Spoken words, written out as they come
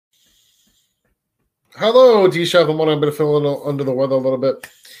Hello, D-Shap. I've been feeling under the weather a little bit.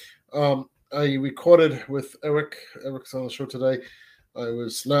 I recorded with Eric. Eric's on the show today. I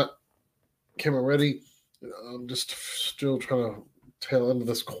was not camera ready. I'm just still trying to tail end of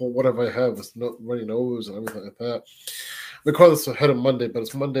this cold, whatever I have, this runny nose and everything like that. We call this ahead of Monday, but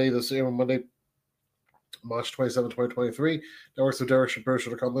it's Monday, Monday, March 27, 2023. Networks of Derek Shapiro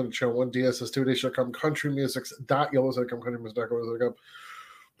should come in channel 1 DSS2day.com, countrymusics.yellows.com, countrymusic.com.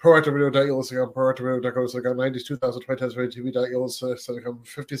 ProactiveRadio.yellows.com, ProactiveRadio.yellows.com, 90s, 2000, 2010s, Radio.TV.yellows.com,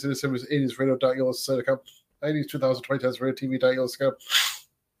 50s, 60s, 70s, 80s, Radio.yellows.com, 90s, 2000, 2010s, Radio.TV.yellows.com.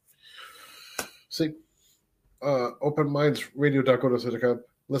 See, Open Minds, Radio.go.com,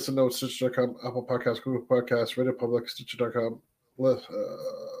 Listen Notes, Stitcher.com, Apple Podcasts, Google Podcasts, Radio Public, Stitcher.com,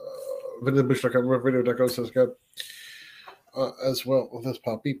 VinnyTheBush.com, Radio.go.com, as well with this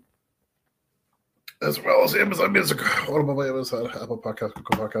poppy. As well as Amazon Music, Audible, Amazon, Apple Podcasts,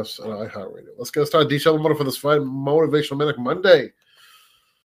 Google Podcasts, and iHeartRadio. Let's get started. D-Shap for this Friday Motivational Manic Monday.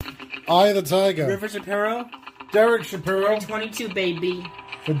 I the Tiger. River Shapiro. Derek Shapiro. 22, baby.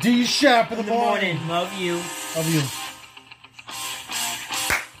 For D-Shap in the morning. Love you. Love you.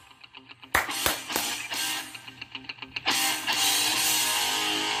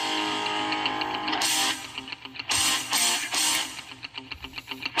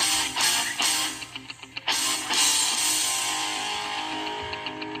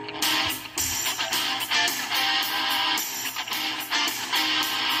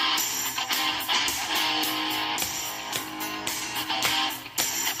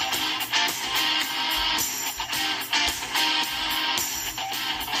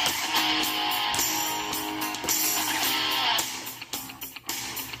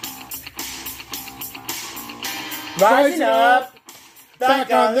 Rising up,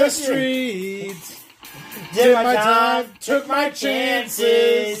 back on the streets. Did my time, took my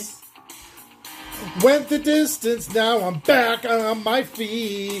chances. Went the distance, now I'm back on my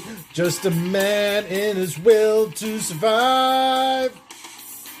feet. Just a man in his will to survive.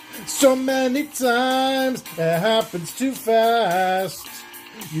 So many times it happens too fast.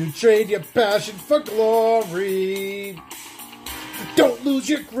 You trade your passion for glory. Don't lose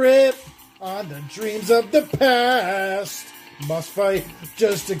your grip on the dreams of the past. Must fight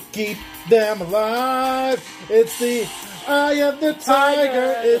just to keep them alive. It's the eye of the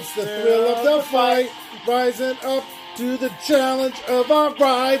tiger. It's the thrill of the fight. Rising up to the challenge of our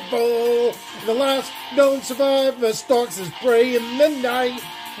rival. The last known survivor stalks his prey in the night.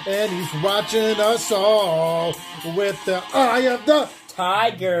 And he's watching us all with the eye of the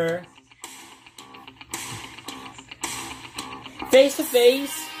tiger. Face to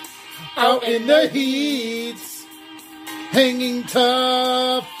face. Out in the heat, hanging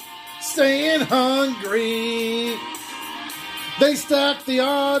tough, staying hungry. They stack the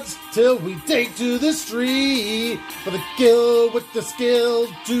odds till we take to the street for the kill with the skill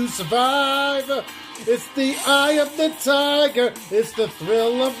to survive. It's the eye of the tiger, it's the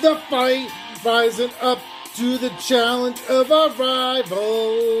thrill of the fight, rising up to the challenge of our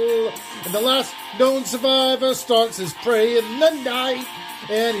rival. And the last known survivor stalks his prey in the night.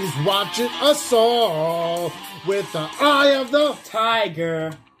 And he's watching us all with the eye of the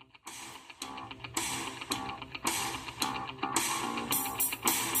tiger.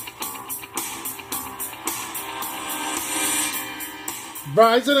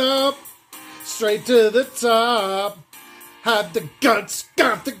 Rising up, straight to the top. Had the guts,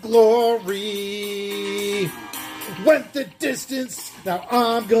 got the glory. Went the distance, now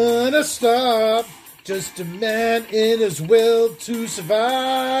I'm gonna stop. Just a man in his will to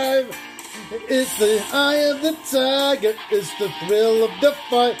survive. It's the eye of the tiger. It's the thrill of the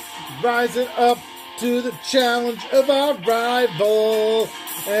fight. Rising up to the challenge of our rival.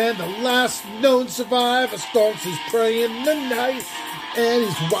 And the last known survivor stalks his prey in the night. And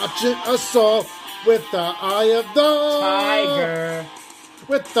he's watching us all with the eye of the tiger.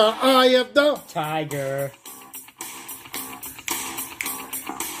 With the eye of the tiger.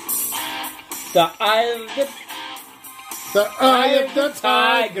 The eye of the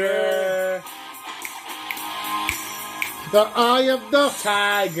tiger. The eye of the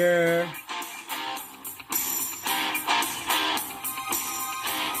tiger.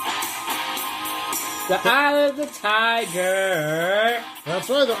 The eye of the tiger. That's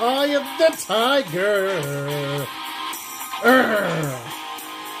right, the eye of the tiger.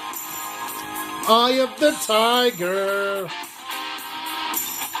 Eye of the tiger.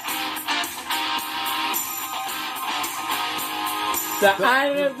 The eye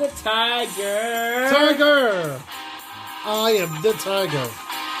of the tiger. Tiger. Eye of the tiger.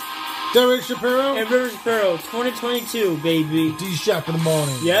 Derek Shapiro. And River 2022, baby. D-Shap in the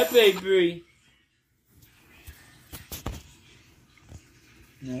morning. Yeah, baby.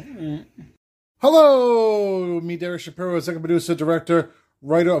 Hello, me, Derek Shapiro, executive producer, director,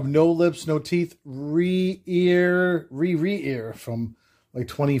 writer of No Lips, No Teeth, Re-Ear from like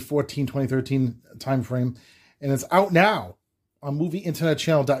 2014, 2013 time frame. And it's out now on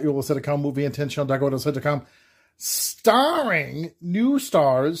movieinternetchannel.com, movieinternetchannel.com, starring new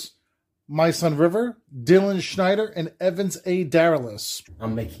stars, my son River, Dylan Schneider, and Evans A. Daralis.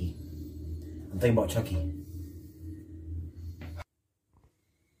 I'm Mickey. I'm thinking about Chucky.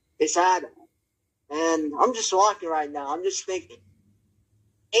 It's Adam. And I'm just walking right now. I'm just thinking,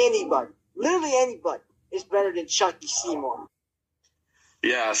 anybody, literally anybody, is better than Chucky Seymour.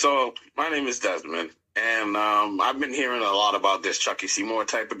 Yeah, so my name is Desmond, and I've been hearing a lot about this Chucky Seymour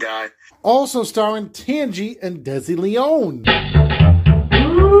type of guy. Also starring Tangi and Desi Leone.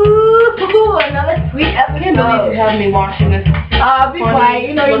 Ooh, another sweet episode. I can't believe you have me watching this. Be quiet,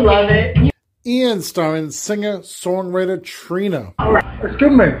 you know you love it. And starring singer-songwriter Trina. All right.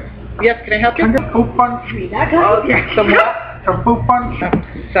 Excuse me. Yes, can I help you? I'm just poop punch. Oh, yeah. Some what? Some poop punch?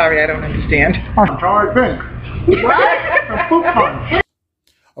 Sorry, I don't understand. That's how I think. What? Some poop punch.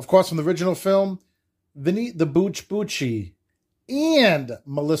 Of course, from the original film, Vinny the Booch Bucci and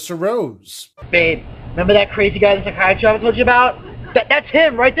Melissa Rose. Babe, remember that crazy guy, the psychiatrist I told you about? That's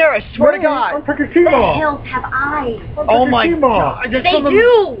him right there, I swear to God. I'm taking Seymour. The hills have eyes. Oh my God. They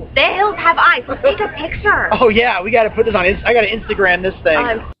do. The hills have eyes. Let's take a picture. Oh yeah, we got to put this on. I got to Instagram this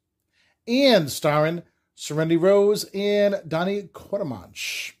thing. And starring Serenity Rose and Donnie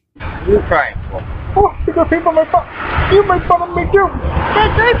Quartermanch. You're crying for. Oh, because people make fun. You make fun of me too.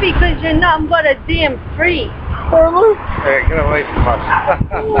 That's right, because you're nothing but a damn freak. Really? Hey, get away from us.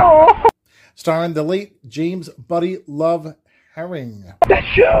 Oh. Starring the late James Buddy Love Herring. That's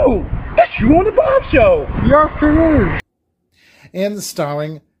you! That's you on the Bob Show! Yes, it is. And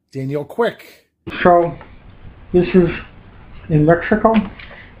starring Daniel Quick. So, this is in Mexico?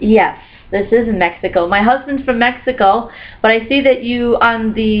 Yes, this is in Mexico. My husband's from Mexico, but I see that you,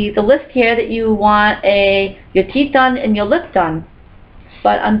 on the list here, that you want your teeth done and your lip done.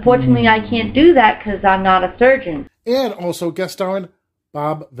 But unfortunately, I can't do that because I'm not a surgeon. And also guest starring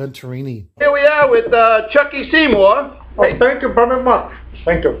Bob Venturini. Here we are with Chucky Seymour. Oh, thank you very much.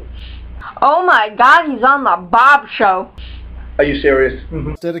 Thank you. Oh my God, he's on the Bob Show. Are you serious?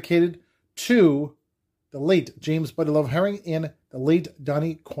 Mm-hmm. Dedicated to the late James Buddy Love Herring and the late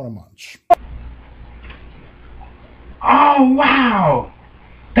Donnie Quartermanch. Oh, wow.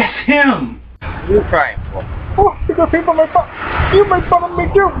 That's him. You're crying for. Oh, because people make fun. You make fun of me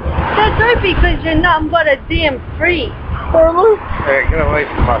too. That's right, because you're nothing but a damn freak. Really? Hey, get away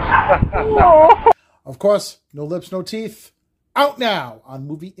from us. Oh. Of course, No Lips, No Teeth, out now on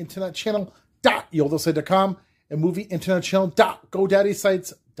movieinternetchannel.yodelsite.com and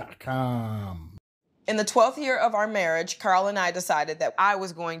movieinternetchannel.godaddysite.com. In the 12th year of our marriage, Carl and I decided that I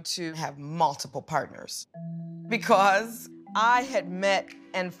was going to have multiple partners because I had met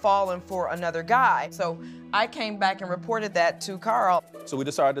and fallen for another guy. So I came back and reported that to Carl. So we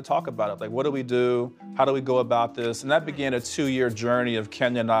decided to talk about it. Like, what do we do? How do we go about this? And that began a 2-year journey of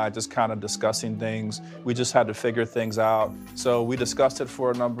Kenya and I just kind of discussing things. We just had to figure things out. So we discussed it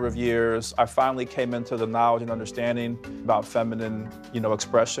for a number of years. I finally came into the knowledge and understanding about feminine,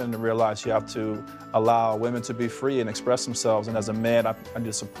 expression, and realized you have to allow women to be free and express themselves. And as a man, I need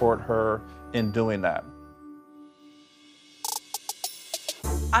to support her in doing that.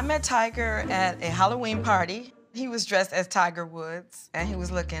 I met Tiger at a Halloween party. He was dressed as Tiger Woods, and he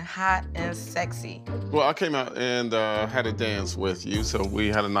was looking hot and sexy. Well, I came out and had a dance with you, so we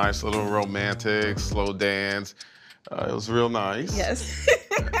had a nice little romantic, slow dance. It was real nice. Yes.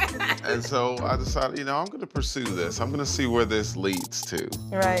 And so I decided, I'm going to pursue this. I'm going to see where this leads to.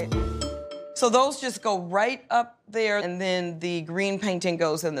 Right. So those just go right up there, and then the green painting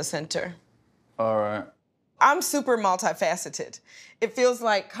goes in the center. All right. I'm super multifaceted. It feels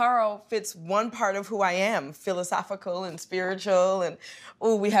like Carl fits one part of who I am, philosophical and spiritual, and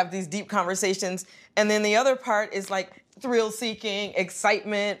we have these deep conversations. And then the other part is like thrill-seeking,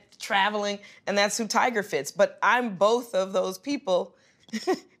 excitement, traveling, and that's who Tiger fits. But I'm both of those people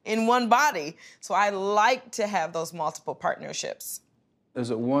in one body. So I like to have those multiple partnerships. Is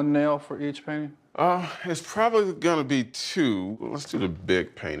it one nail for each painting? It's probably going to be 2. Let's do the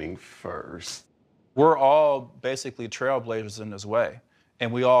big painting first. We're all basically trailblazers in this way,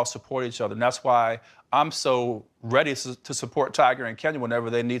 and we all support each other. And that's why I'm so ready to support Tiger and Kenya whenever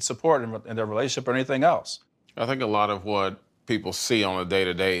they need support in their relationship or anything else. I think a lot of what people see on a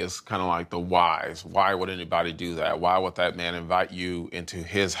day-to-day is kind of like the whys. Why would anybody do that? Why would that man invite you into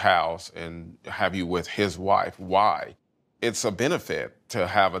his house and have you with his wife? Why? It's a benefit to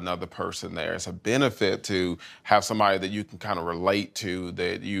have another person there. It's a benefit to have somebody that you can kind of relate to,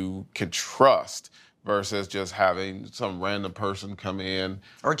 that you can trust, versus just having some random person come in.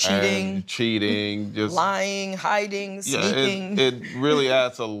 Or cheating. Just lying, hiding, sneaking. It really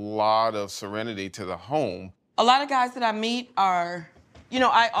adds a lot of serenity to the home. A lot of guys that I meet are,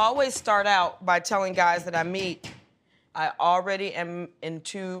 I always start out by telling guys that I meet, I already am in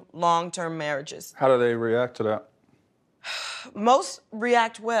 2 long-term marriages. How do they react to that? Most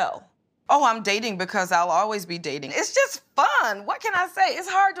react well. Oh, I'm dating because I'll always be dating. It's just fun. What can I say? It's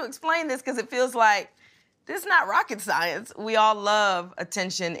hard to explain this because it feels like this is not rocket science. We all love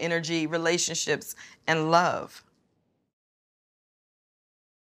attention, energy, relationships, and love.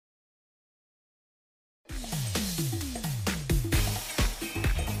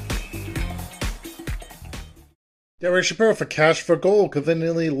 Derek Shapiro for Cash for Gold,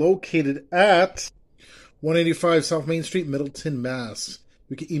 conveniently located at 185 South Main Street, Middleton, Mass.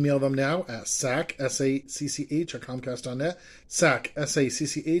 You can email them now at sack, S-A-C-C-H, at Comcast.net, sack,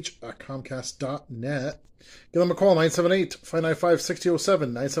 S-A-C-C-H, at Comcast.net. Give them a call,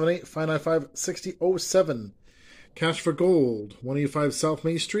 978-595-6007, 978-595-6007. Cash for Gold, 185 South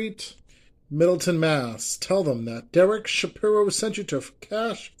Main Street, Middleton, Mass. Tell them that Derek Shapiro sent you to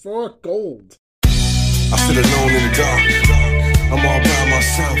Cash for Gold. I should have known in the dark, I'm all by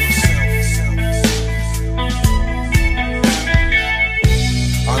myself.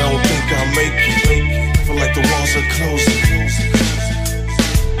 I don't think I'll make it, feel like the walls are closing.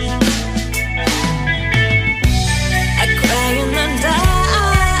 I cry in the dark,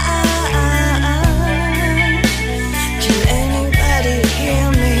 can anybody hear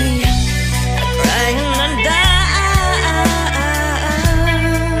me? I cry in the dark,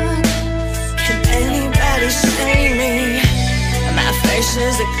 can anybody see me? My face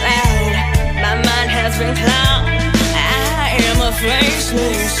is a cloud, my mind has been clouded. I am a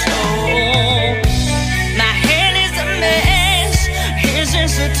faceless soul. My head is a mess. Here's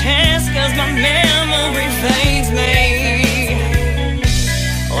just a test, cause my memory fades me.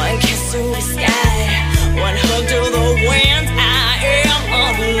 One kiss to the sky, one hug to the wind. I am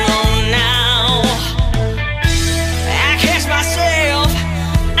alone now. I catch myself,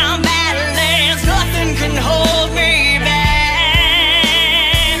 I'm battling. Nothing can hold me back.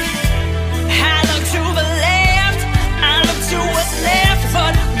 I look to the left, I look to what's left,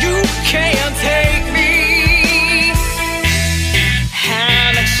 but you can't take me.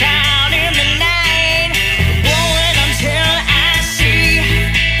 I'm a child in the night, growing until I see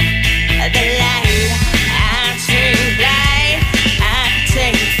the light. I take flight, I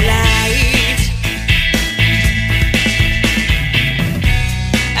take flight.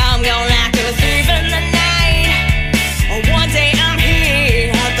 I'm gonna like a thief in the night. One day I'm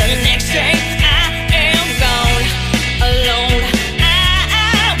here, the next day I am gone. Alone, I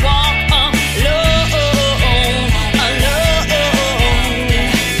walk alone, alone.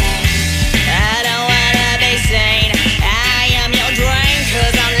 I don't wanna be seen. I am your dream,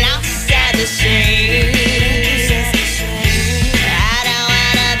 cause I'm lost at the sea. I don't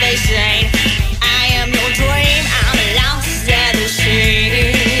wanna be seen. I am your dream, I'm lost at the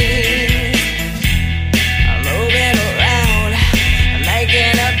sea. I'm moving around,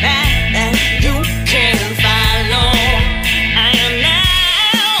 making a path that you can follow. I am now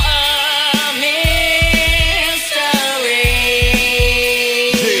a mystery.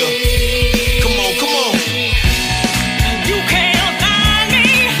 Yeah, come on. You can't find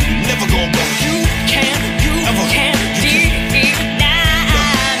me. Never go back. You can't deny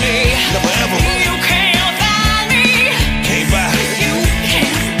me. Never ever. You can't find me. Can't buy. You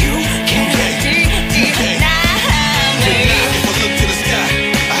can't deny me. If I look to the sky,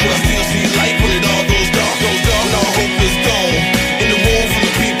 I hope I still see light when it all goes dark. When all hope is gone. In the room full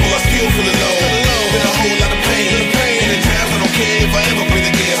of people, I still feel alone. Been a whole lot of pain. And at times I don't care if I ever breathe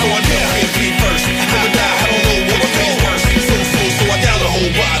again. So I tell me to bleed first. Never die, I don't know what pain's worse. So I down a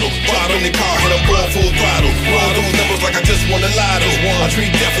whole bottle. Drop in the car and I'm going full throttle. Roll those numbers like I just won the lotto. I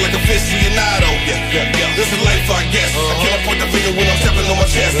treat death like aficionado. This is life, I guess. I can't point the finger when I'm stepping on my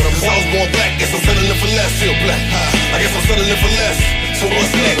chest. Cause I was born black, guess I'm settling for less. Still black. I guess I'm settling for less. So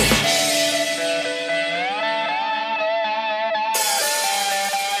what's next?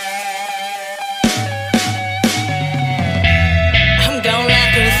 I'm gone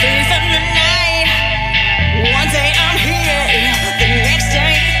like a thief in the night. One day I'm here, the next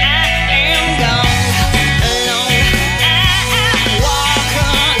day I am gone. Alone, I walk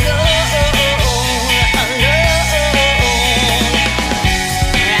alone, alone. I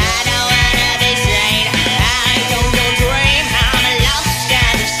don't wanna be seen. I don't dream, I'm lost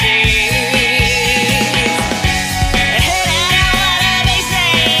at the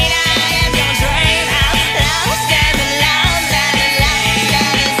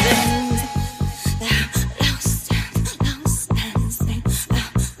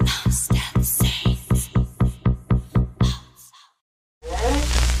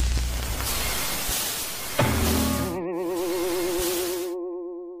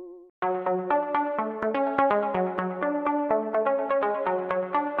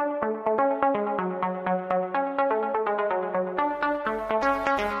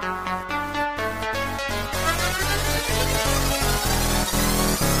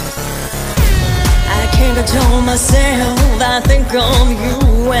I told myself I think of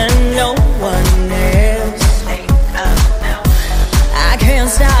you and no one else. I can't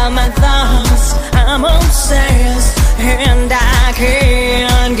stop my thoughts, I'm obsessed, and I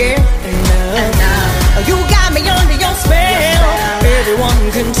can't get enough. You got me under your spell, everyone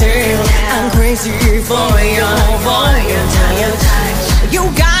can tell I'm crazy for your touch. You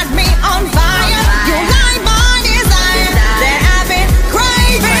got me on fire, you light my desire that I've been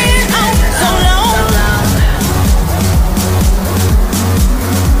craving so long.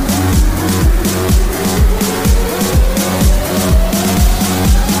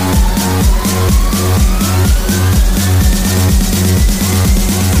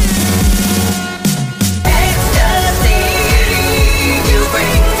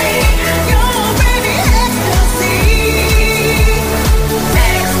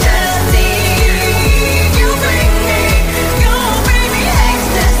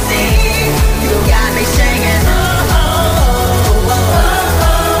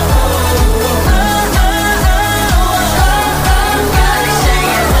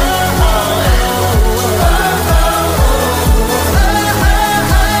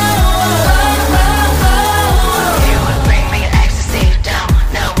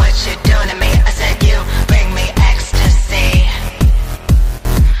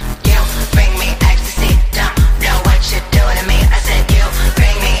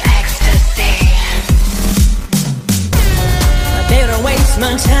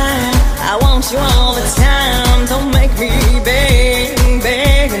 My time, I want you all the time. Don't make me beg,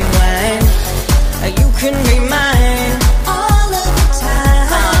 beg and whine. You can be mine all of the time,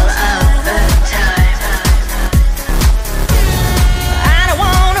 all of the time. I don't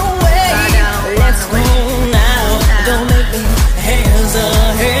wanna wait. Let's go now. Don't make me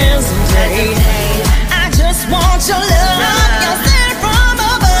hesitate. I just want your love. You're sent from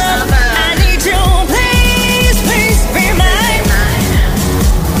above. I need you, please, please be mine.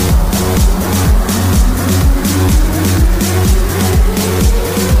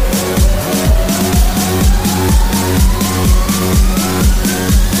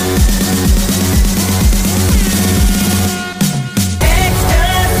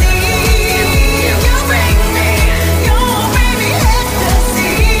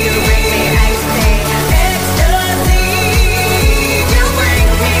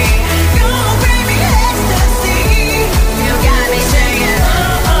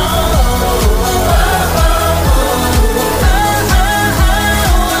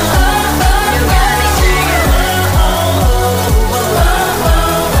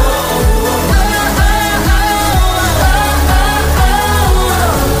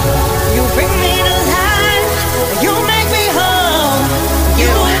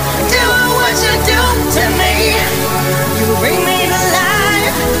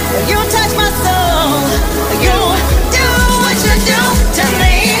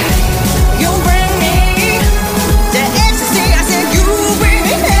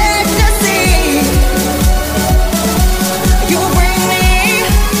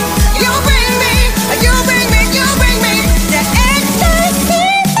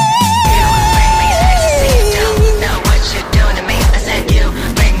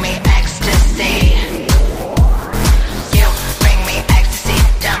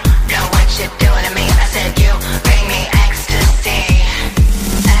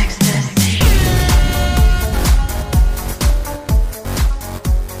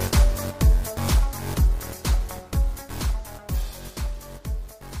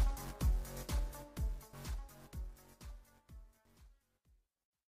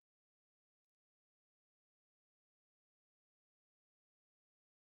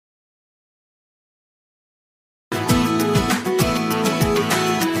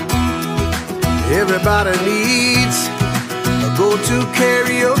 Everybody needs a go-to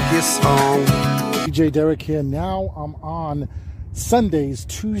karaoke song. DJ Derek here. Now I'm on Sundays,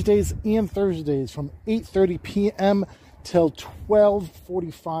 Tuesdays, and Thursdays from 8:30 p.m. till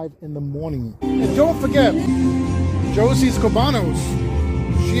 12:45 in the morning. And don't forget, Josie's Cubanos.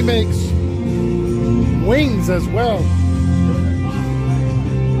 She makes wings as well.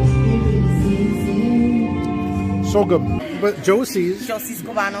 So good. But Josie's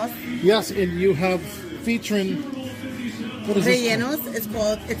Cubanos. Yes, and you have featuring what is rellenos. It's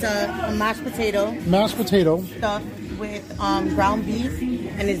a mashed potato. Mashed potato. Stuffed with ground beef,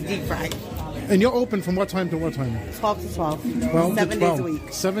 and it's deep fried. And you're open from what time to what time? 12 to 12. 12 7 to 12. days a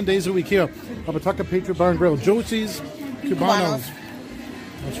week. 7 days a week here. Pawtucket Patriot Bar and Grill. Josie's Cubanos.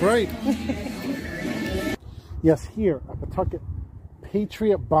 That's right. Yes, here at Pawtucket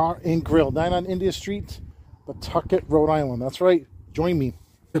Patriot Bar and Grill. 9 on India Street, Pawtucket, Rhode Island. That's right. Join me.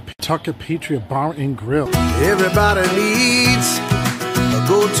 The Pawtucket Patriot Bar and Grill. Everybody needs a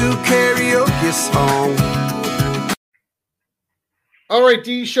go-to karaoke song. All right,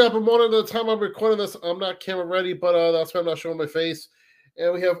 D Shap, I'm one of the time I'm recording this. I'm not camera ready, but that's why I'm not showing my face.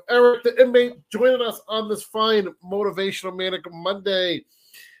 And we have Eric, the inmate, joining us on this fine motivational manic Monday.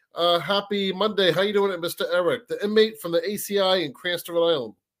 Happy Monday. How you doing, Mr. Eric, the inmate from the ACI in Cranston, Rhode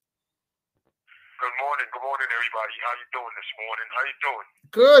Island? Good morning, everybody. How you doing this morning? How you doing?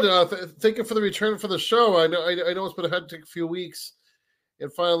 Good. Thank you for the return for the show. I know it's been a hectic few weeks,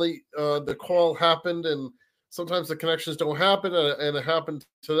 and finally the call happened. And sometimes the connections don't happen, and it happened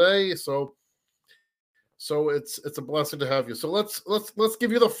today. So it's a blessing to have you. So let's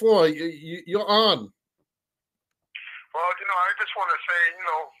give you the floor. You're on. Well, I just want to say,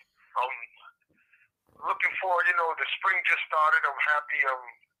 I'm looking forward. The spring just started. I'm happy. I'm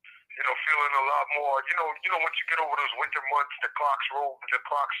feeling a lot more. Once you get over those winter months, the clocks move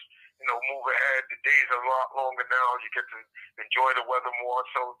ahead. The days are a lot longer now. You get to enjoy the weather more.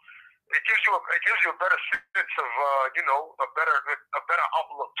 So it gives you a better sense of a better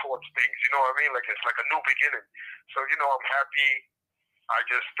outlook towards things. You know what I mean? Like it's like a new beginning. So I'm happy. I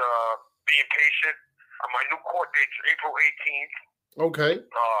just being patient. My new court date's April 18th. Okay.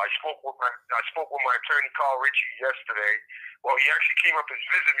 I spoke with my attorney Carl Ritchie yesterday. Well, he actually came up and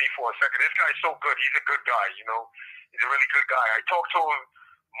visited me for a second. This guy's so good. He's a good guy. He's a really good guy. I talked to him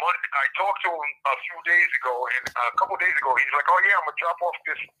a few days ago, and a couple days ago, he's like, "Oh yeah, I'm gonna drop off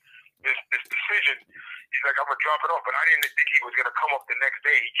this decision." He's like, "I'm gonna drop it off," but I didn't think he was gonna come up the next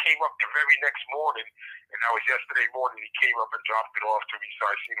day. He came up the very next morning, and that was yesterday morning. He came up and dropped it off to me, so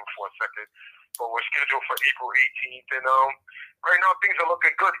I seen him for a second. But we're scheduled for April 18th, and right now things are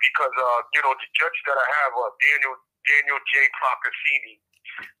looking good because the judge that I have, Daniel J. Procaccini,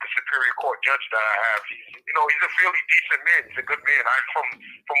 the Superior Court judge that I have, he's a fairly decent man. He's a good man. From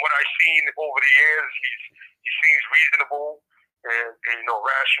what I've seen over the years, he seems reasonable and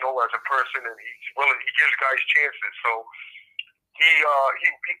rational as a person, and he gives guys chances. So he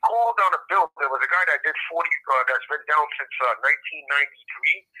called on a bill. There was a guy that did 40 that's been down since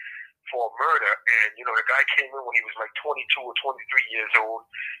 1993 for murder, and the guy came in when he was like 22 or 23 years old.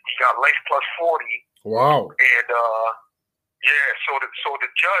 He got life plus 40. Wow. And so the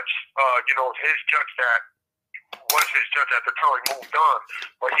judge, his judge that was his judge at the time moved on,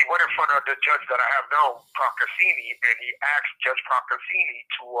 but he went in front of the judge that I have now, Procaccini, and he asked Judge Procaccini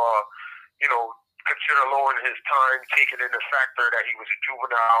to consider lowering his time, taking in the factor that he was a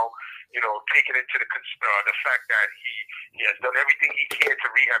juvenile, taking into the fact that he has done everything he can to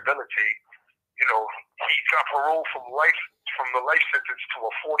rehabilitate. He got parole from the life sentence to a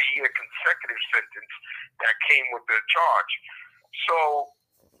 40-year consecutive sentence that came with the charge. So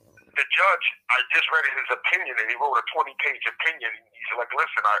the judge, I just read his opinion, and he wrote a 20-page opinion. He's like,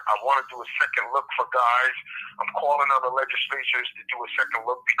 "Listen, I want to do a second look for guys. I'm calling on the legislatures to do a second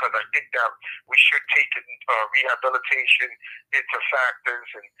look because I think that we should take rehabilitation into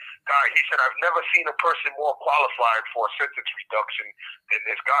factors." And he said, "I've never seen a person more qualified for a sentence reduction than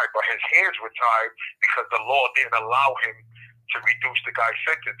this guy, but his hands were tied because the law didn't allow him to reduce the guy's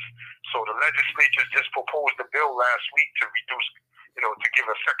sentence." So the legislatures just proposed a bill last week to reduce, to give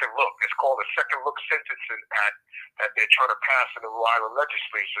a second look. It's called a second look sentencing act that they're trying to pass in the Rhode Island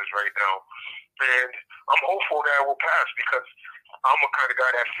legislatures right now. And I'm hopeful that it will pass because I'm a kind of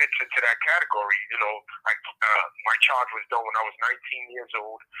guy that fits into that category. My charge was done when I was 19 years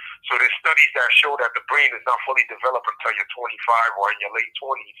old. So there's studies that show that the brain is not fully developed until you're 25 or in your late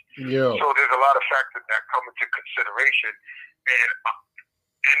 20s. Yeah. So there's a lot of factors that come into consideration.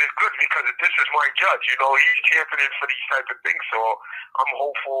 And it's good because this is my judge. He's championing for these type of things. So I'm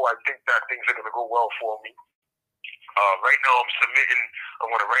hopeful. I think that things are going to go well for me. Right now I'm submitting. I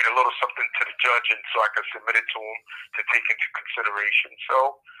want to write a little something to the judge, and so I can submit it to him to take into consideration.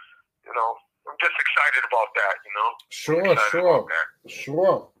 So, I'm just excited about that. Sure.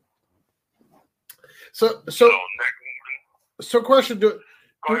 So question: Do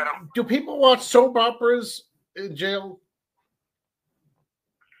people watch soap operas in jail?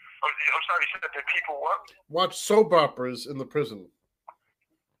 I'm sorry, you said that people what? Watch soap operas in the prison.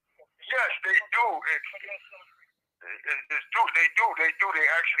 Yes, they do. They do. They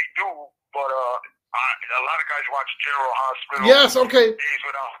actually do. But a lot of guys watch General Hospital. Yes. Okay. Days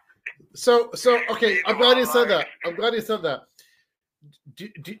Without. So okay. I'm glad you said that. Do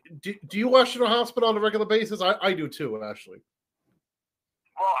you watch General Hospital on a regular basis? I do too, actually.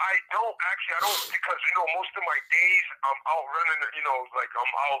 Well, I don't because most of my days I'm out running.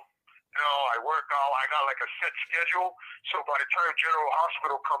 I'm out No, I work out. I got like a set schedule. So by the time General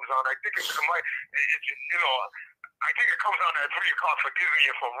Hospital comes on, I think I think it comes on at 3 o'clock. Forgive me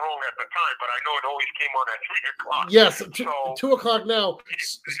if I'm wrong at the time, but I know it always came on at 3 o'clock. Yes, 2 o'clock now.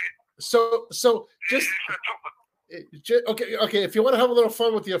 So just okay. If you want to have a little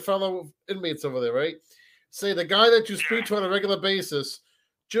fun with your fellow inmates over there, right? Say the guy that you speak to on a regular basis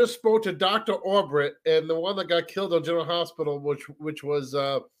just spoke to Dr. Orbrit, and the one that got killed on General Hospital, which was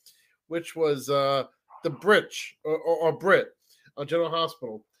the Brit or Brit on General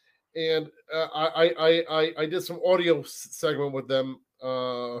Hospital. And I did some audio segment with them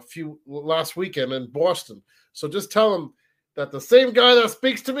last weekend in Boston. So just tell them that the same guy that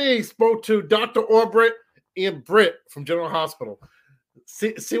speaks to me spoke to Dr. Orbrit and Britt from General Hospital.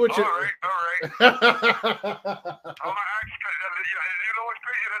 See what you. All right. You know what's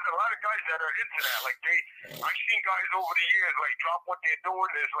crazy? There's a lot of guys that are into that. Like I've seen guys over the years like drop what they're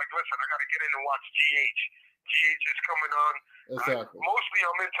doing. Is like, listen, I got to get in and watch GH. GH is coming on. Exactly. Mostly,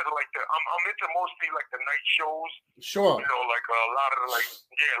 I'm into I'm into mostly like the night shows. Sure. You know, like a lot of like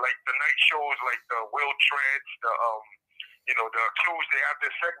the night shows, like the Will Trents, the the Accused. They have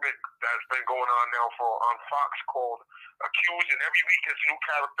this segment that's been going on now on Fox called Accused, and every week there's new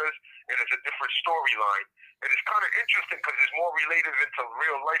characters and it's a different storyline, and it's kind of interesting because it's more related into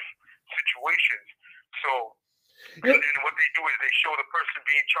real life situations. So. And what they do is they show the person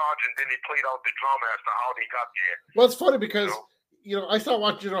being charged, and then they played out the drama as to how they got there. Well, it's funny because I started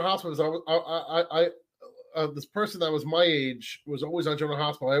watching General Hospital. This person that was my age was always on General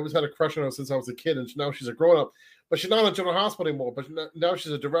Hospital. I always had a crush on her since I was a kid, and now she's a grown up. But she's not on General Hospital anymore. But now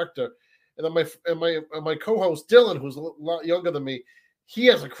she's a director. And then my co-host Dylan, who's a lot younger than me, he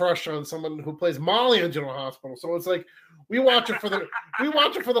has a crush on someone who plays Molly on General Hospital. So it's like we watch it for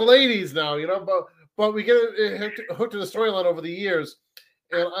the ladies now, But we get hooked to the storyline over the years,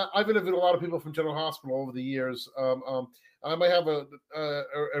 and I've interviewed a lot of people from General Hospital over the years. I might have a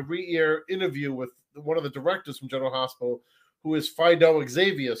re-air interview with one of the directors from General Hospital, who is Fido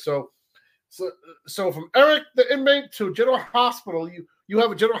Xavier. So from Eric the inmate to General Hospital, you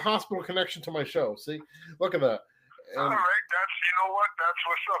have a General Hospital connection to my show. See, look at that. All right, that's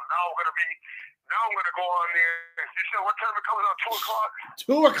what's up. Now I'm gonna go on there. You said what time it comes out? 2 o'clock.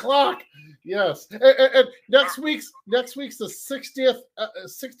 2 o'clock. Yes. And next week's the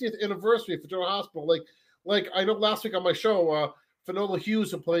 60th anniversary for General Hospital. Like I know last week on my show, Finola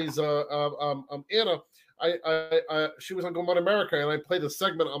Hughes, who plays Anna, she was on Good Morning America, and I played a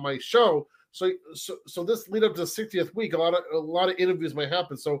segment on my show. So this lead up to the 60th week, a lot of interviews might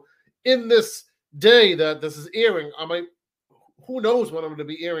happen. So in this day that this is airing, who knows when I'm going to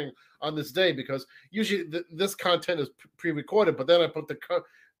be airing on this day, because usually this content is pre-recorded, but then I put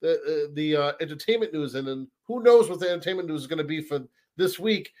the entertainment news in, and who knows what the entertainment news is going to be for this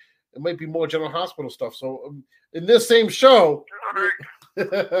week. It might be more General Hospital stuff. So in this same show,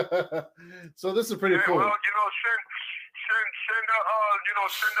 so this is pretty cool. Well,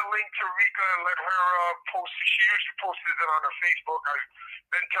 send the link to Rika and let her post. She usually posts it on her Facebook. I've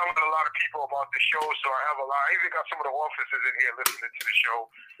been telling a lot of people about the show, so I even got some of the officers in here listening to the show.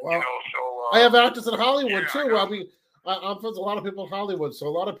 Well, I have actors in Hollywood too. I'm friends with a lot of people in Hollywood, so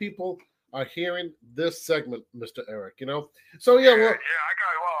a lot of people are hearing this segment, Mr. Eric. So yeah, well,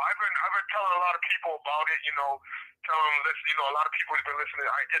 I've been telling a lot of people about it. Tell them, listen, a lot of people have been listening.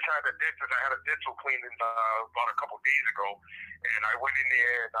 I just had a dentist. I had a dental cleaning about a couple of days ago, and I went in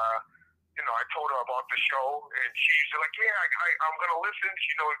there and I told her about the show, and she's like, "Yeah, I'm gonna listen."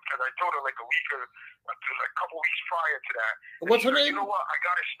 Because I told her like a couple weeks prior to that. What's her name? You know what? I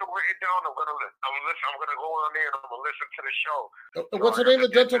got it still written down. I'm gonna listen. I'm gonna go on there and I'm gonna listen to the show. What's her name?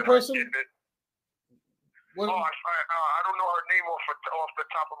 The dental person? I don't know her name off the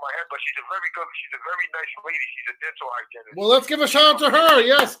top of my head, but she's a very nice lady. She's a dental hygienist. Well, let's give a shout out to her.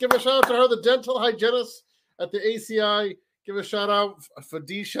 Yes, give a shout out to her, the dental hygienist at the ACI. Give a shout out for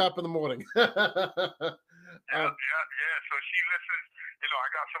D Shap in the morning. Yeah. So she listens. I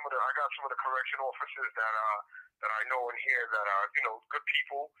got some of the correction officers that I know in here that are good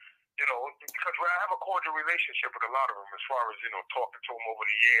people. Because I have a cordial relationship with a lot of them as far as, talking to them over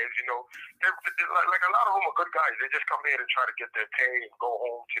the years, they're like a lot of them are good guys. They just come in and try to get their pay and go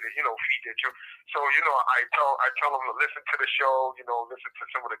home to feed their children. So, I tell them to listen to the show, listen to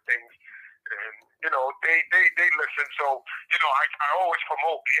some of the things, and, they listen. So, I always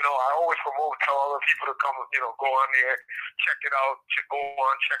promote, tell other people to come, go on there, check it out, check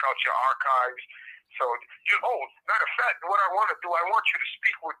out your archives. So, matter of fact, what I want to do, I want you to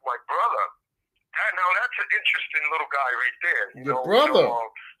speak with my brother. Now, that's an interesting little guy right there. Your brother?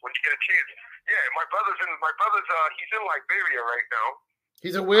 When you get a chance. Yeah, my brother's he's in Liberia right now.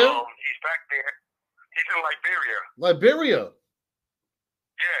 He's in where? He's back there. He's in Liberia. Liberia.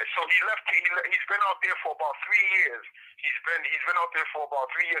 Yeah, so he left. He's been out there for about 3 years. He's been out there for about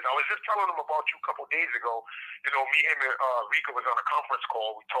 3 years. I was just telling him about you a couple of days ago. You know, me, him, and Rika was on a conference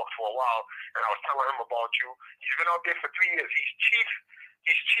call. We talked for a while, and I was telling him about you. He's been out there for 3 years. He's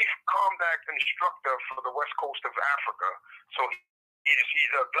chief combat instructor for the west coast of Africa. So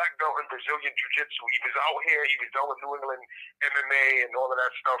he's a black belt in Brazilian Jiu-Jitsu. He was out here. He was done with New England MMA and all of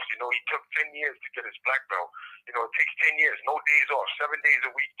that stuff. You know, he took 10 years to get his black belt. You know, it takes 10 years, no days off, 7 days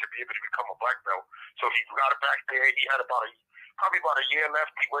a week to be able to become a black belt. So he got it back there. He had probably about a year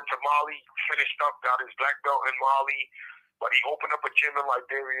left. He went to Mali, finished up, got his black belt in Mali. But he opened up a gym in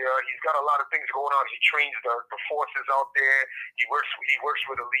Liberia. He's got a lot of things going on. He trains the forces out there. He works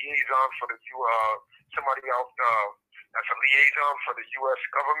with a liaison for the somebody out that's a liaison for the U.S.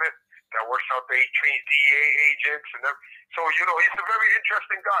 government that works out there. He trains DEA agents and so you know he's a very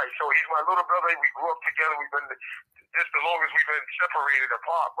interesting guy. So he's my little brother. We grew up together. We've been just the longest we've been separated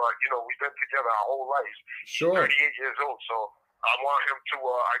apart, but you know we've been together our whole lives. Sure. 38 years old. So I want him to.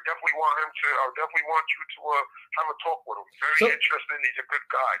 I definitely want him to. I definitely want you to have a talk with him. Very interesting. He's a good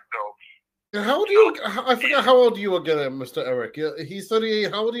guy. So. How old are you? I forgot how old you again, Mr. Eric. He's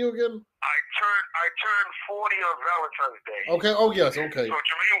 38. How old are you again? I turned 40 on Valentine's Day. Okay. Oh yes. Okay. So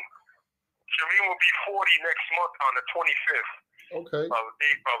Jermaine will be 40 next month on the 25th. Okay. Not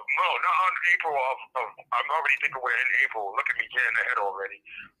on April I'm already thinking we're in April. Look at me getting ahead already.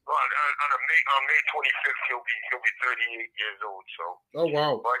 On May 25th he'll be 38 years old. So. Oh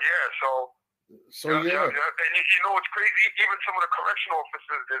wow. But yeah, yeah. And you know what's crazy? Even some of the correctional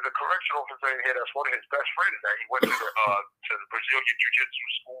officers. There's a correctional officer in here that's one of his best friends that he went to the Brazilian Jiu-Jitsu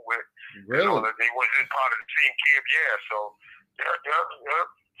school with. Really? You know, that they was in part of the same camp. Yeah. So yeah.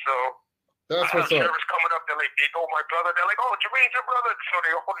 So. That's what's up. Sheriff's coming up. They know my brother. They're like, oh, Jermaine's your brother. So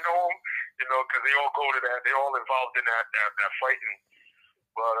they all know him, you know, because they all go to that. They're all involved in that fighting.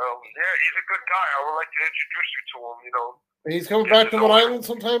 But yeah, he's a good guy. I would like to introduce you to him. You know. And he's coming back to Rhode Island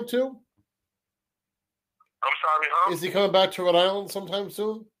sometime too. I'm sorry, huh? Is he coming back to Rhode Island sometime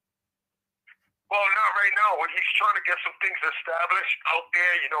soon? Well, not right now. He's trying to get some things established out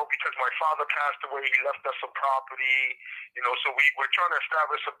there, you know, because my father passed away. He left us some property, you know, so we're trying to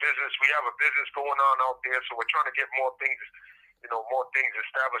establish some business. We have a business going on out there, so we're trying to get more things, you know,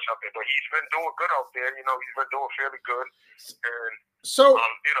 established out there. But he's been doing good out there, you know, he's been doing fairly good. And, so,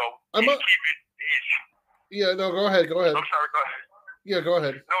 you know, yeah, no, go ahead. I'm sorry, go ahead. Yeah, go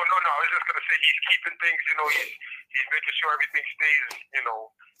ahead. No. I was just going to say he's keeping things, you know, he's making sure everything stays, you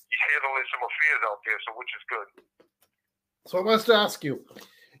know, he's handling some affairs out there, so which is good. So I must ask you,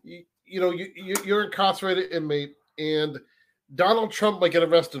 you're incarcerated inmate, and Donald Trump might get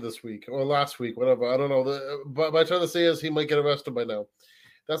arrested this week or last week, whatever. I don't know. But my turn to say is he might get arrested by now.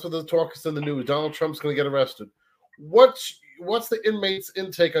 That's what the talk is in the news. Donald Trump's going to get arrested. What's the inmates'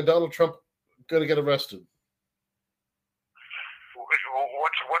 intake on Donald Trump going to get arrested?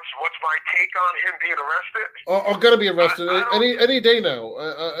 What's my take on him being arrested? Or going to be arrested any day now.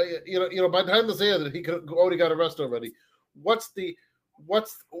 By the time this air that he already got arrested already. What's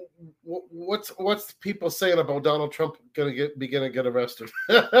people saying about Donald Trump going to get arrested?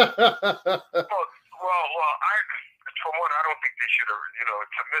 Well, for one, I don't think they should have. You know,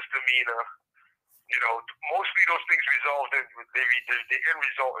 it's a misdemeanor. You know, mostly those things resolved. The end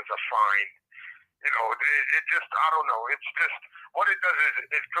result is a fine. You know, it just, I don't know. It's just, what it does is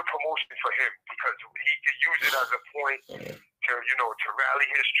it's good promotion for him because he can use it as a point to rally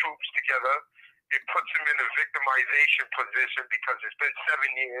his troops together. It puts him in a victimization position because it's been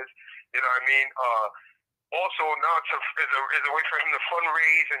 7 years. You know what I mean? Also, now is a way for him to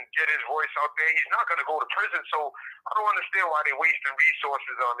fundraise and get his voice out there. He's not going to go to prison, so I don't understand why they're wasting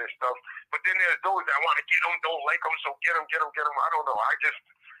resources on this stuff. But then there's those that want to get him, don't like him, so get him. I don't know.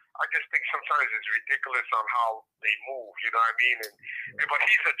 I just think sometimes it's ridiculous on how they move, you know what I mean? But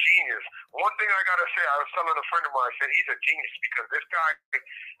he's a genius. One thing I gotta say, I was telling a friend of mine, I said he's a genius because this guy,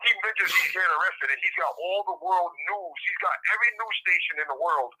 he mentions he's getting arrested and he's got all the world news. He's got every news station in the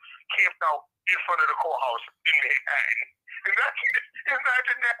world camped out in front of the courthouse in Manhattan.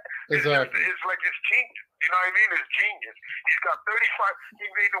 Imagine that. Exactly. It's like it's genius. You know what I mean? It's genius. He's got 35. He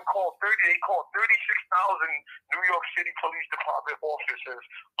made them call 30. They called 36,000 New York City Police Department officers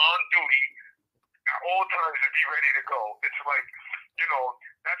on duty at all times to be ready to go. It's like, you know,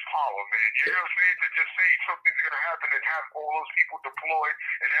 that's power, man. You know what I'm saying? To just say something's gonna happen and have all those people deployed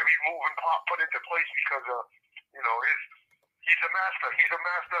and every move and put into place because you know, he's a master. He's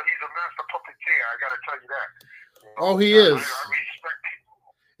a master puppeteer. I gotta tell you that. You know? Oh, he is. I respect him.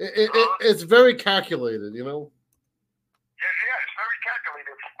 It's very calculated, you know. Yeah, it's very calculated.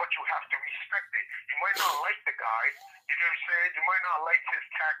 like his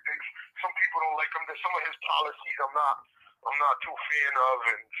tactics. Some people don't like him. There's some of his policies I'm not too fan of,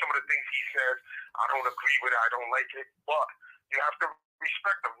 and some of the things he says I don't agree with. I don't like it, but you have to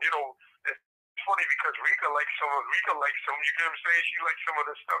respect him. You know, it's funny because Rika likes some. You get what I'm saying? She likes some of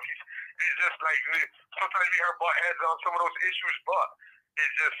the stuff. It's just like sometimes we have butt heads on some of those issues, but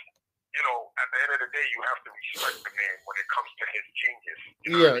it's just, you know, at the end of the day, you have to respect the man when it comes to his genius.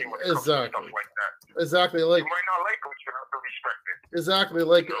 You know what I mean? When it comes to stuff like that. Exactly. Like, you might not like it, you have to respect it. Exactly.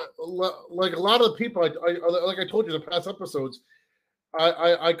 Like a lot of the people, like I told you in the past episodes,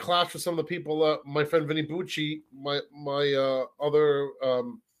 I clash with some of the people. My friend Vinny Bucci, my other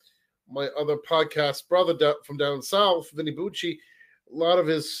podcast brother from down south, Vinny Bucci. A lot of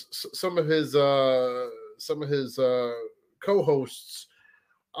some of his co-hosts,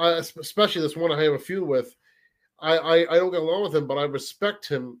 especially this one I have a feud with. I don't get along with him, but I respect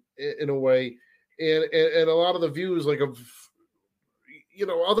him in a way, and a lot of the views, like, of, you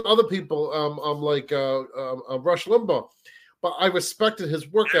know, other people, like Rush Limbaugh, but I respected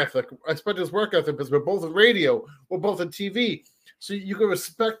his work ethic. I respected his work ethic because we're both in radio, we're both in TV, so you can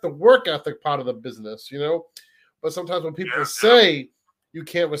respect the work ethic part of the business, you know. But sometimes when people say you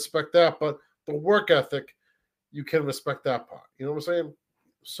can't respect that, but the work ethic, you can respect that part. You know what I'm saying?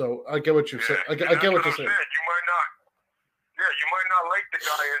 So I get what you're saying. I get what you're saying. You might not like the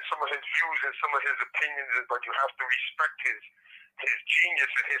guy and some of his views and some of his opinions, but you have to respect his genius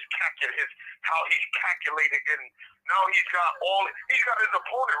and how he's calculated. And now he's got his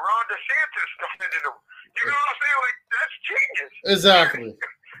opponent Ron DeSantis defending him. You know what I'm saying? Like, that's genius. Exactly.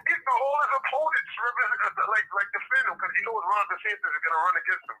 He's got all his opponents like defend him because he knows Ron DeSantis is going to run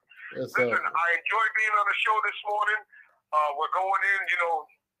against him. Listen, I enjoyed being on the show this morning. We're going in, you know.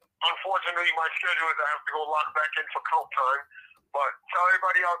 Unfortunately, my schedule is I have to go lock back in for count time. But tell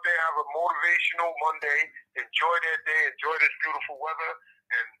everybody out there, have a motivational Monday. Enjoy their day. Enjoy this beautiful weather.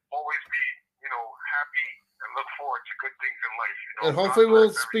 And always be, you know, happy and look forward to good things in life. You know? And hopefully we'll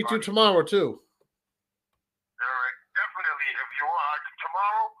speak to you tomorrow, too. All right. Definitely. If you are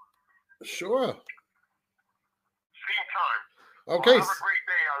tomorrow. Sure. Same time. Okay. Well, have a great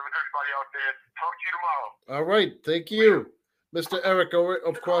day, everybody out there. Talk to you tomorrow. All right. Thank you. Mr. Eric,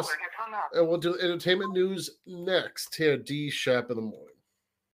 of course, and we'll do entertainment news next here, D Shap in the morning.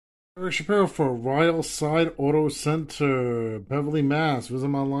 Eric Shapiro for Ryleside Auto Center, Beverly, Mass. Visit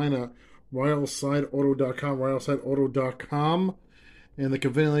them online at rylesideauto.com, rylesideauto.com, and they're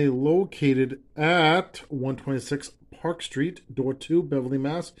conveniently located at 126 Park Street, Door 2, Beverly,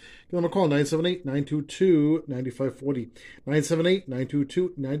 Mass. Give them a call, 978-922-9540.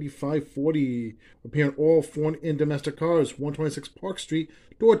 978-922-9540. Repairing all foreign and domestic cars. 126 Park Street,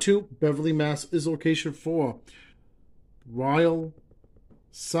 Door 2, Beverly, Mass. is location for Ryleside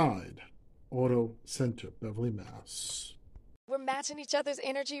Auto Center, Beverly, Mass. We're matching each other's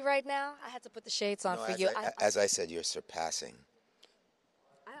energy right now. I had to put the shades on for you. As I said, you're surpassing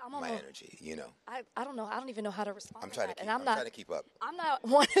my energy, you know. I don't know. I don't even know how to respond. I'm trying to keep up. I'm not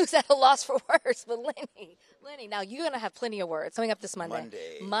one who's at a loss for words, but Lenny, now you're going to have plenty of words coming up this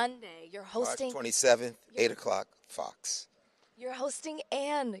Monday. Monday. You're hosting. March 27th, 8 o'clock, Fox. You're hosting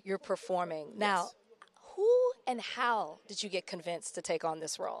and you're performing. Yes. Now, who and how did you get convinced to take on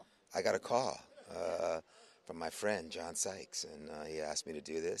this role? I got a call from my friend, John Sykes, and he asked me to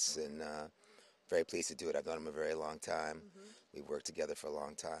do this, and very pleased to do it. I've known him a very long time. Mm-hmm. We've worked together for a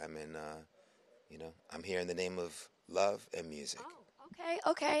long time, and, you know, I'm here in the name of love and music.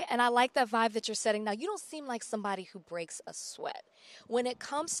 Oh, okay. And I like that vibe that you're setting. Now, you don't seem like somebody who breaks a sweat. When it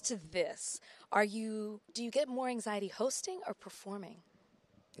comes to this, do you get more anxiety hosting or performing?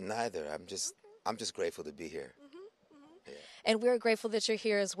 Neither. I'm just grateful to be here. Mm-hmm. Yeah. And we're grateful that you're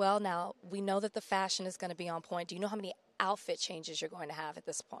here as well. Now, we know that the fashion is going to be on point. Do you know how many outfit changes you're going to have at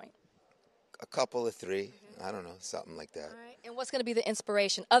this point? A couple of 3. Mm-hmm. I don't know, something like that. All right. And what's going to be the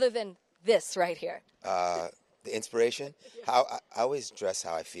inspiration other than this right here? The inspiration? Yeah. How I always dress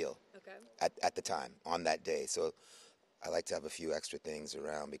how I feel at the time, on that day. So I like to have a few extra things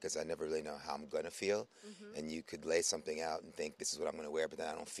around because I never really know how I'm going to feel. Mm-hmm. And you could lay something out and think this is what I'm going to wear, but then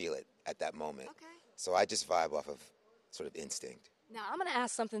I don't feel it at that moment. Okay. So I just vibe off of sort of instinct. Now, I'm going to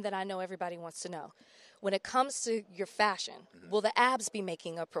ask something that I know everybody wants to know. When it comes to your fashion, will the abs be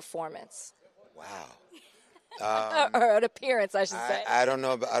making a performance? Wow. Or an appearance, I should say. I don't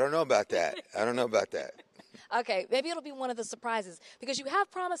know about that. I don't know about that. Okay, maybe it'll be one of the surprises because you have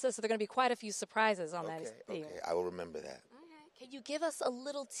promised us that there are going to be quite a few surprises on that. Okay, I will remember that. Okay. Can you give us a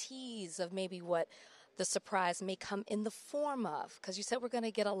little tease of maybe what the surprise may come in the form of? Because you said we're going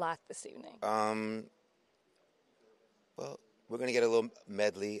to get a lot this evening. Well, we're going to get a little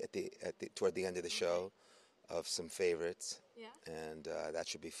medley toward the end of the show. of some favorites. Yeah. And that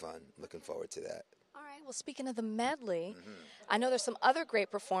should be fun. Looking forward to that. All right. Well, speaking of the medley, I know there's some other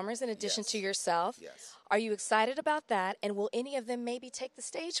great performers in addition to yourself. Yes. Are you excited about that? And will any of them maybe take the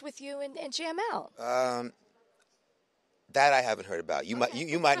stage with you and jam out? That I haven't heard about.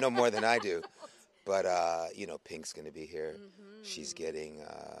 You might know more than I do. But you know, Pink's going to be here. She's getting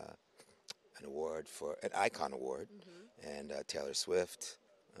an award for an Icon Award, and Taylor Swift,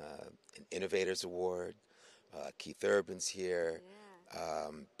 an Innovators Award. Keith Urban's here.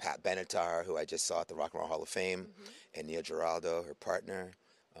 Pat Benatar, who I just saw at the Rock and Roll Hall of Fame, and Nia Giraldo, her partner.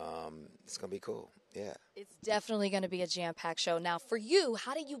 It's going to be cool. Yeah. It's definitely going to be a jam-packed show. Now, for you,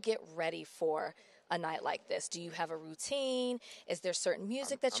 how do you get ready for a night like this? Do you have a routine? Is there certain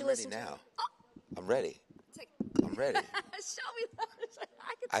music that you listen to? I'm ready now. I'm ready. I'm ready. Show me that.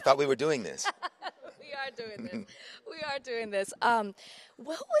 I thought we were doing this. We are doing this. We are doing this.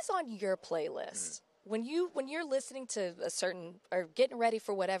 Who is on your playlist? When you're listening to a certain or getting ready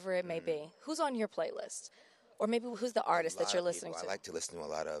for whatever it may be, who's on your playlist? Or maybe who's the artist that you're listening to? I like to listen to a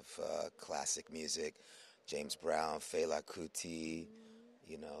lot of classic music. James Brown, Fela Kuti,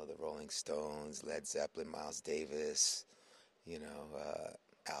 you know, the Rolling Stones, Led Zeppelin, Miles Davis, you know,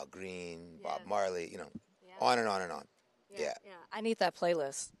 Al Green, Bob Marley, you know, on and on and on. Yeah. I need that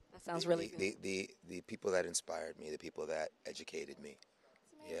playlist. That sounds really good. The people that inspired me, the people that educated me.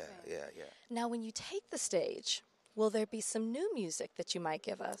 Yeah. Now, when you take the stage, will there be some new music that you might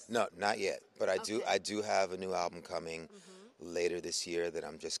give us? No, not yet. But I do have a new album coming later this year that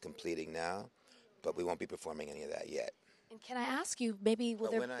I'm just completing now. But we won't be performing any of that yet. And can I ask you, maybe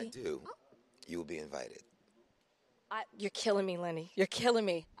will when I do, you will be invited. You're killing me, Lenny. You're killing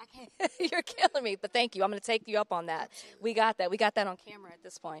me. I can't. You're killing me. But thank you. I'm going to take you up on that. We got that. We got that on camera at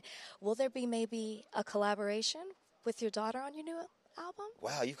this point. Will there be maybe a collaboration with your daughter on your new album?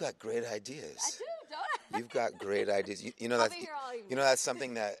 Wow, you've got great ideas. I do, don't I? You've got great ideas. You know that's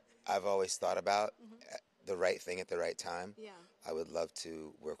something that I've always thought about. The right thing at the right time. Yeah. I would love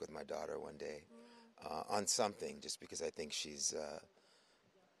to work with my daughter one day on something, just because I think she's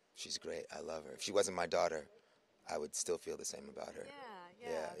great. I love her. If she wasn't my daughter, I would still feel the same about her.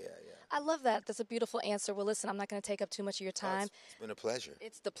 Yeah. I love that. That's a beautiful answer. Well, listen, I'm not going to take up too much of your time. It's been a pleasure.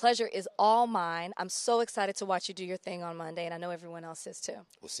 The pleasure is all mine. I'm so excited to watch you do your thing on Monday, and I know everyone else is too.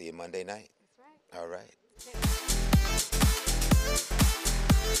 We'll see you Monday night. That's right. All right.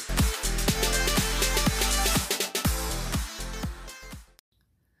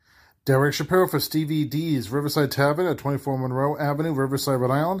 Derek Shapiro for Stevie D's Riverside Tavern at 24 Monroe Avenue, Riverside,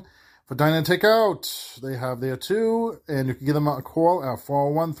 Rhode Island. For dine and take out, they have there too, and you can give them a call at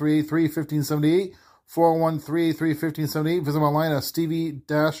 401-383-1578, 401-383-1578. Visit them online at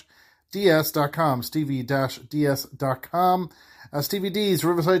stevie-ds.com, stevie-ds.com. At Stevie D's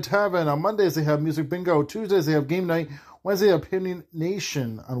Riverside Tavern, on Mondays they have Music Bingo, Tuesdays they have Game Night, Wednesday Opinion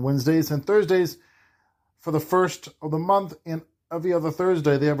Nation on Wednesdays, and Thursdays for the first of the month, and every other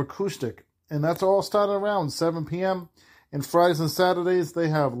Thursday they have Acoustic. And that's all starting around 7 p.m., and Fridays and Saturdays, they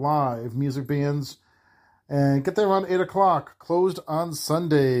have live music bands. And get there around 8 o'clock. Closed on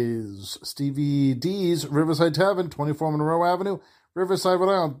Sundays. Stevie D's Riverside Tavern, 24 Monroe Avenue, Riverside,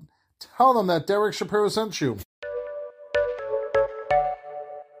 Rhode Island. Tell them that Derek Shapiro sent you.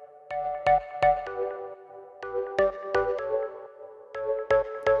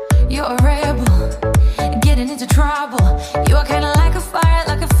 You're a rebel, getting into trouble. You are kind of like a fire,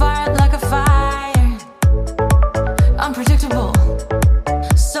 like a fire, like a fire. Unpredictable,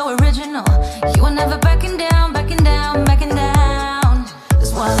 so original. You are never backing down, backing down, backing down.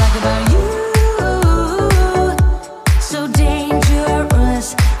 That's what I like about you. So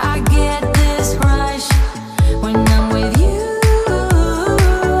dangerous, I get this rush when I'm with you.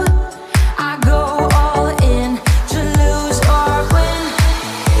 I go all in to lose or win.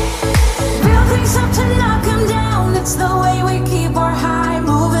 Real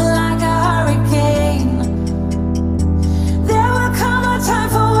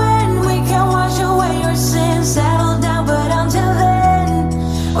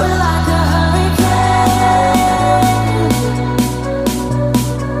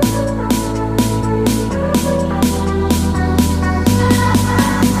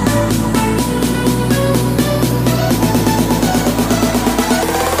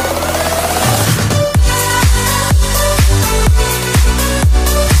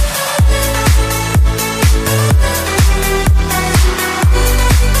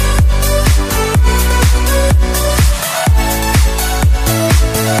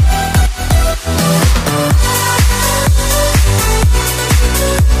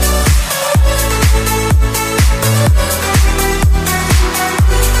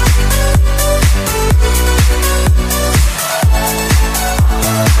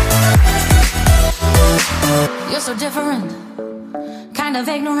so different, kind of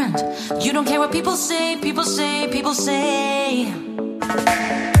ignorant. You don't care what people say, people say, people say.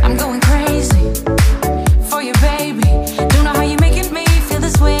 I'm going crazy for you, baby. Don't know how you're making me feel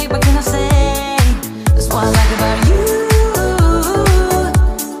this way. What can I say? That's what I like about you.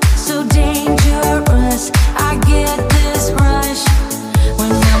 So dangerous. I get this rush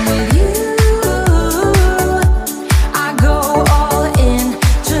when I'm with you. I go all in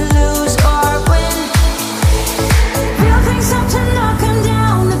to lose or win. Real things have to knock 'em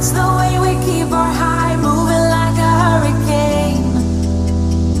down. It's the way we keep our high, moving like a hurricane.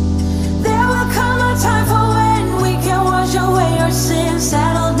 There will come a time for when we can wash away our sins,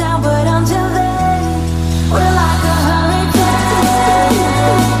 settle down, but until then, we're like a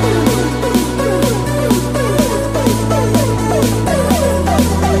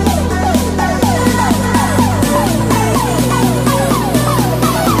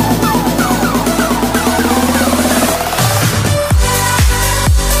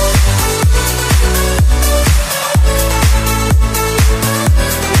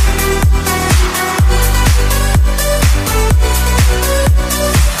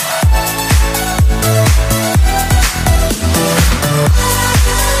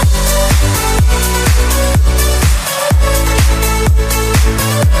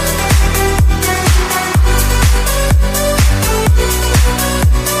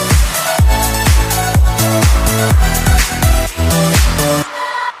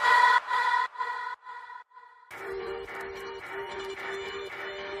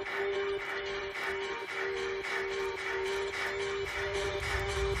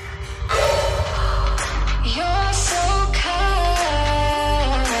You're so kind,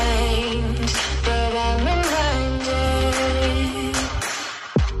 but I'm reminded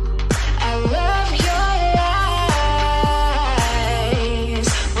I love your lies,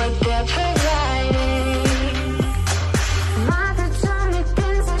 what they're providing. Might have told me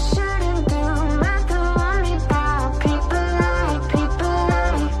things I shouldn't do. Might have warned me about people like you.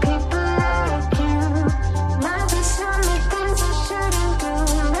 Might have told me things I shouldn't do.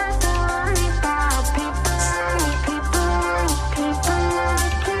 Might have warned me about people like you.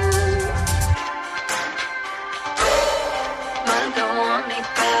 Might have warned me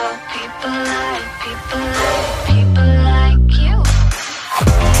about people like you.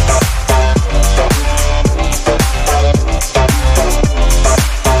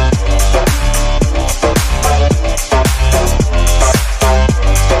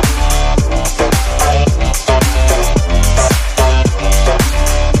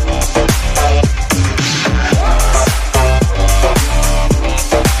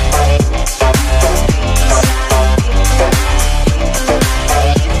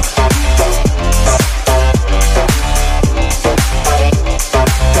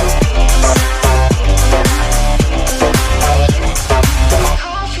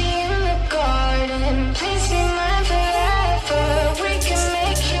 Coffee in the garden, please be mine forever. We can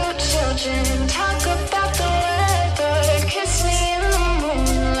make you children, talk about the weather. Kiss me in the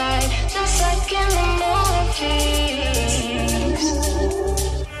moonlight, just like in the movies.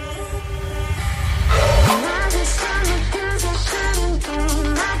 Might have told me things I shouldn't do.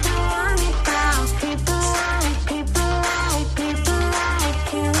 Might have warned me about people like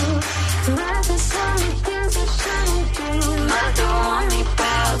you. Might have told me things I shouldn't do. Might have warned me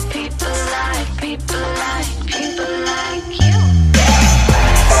about people like you.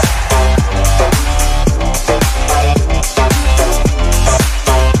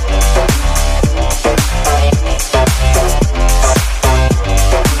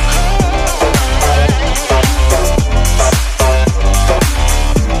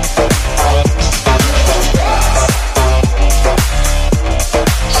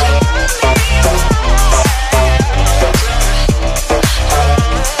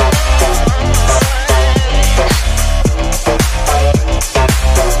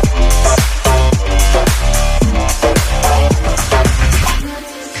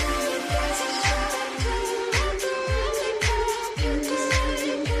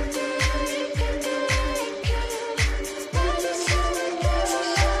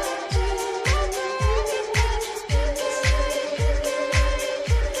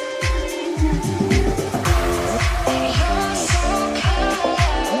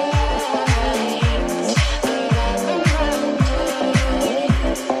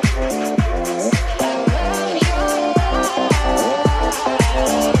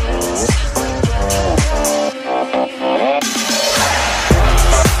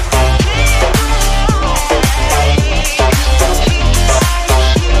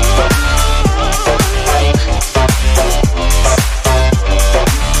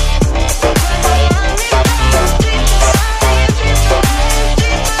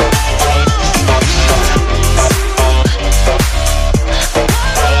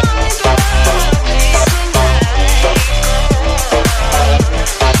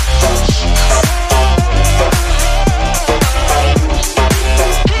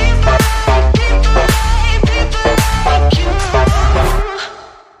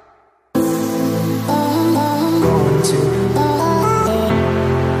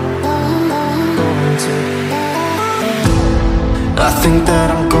 think that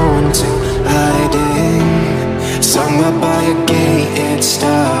I'm going to hiding somewhere by a gated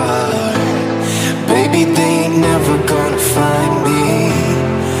star. Baby, they ain't never gonna find me.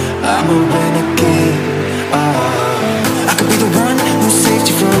 I'm a renegade. I could be the one who saved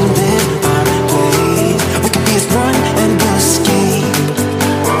you from this blade. We could be his run and we'll escape.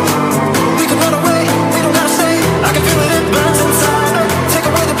 We can run away, we don't gotta stay. I can feel it, it burns inside me. Take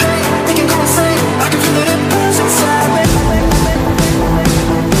away the pain, we can go insane. I can feel it, it burns inside me.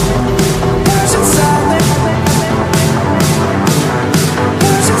 Burns inside me.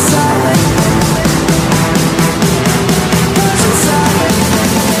 Burns inside me. Burns inside me.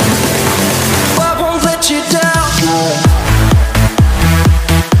 I won't let you down.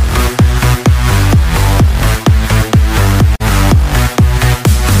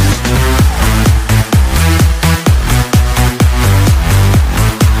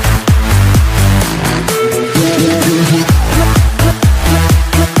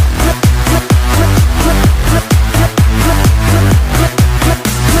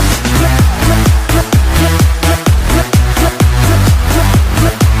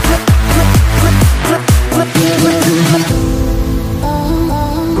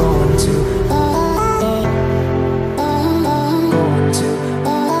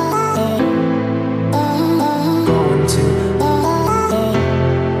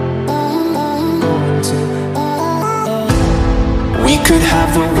 We could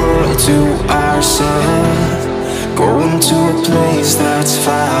have the world to ourselves, going to a place that's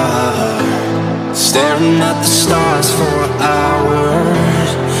far, staring at the stars for hours,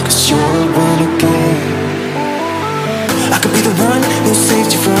 'cause you're a renegade. I could be the one who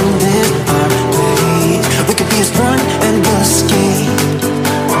saved you from this blade. We could be his run and we'll escape.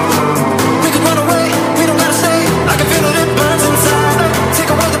 We could run away, we don't gotta stay. I can feel it, it burns inside me. Take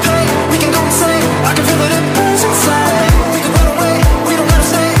away the pain, we can go insane. I can feel it, it burns inside me. We can run away, we don't gotta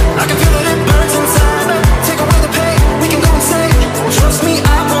stay. I can feel it, it burns inside me. Take away the pain, we can go insane. Trust me,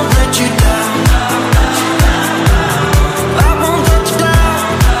 I won't let you down. I won't let you down.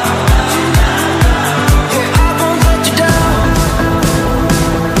 Yeah, I won't let you down.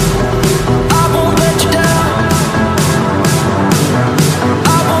 I won't let you down.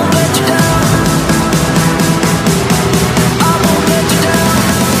 I won't let you down. I won't let you down.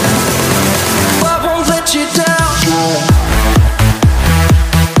 I won't let you down.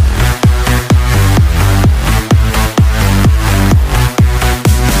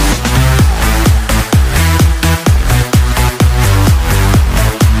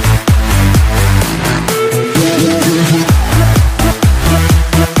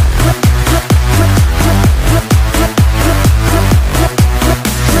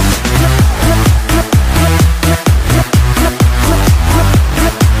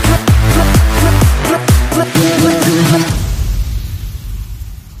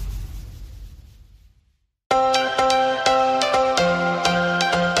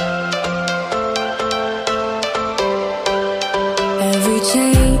 Every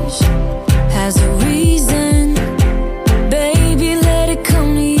change has a reason. Baby, let it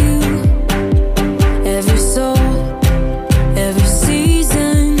come to you. Every soul, every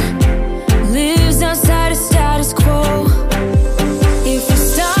season lives outside of status quo. If we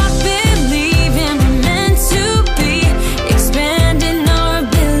stop believing we're meant to be, expanding our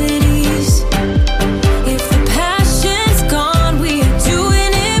abilities. If the passion's gone, we are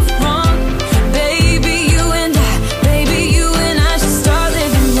doing it wrong. Baby, you and I should start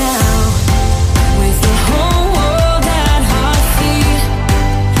living now. With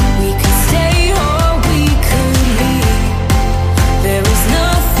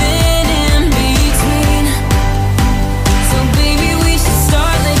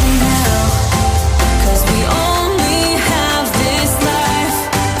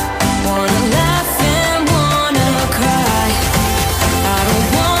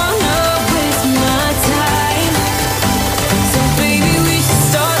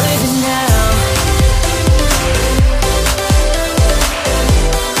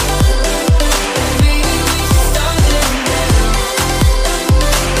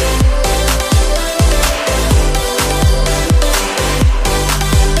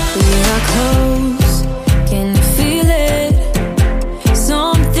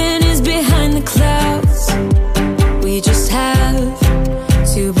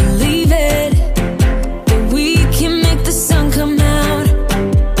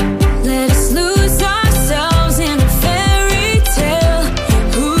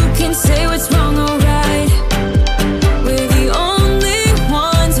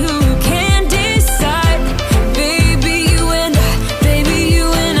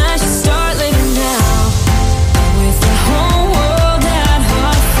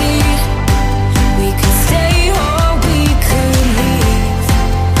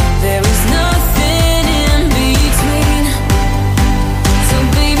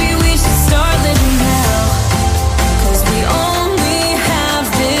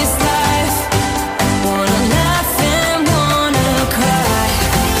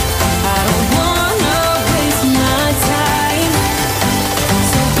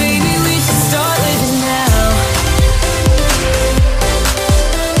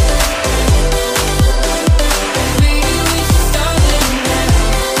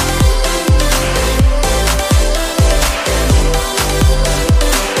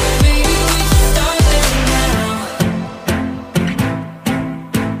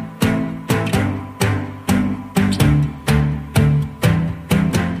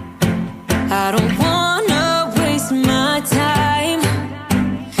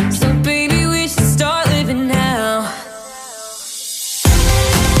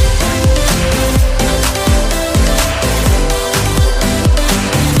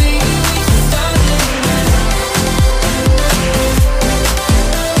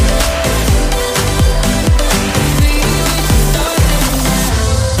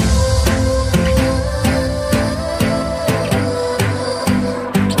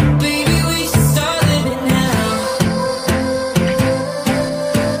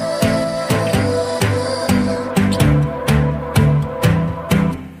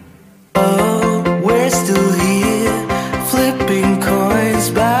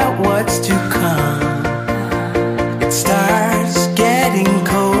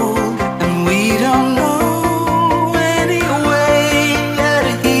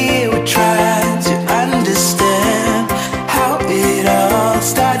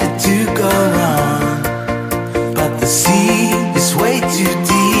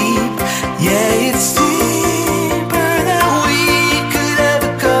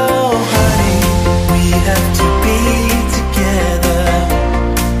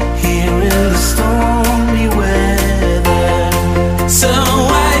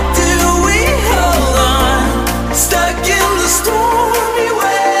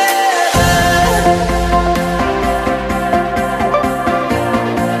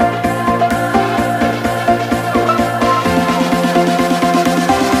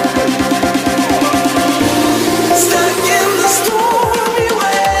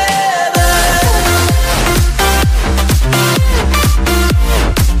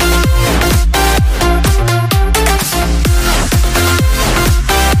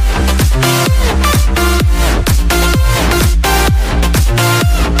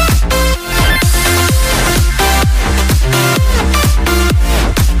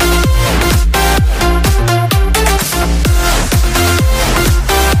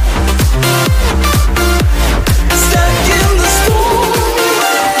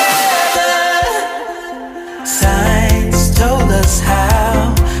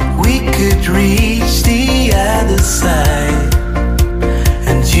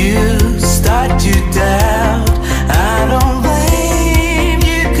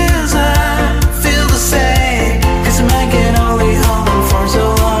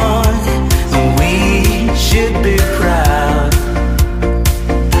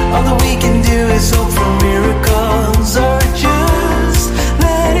There's hope for miracles or just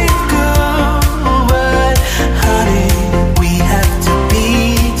let it go. But honey, we have to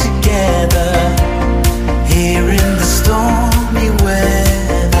be together here in the stormy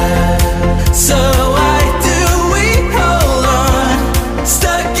weather. So why do we hold on,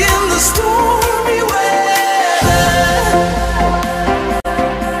 stuck in the stormy weather?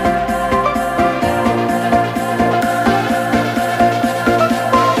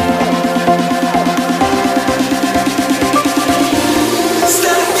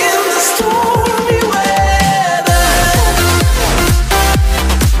 Stuck in the stormy weather.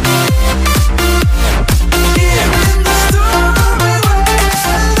 Here in the stormy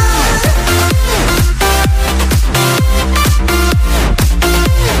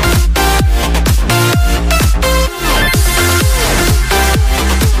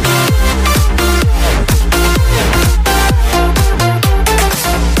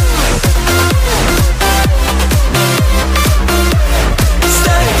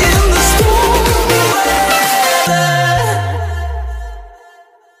Stuck in the stormy weather.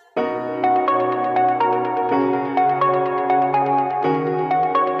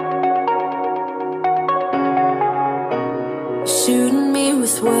 Shooting me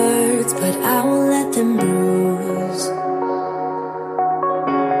with words, but I won't let them bruise.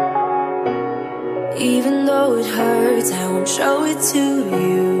 Even though it hurts, I won't show it to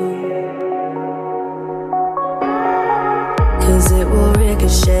you. 'Cause it will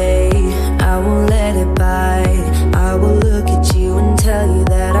ricochet, I won't let it bite. I will look at you and tell you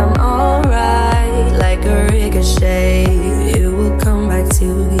that I'm alright. Like a ricochet, it will come back to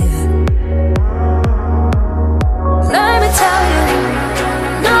you. Let me tell you,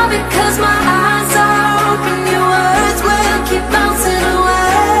 not because my eyes are open, your words will keep bouncing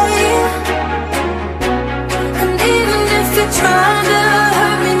away. And even if you're trying to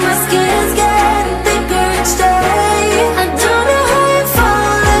hurt me, my skin's getting thicker each day. I don't know how you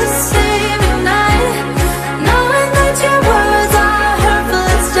fall asleep at night, knowing that your words are hurtful,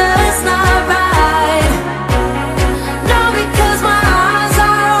 it's just not right. No, because my eyes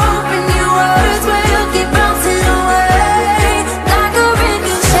are open, your words will keep bouncing away. Like a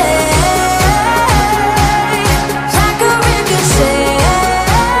ricochet, like a ricochet,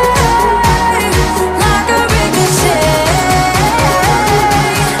 like a ricochet,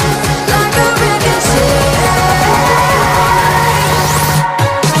 like a ricochet.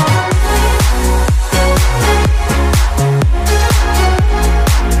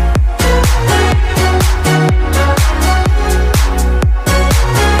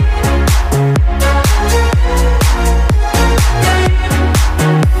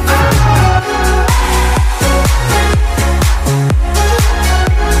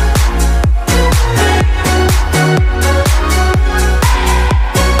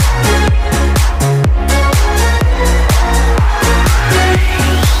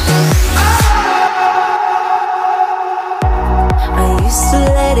 I used to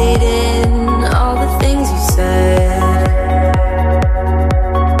let it in, all the things you said.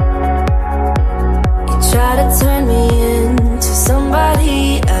 You try to turn me into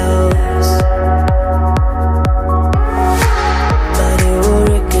somebody else, but it will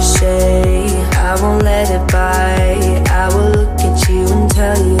ricochet, I won't let it bite. I will look at you and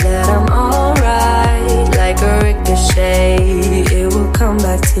tell you that I'm alright. Like a ricochet, it will come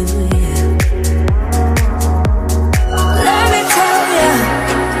back to you. Let me tell you,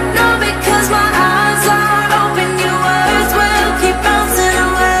 not because my eyes are open, your words will keep bouncing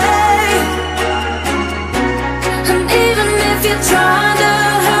away. And even if you're trying to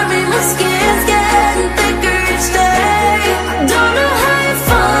hurt me, my skin's getting thicker each day. I don't know how you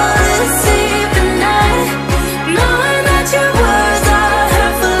fall asleep at night, knowing that your words are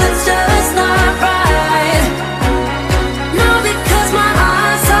hurtful, it's just not right. No, because my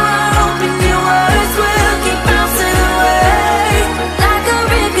eyes are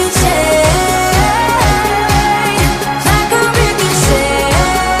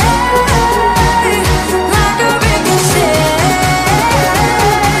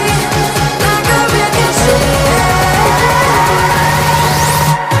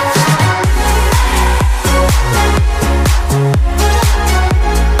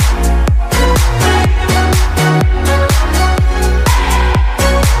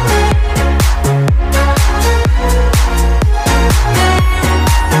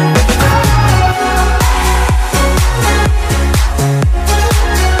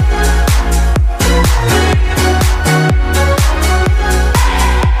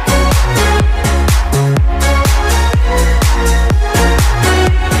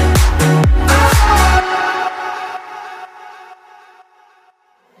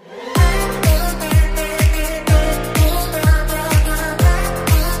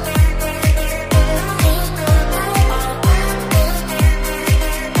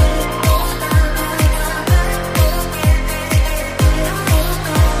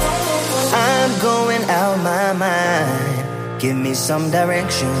Give me some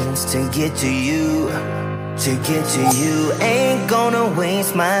directions to get to you. To get to you, ain't gonna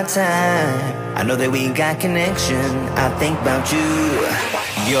waste my time. I know that we got connection, I think about you.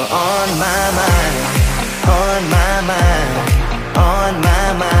 You're on my mind, on my mind, on my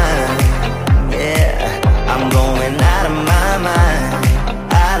mind. Yeah, I'm going out of my mind,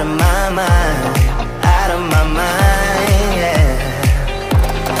 out of my mind, out of my mind, yeah.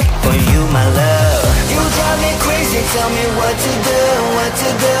 For you, my love, you drive me crazy, tell me what to do, what to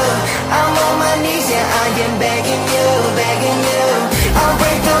do. I'm on my knees, yeah, I am begging you, begging you. I'll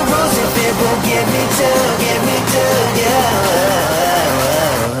break the rules if it will get me to, yeah.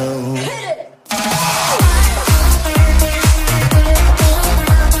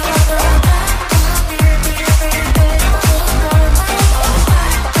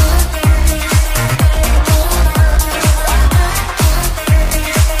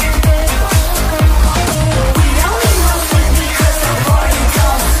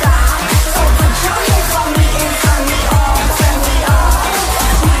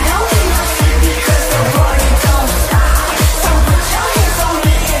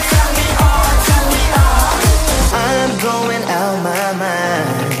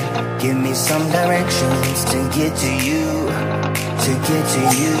 Some directions to get to you, to get to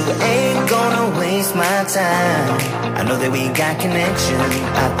you. Ain't gonna waste my time. I know that we got connection,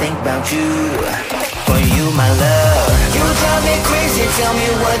 I think about you. For you, my love, you drive me crazy, tell me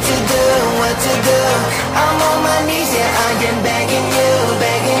what to do, what to do. I'm on my knees, yeah, I am begging you,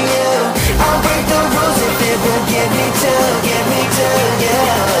 begging you. I'll break the rules if it will get me to, yeah.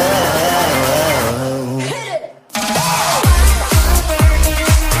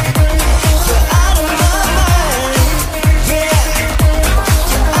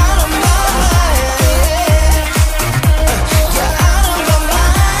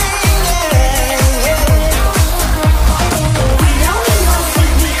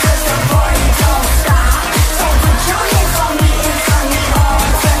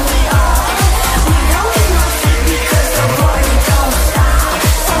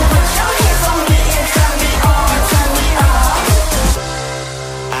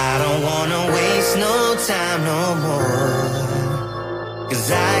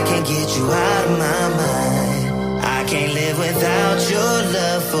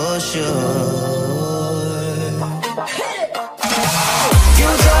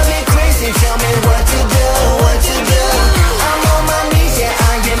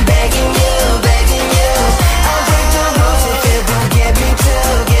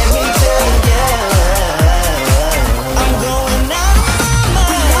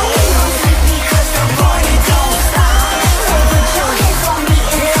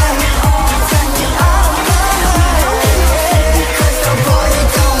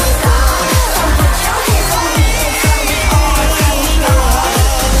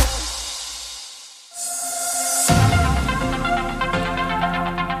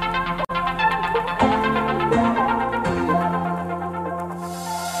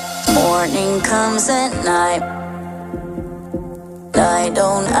 Comes at night, I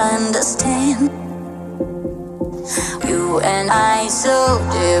don't understand. You and I so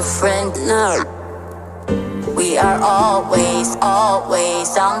different now. We are always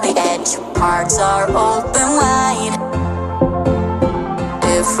on the edge. Hearts are open wide,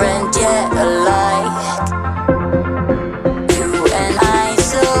 different yet alike. You and I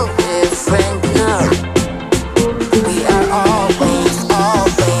so different now. We are always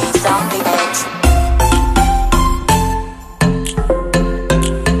on the edge.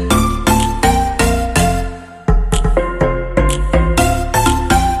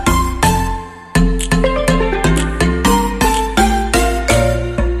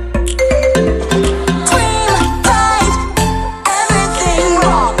 Everything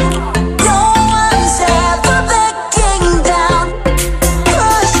wrong. No one said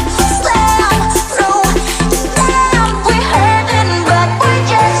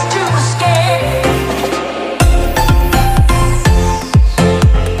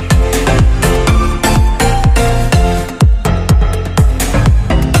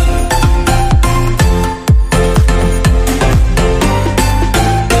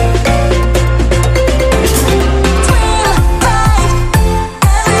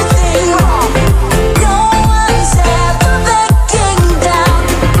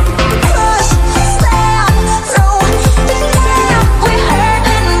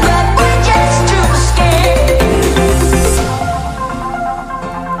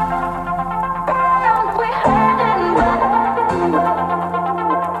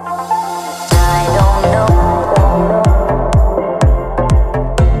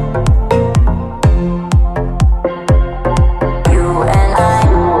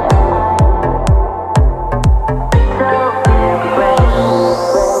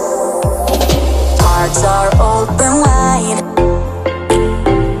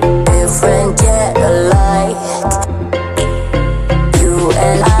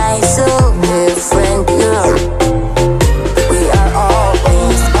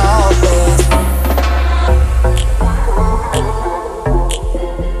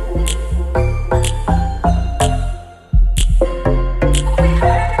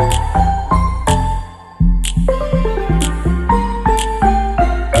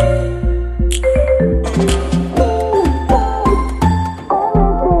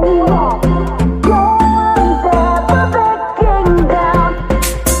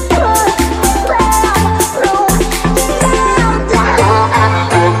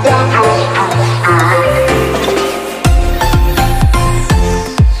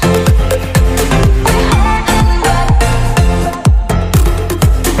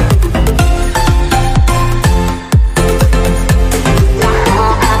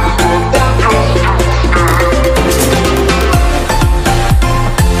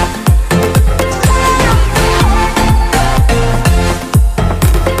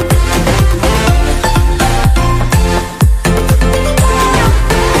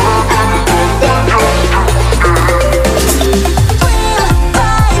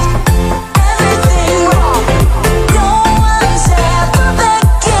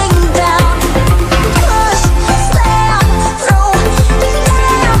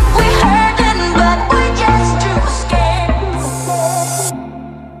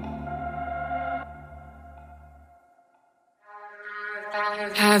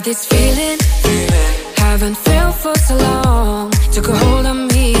have this feeling, haven't felt for so long. Took a hold of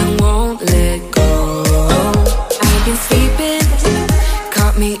me and won't let go. I've been sleeping,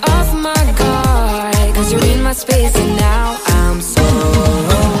 caught me off my guard. Cause you're in my space and now I'm so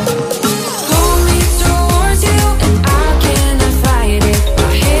pull me towards you and I cannot fight it.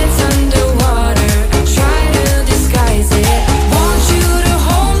 My head's underwater, I try to disguise it. Want you to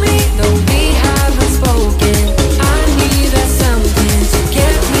hold me, though we haven't spoken. I need that something to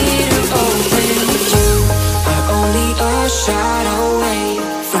get me to open. You are only a shot away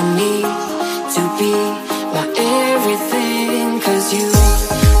from me to be my everything. Cause you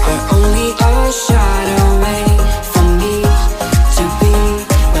are only a shot away from me to be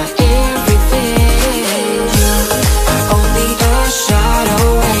my everything. You are only a shot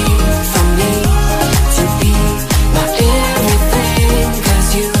away from me to be my everything. Cause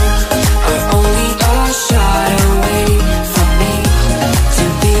you are only a shot away from me to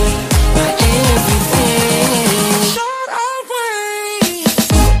be my everything. Shot away.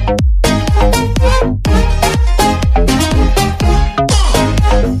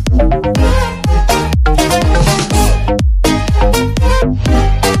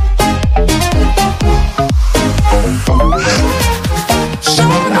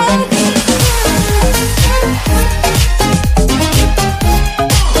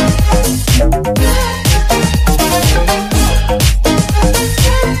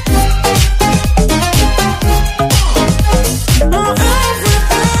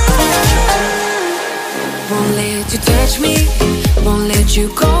 Won't let you touch me, won't let you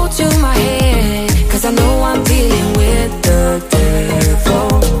go to my head. Cause I know I'm dealing with the devil.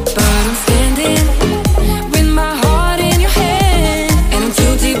 But I'm standing with my heart in your hand, and I'm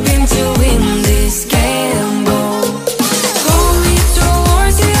too deep into in this gamble. Pull me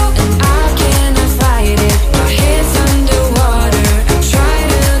towards you and I cannot fight it. My head's underwater, I try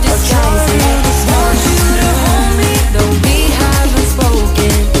to disguise it. Want you to hold me, though we haven't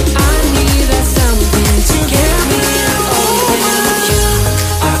spoken. I need that something to get me to open. You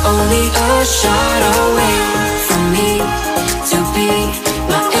are only a shot away from me to be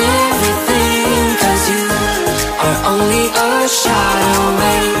my everything. Cause you are only a shot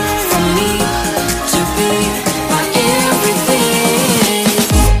away from me to be my everything.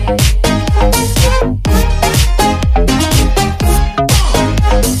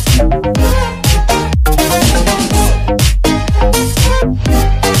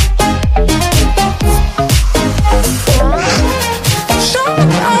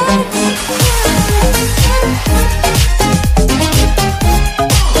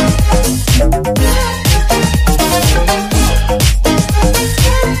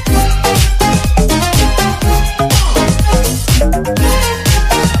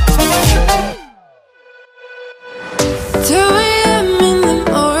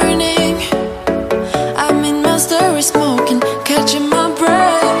 Smoking, catching my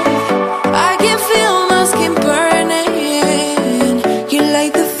breath. I can feel my skin burning. You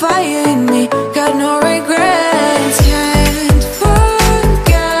light the fire in me, got no regrets. Can't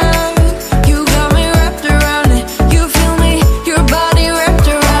forget, you got me wrapped around it. You feel me, your body wrapped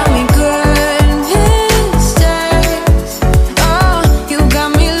around me. Goodness days, oh, you got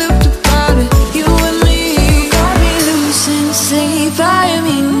me looped about it. You and me, you got me losing sleep. I am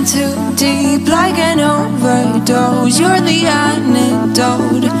in too deep, like an overdose. You're the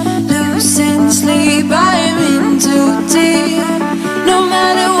antidote. Losing sleep, I am in too deep. No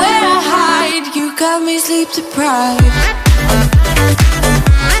matter where I hide, you got me sleep deprived.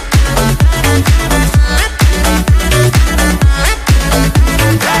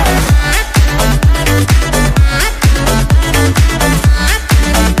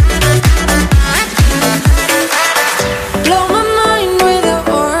 Blow my mind with a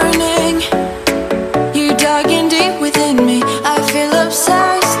warning. You dug in deep within me. I feel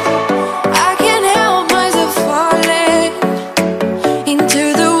obsessed. I can't help myself falling into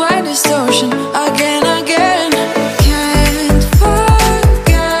the widest ocean again, again. Can't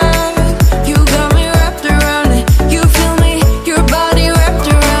forget, you got me wrapped around it. You feel me, your body wrapped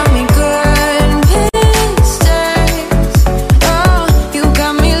around me. Goodness days, oh, you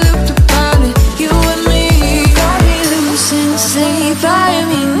got me looped about it. You and me, you got me losing sleep. I am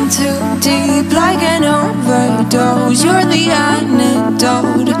in too deep, like an overdose. You're the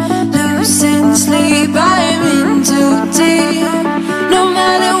antidote. Losing sleep, I am in too deep. No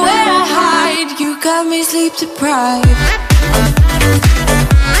matter where I hide, you got me sleep deprived.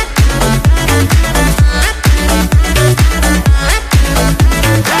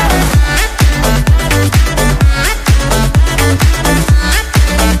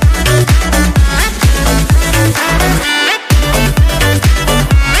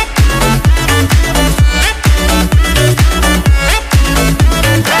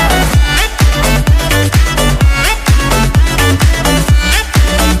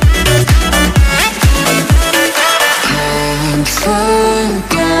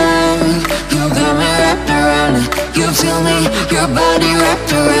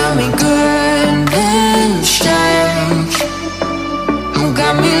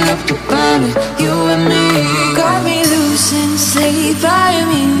 up the planet, you and me. Got me losing sleep, I am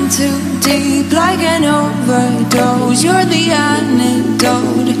in too deep, like an overdose. You're the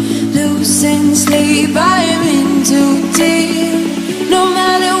antidote. Losing sleep, I am in too deep. No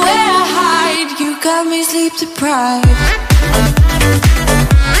matter where I hide, you got me sleep deprived.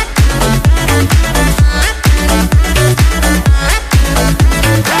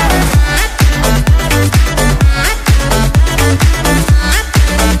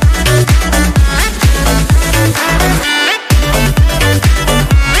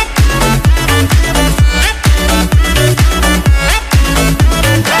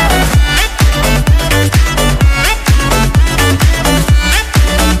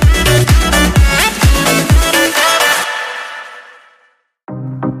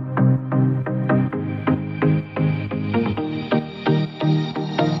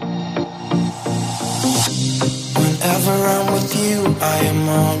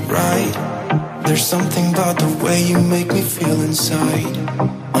 There's something about the way you make me feel inside.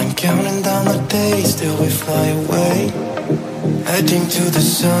 I'm counting down the days till we fly away, heading to the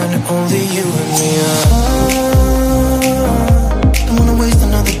sun, only you and me. Don't wanna waste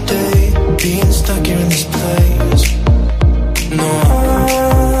another day being stuck here in this place. No,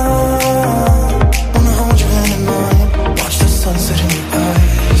 wanna hold your hand in mine, watch the sunset in your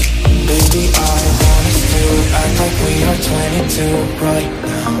eyes. Baby, I want us to act like we are 22 right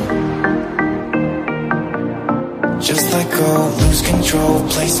now. Just let go, lose control,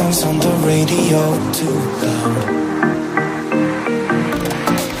 play songs on the radio too loud.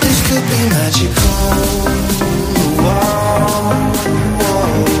 This could be magical. Whoa, whoa.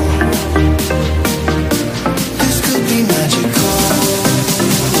 This could be magical.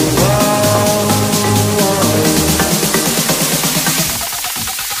 Whoa,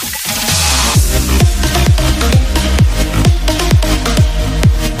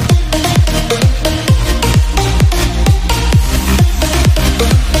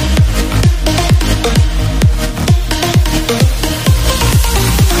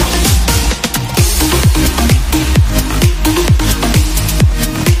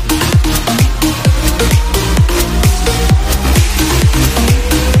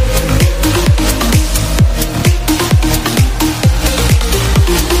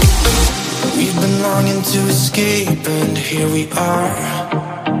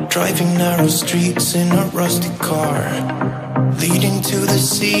 driving narrow streets in a rusty car, leading to the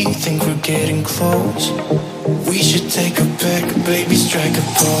sea, think we're getting close. We should take a pic, baby, strike a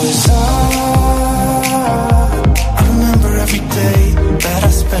pose. I remember every day that I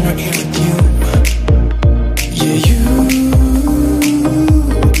spent right here with you. Yeah, you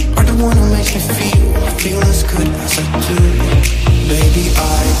are the one who makes me feel as good as I do. Baby, I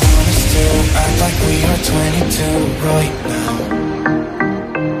want us to act like we are 22 right now.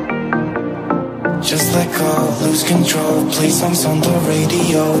 Just let go, lose control, play songs on the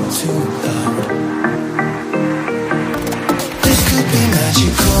radio too loud. This could be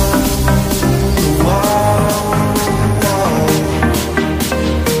magical. Whoa, whoa.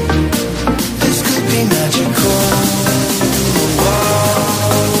 This could be magical.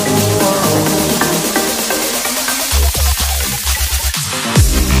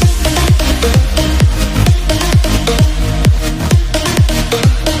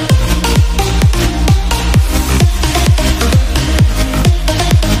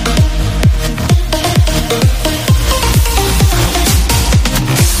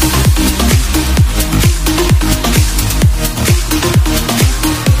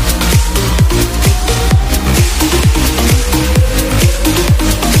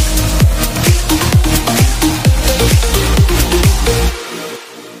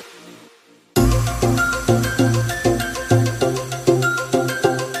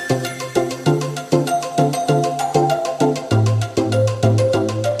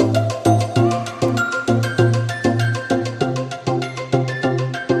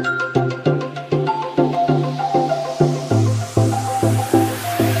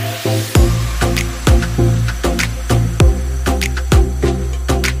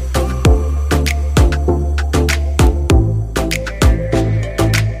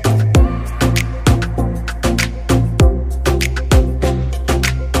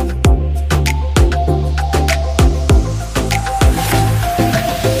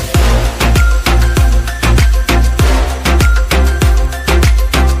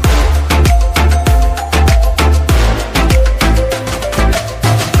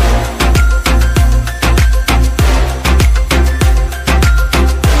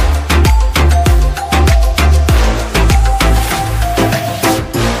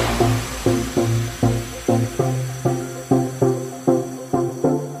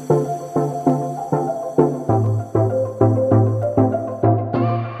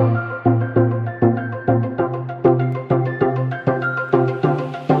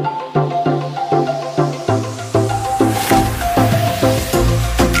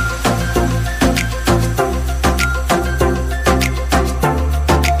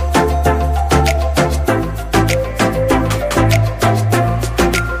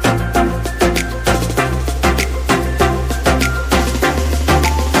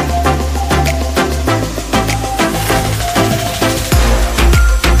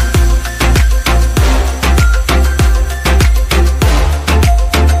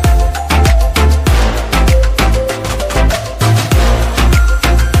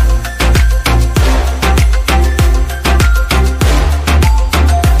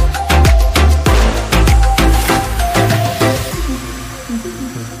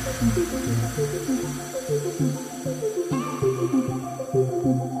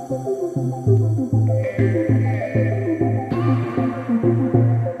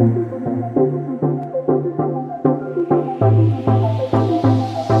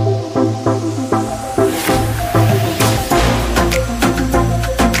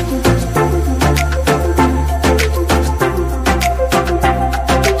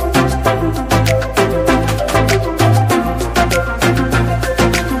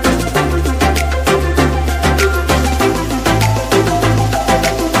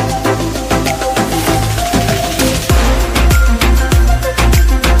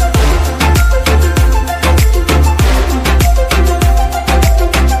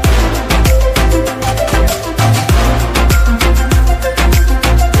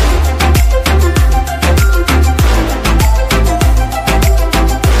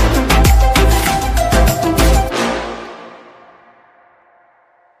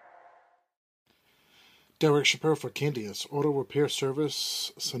 Derek Shapiro for Candias Auto Repair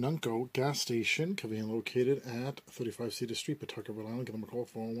Service, Sununco Gas Station, conveniently located at 35 Cedar Street, Pawtucket, Rhode Island. Give them a call,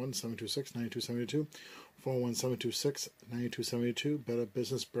 401-726-9272, 401-726-9272, Better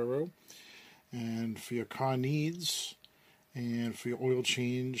Business Bureau. And for your car needs, and for your oil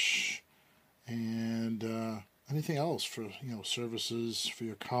change, and anything else for, services for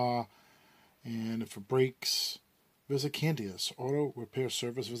your car, and for brakes, visit Candias Auto Repair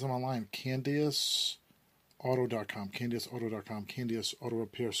Service. Visit them online, candiasauto.com, candiasauto.com, Candias Auto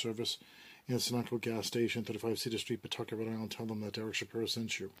Repair Service in Sununco Gas Station, 35 Cedar Street, Pawtucket, Rhode Island. Tell them that Derek Shapiro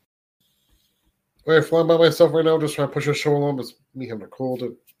sent you. All right, flying by myself right now, just trying to push the show along. It's me having a cold.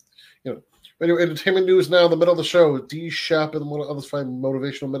 Anyway, entertainment news now in the middle of the show. D. Shap and one of others find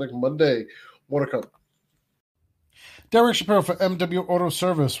Motivational Medic Monday. More to come. Derek Shapiro for MW Auto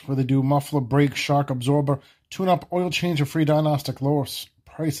Service, where they do muffler, brake, shock absorber, tune-up, oil change, and free diagnostic. Lowest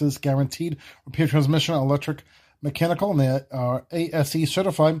prices guaranteed. Repair transmission, electric, mechanical, and they are ASE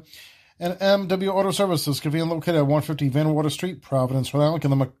certified. And MW Auto Service is conveniently located at 150 Van Water Street, Providence, Rhode Island. Give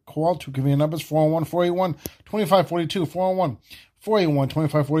them a call. Two convenient numbers, 401-481-2542,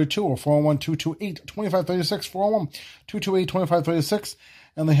 401-481-2542, or 401-228-2536, 401-228-2536.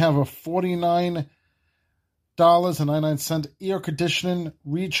 And they have a $49.99 air conditioning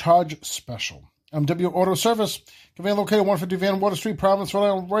recharge special. MW Auto Service, conveniently located at 150 Van Water Street, Providence, Rhode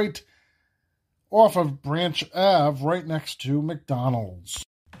Island, right off of Branch Ave, right next to McDonald's.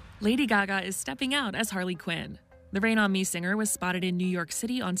 Lady Gaga is stepping out as Harley Quinn. The Rain on Me singer was spotted in New York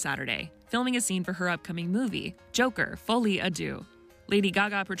City on Saturday, filming a scene for her upcoming movie, Joker: Folie à Deux. Lady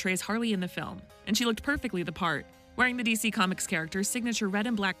Gaga portrays Harley in the film, and she looked perfectly the part, wearing the DC Comics character's signature red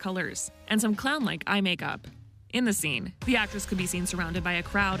and black colors, and some clown-like eye makeup. In the scene, the actress could be seen surrounded by a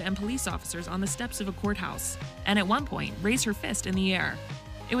crowd and police officers on the steps of a courthouse, and at one point raise her fist in the air.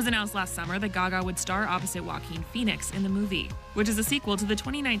 It was announced last summer that Gaga would star opposite Joaquin Phoenix in the movie, which is a sequel to the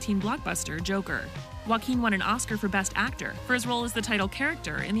 2019 blockbuster Joker. Joaquin won an Oscar for Best Actor for his role as the title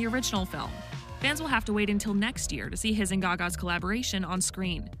character in the original film. Fans will have to wait until next year to see his and Gaga's collaboration on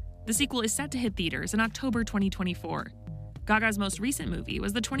screen. The sequel is set to hit theaters in October 2024. Gaga's most recent movie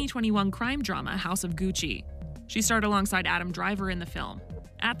was the 2021 crime drama House of Gucci. She starred alongside Adam Driver in the film.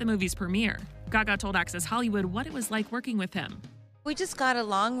 At the movie's premiere, Gaga told Access Hollywood what it was like working with him. We just got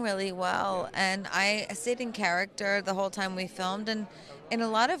along really well, and I stayed in character the whole time we filmed, and in a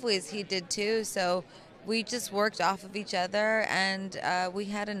lot of ways he did too, so we just worked off of each other, and we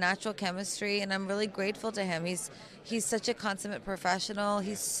had a natural chemistry, and I'm really grateful to him. He's such a consummate professional.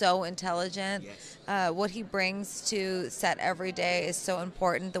 He's so intelligent. Yes. What he brings to set every day is so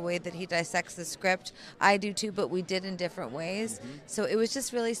important, the way that he dissects the script. I do too, but we did in different ways. Mm-hmm. So it was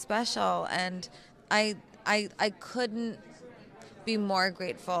just really special, and I couldn't be more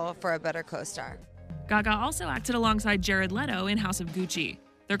grateful for a better co-star. Gaga also acted alongside Jared Leto in House of Gucci.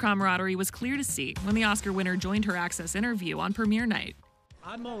 Their camaraderie was clear to see when the Oscar winner joined her Access interview on premiere night.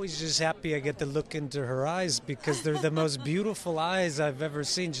 I'm always just happy I get to look into her eyes because they're the most beautiful eyes I've ever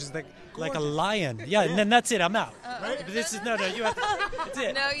seen. She's like a lion. Yeah, and then that's it. I'm out. Right? But this is no. You have to. That's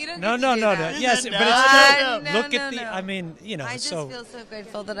it. No, you don't. No. Yes, but it's look at the. I mean, I just feel so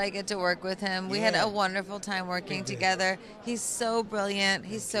grateful that I get to work with him. We had a wonderful time working together. He's so brilliant.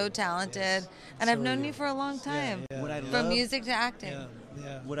 He's so talented, and I've known you for a long time. From music to acting.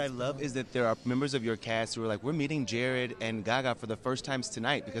 Yeah. What I love is that there are members of your cast who are like, we're meeting Jared and Gaga for the first times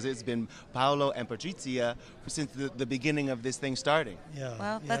tonight because it's been Paolo and Patrizia since the beginning of this thing starting. Yeah.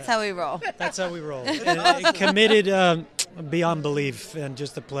 Well, that's how we roll. That's how we roll. And committed beyond belief and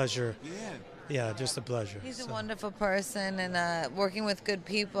just a pleasure. Yeah, just a pleasure. He's a wonderful person, and working with good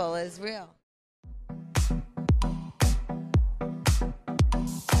people is real.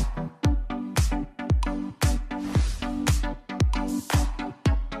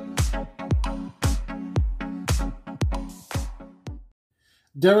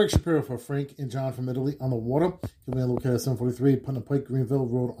 Derek Shapiro for Frank and John from Italy on the Water. You'll be located at 743 Putnam Pike, Greenville,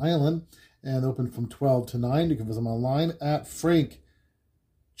 Rhode Island, and open from 12 to 9. You can visit them online at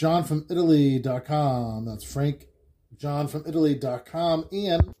frankjohnfromitaly.com. That's frankjohnfromitaly.com.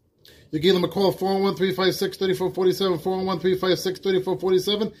 And you give them a call, 401-356-3447,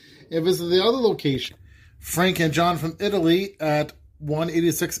 401-356-3447, and visit the other location, Frank and John from Italy at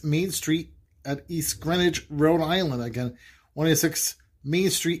 186 Main Street at East Greenwich, Rhode Island. Again, 186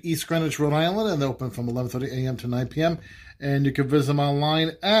 Main Street, East Greenwich, Rhode Island, and they open from 11:30 a.m. to 9 p.m. And you can visit them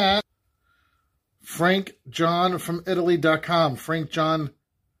online at frankjohnfromitaly.com,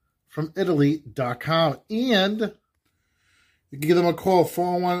 frankjohnfromitaly.com. And you can give them a call,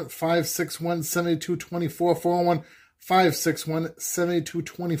 401-561-7224,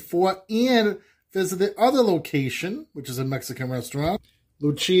 401-561-7224, and visit the other location, which is a Mexican restaurant,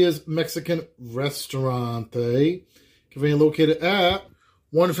 Lucia's Mexican Restaurante, conveniently located at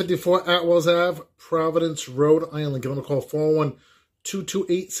 154 Atwells Ave, Providence, Rhode Island. Give them a call,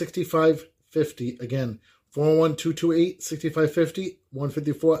 401-228-6550. Again, 401-228-6550,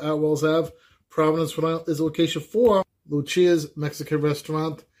 154 Atwells Ave, Providence, Rhode Island is the location for Lucia's Mexican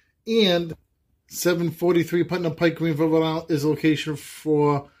Restaurant. And 743 Putnam Pike, Greenville, Rhode Island is the location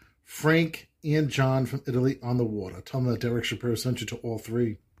for Frank and John from Italy on the Water. Tell them that Derek Shapiro sent you to all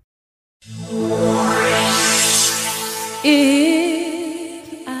three.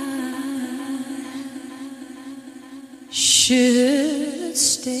 If I should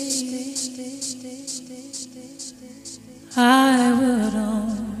stay, I would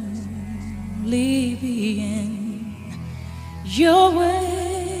only be in your way,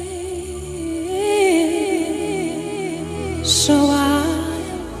 so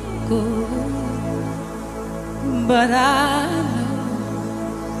I'll go, but I know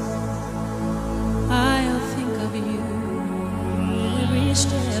I'll think of you every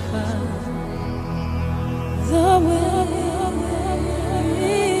step of the way.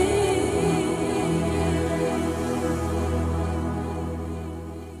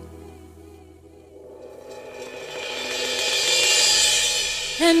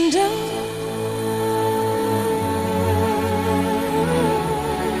 And I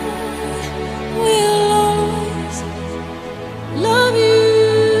will always love you.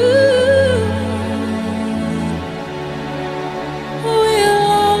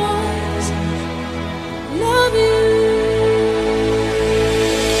 Will always love you.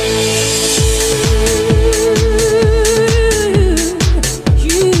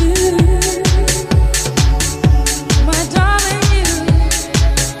 My darling,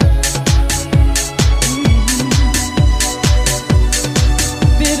 you.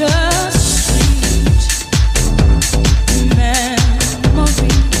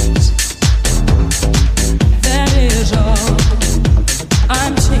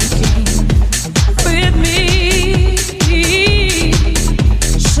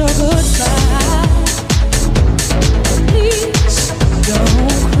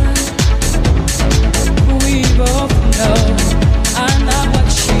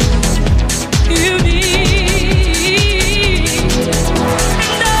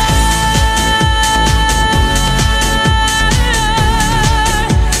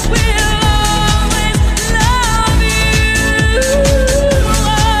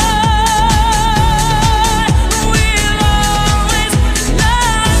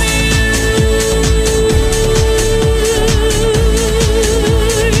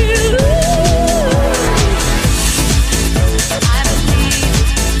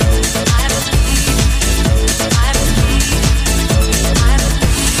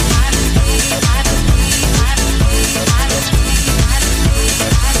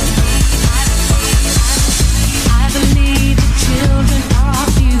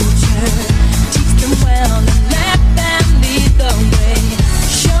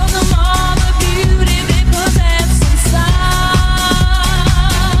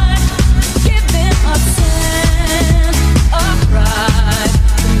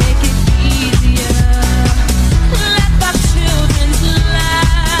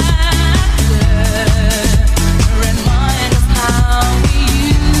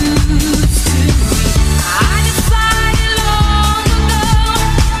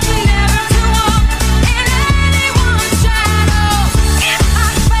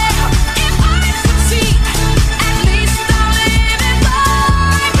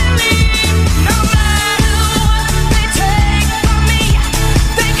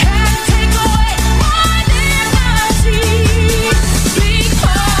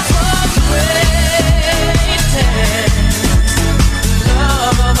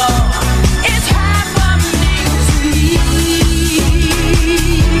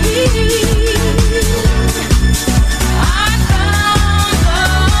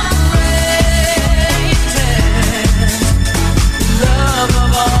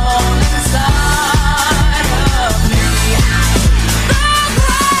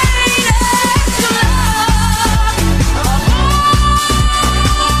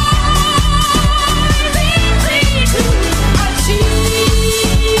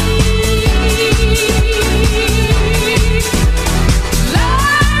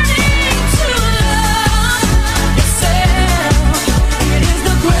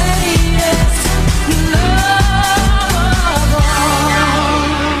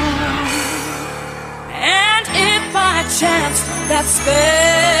 that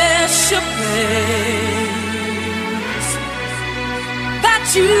special place that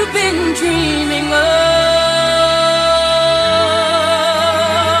you've been dreaming of,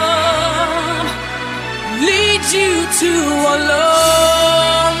 leads you to a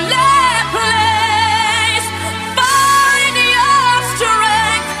lonely place. Find your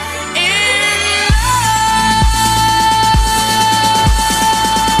strength in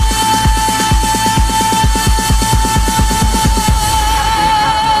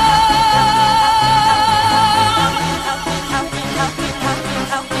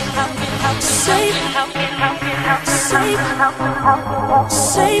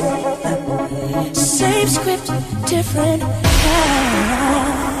Same script, different cast.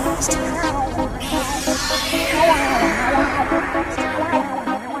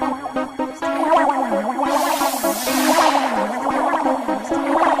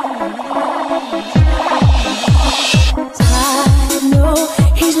 I know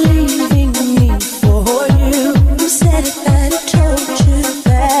he's leaving me for you. You said it and told you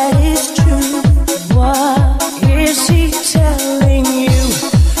that is true. What is he telling you?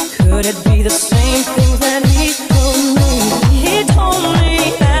 Could it be the same thing that he told me? He told me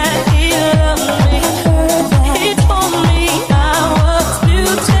that he loved me. He told me I was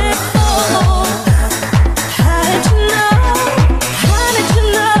beautiful. How did you know? How did you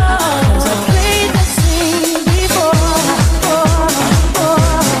know? 'Cause I played that scene before.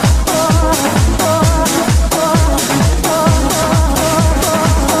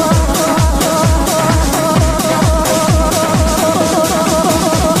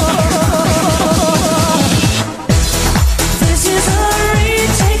 This is a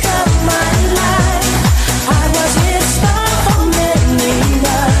retake of my life. I was his star for many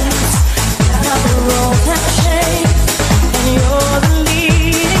nights. Now the roles have changed, and you're the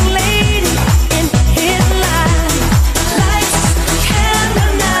leading lady in his life. Lights, camera,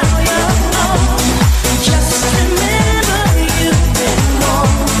 now you're on. Just remember you've been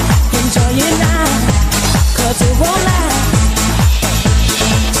wrong. Enjoy it now, 'cause it won't last.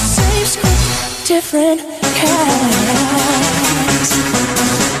 Same script, different cast.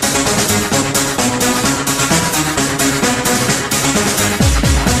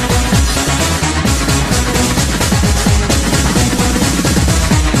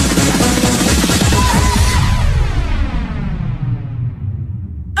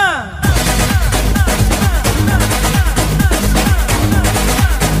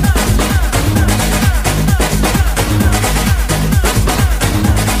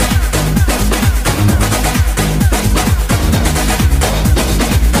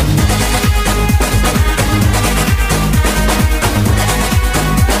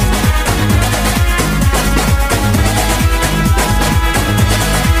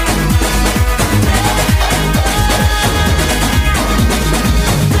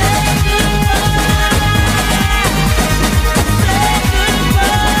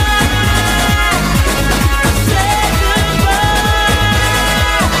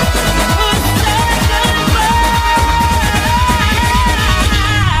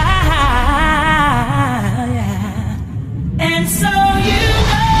 And so you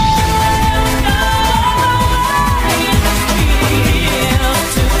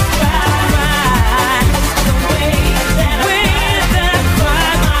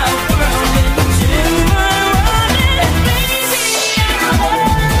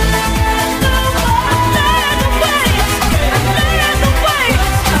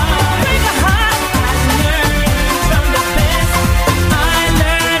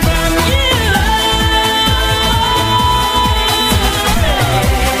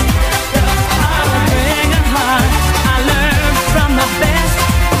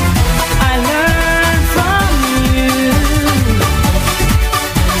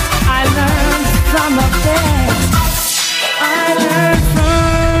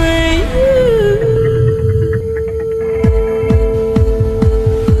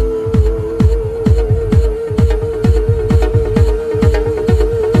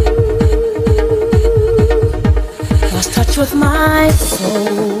with my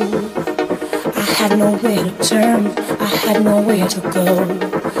soul. I had nowhere to turn, I had nowhere to go.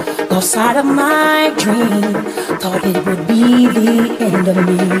 Lost sight of my dream, thought it would be the end of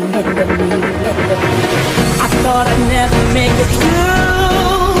me, end of me, end of me. I thought I'd never make it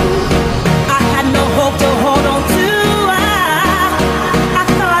through. I had no hope to hold on to. I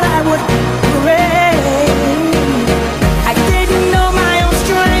thought I would break. I didn't know my own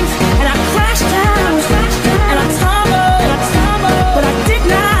strength, and I crashed down, and I tumbled, but I did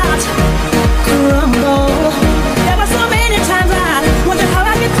not crumble. There were so many times I wondered how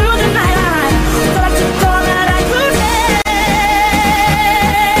I'd get through the night. I thought I took all that I could take.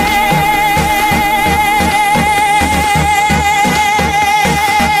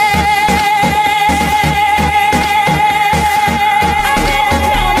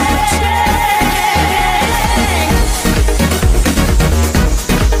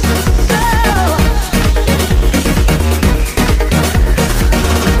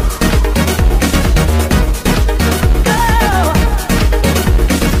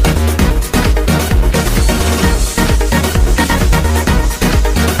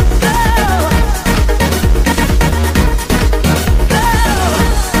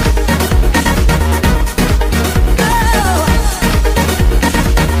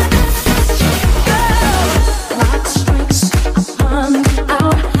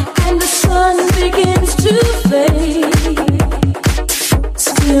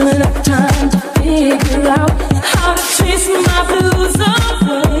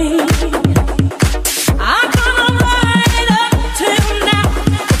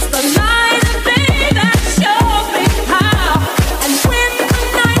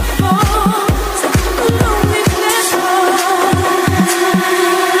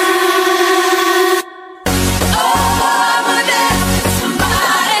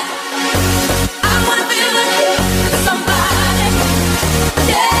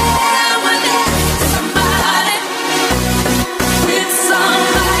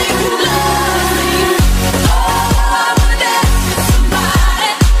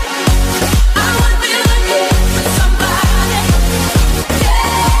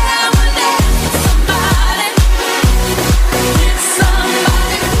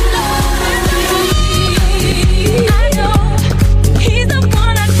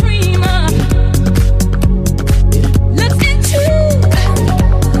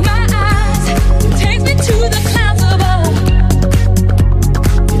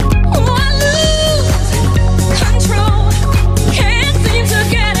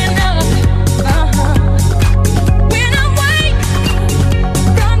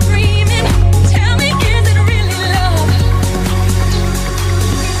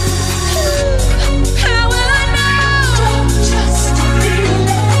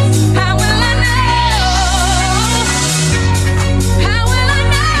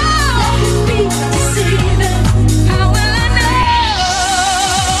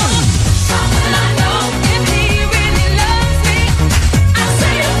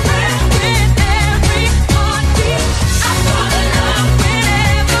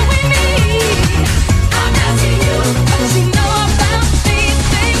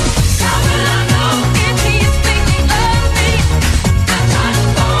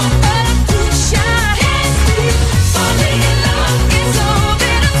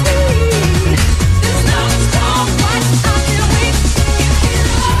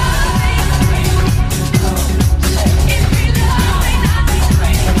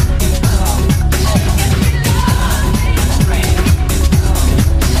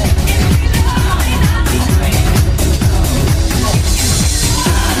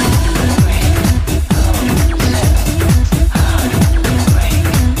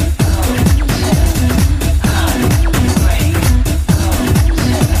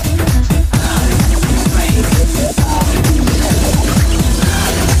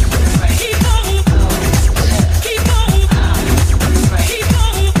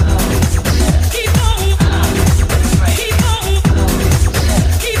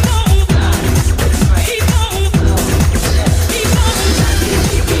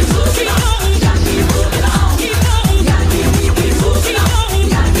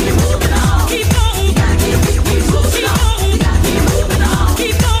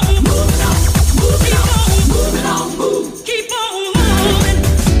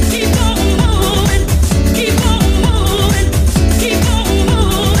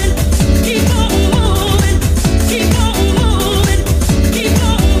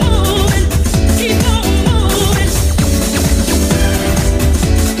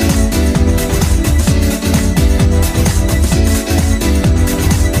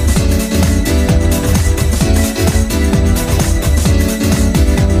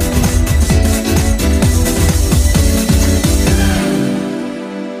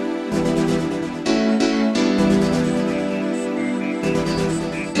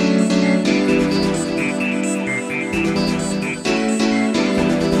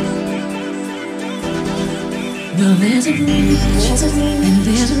 There's a bridge and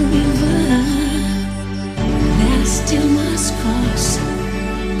there's a river that I still must cross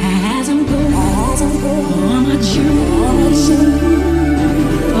as I'm going on a journey,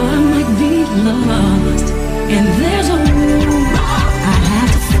 or I might be lost. And there's a road I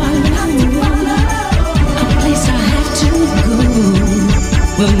have to follow, a place I have to go.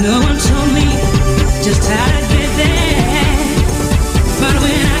 Well, no one told me just how to get there, but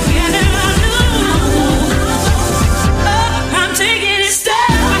when I get there, I know I'm taking it step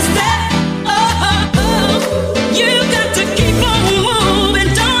by step. You got to keep on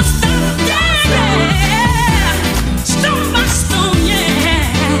moving, don't stop, yeah. Stone by stone,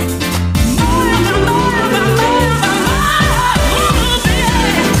 yeah.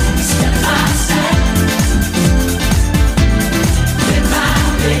 Step by step, bit by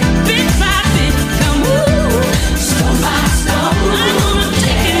bit, bit by bit, come on. Stone by stone, I'm gonna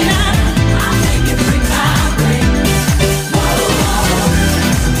take it now. I'll take it brick by brick. Whoa,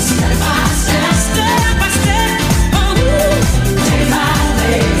 step by step, step by step, day by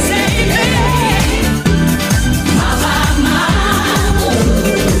day, mile by mile.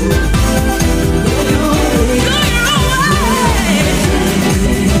 Go your way, don't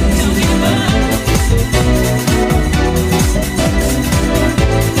give up.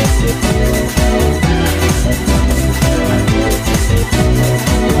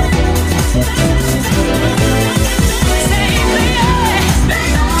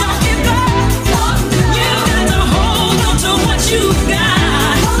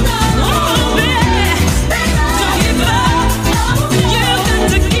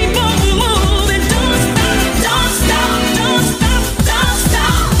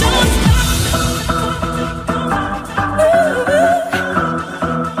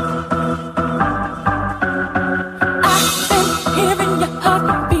 Hearing your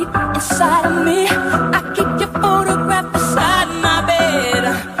heartbeat inside of me, I keep your photograph beside my bed.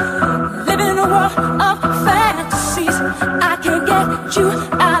 Living in a world of fantasies, I can't get you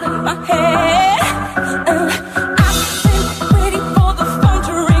out of my head. I've been waiting for the phone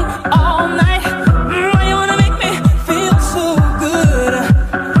to ring all night. Why you wanna make me feel so good?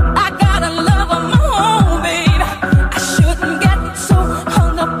 I got a love of my own, babe. I shouldn't get so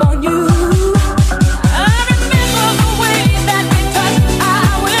hung up on you. I remember the way that we touched. I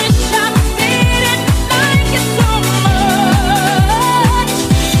wish I didn't like it so much.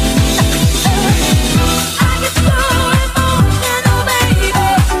 I get so emotional, baby,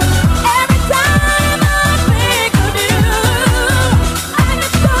 every time I think of you. I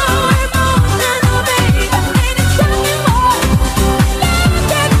get so emotional, baby, and it's shocking more than I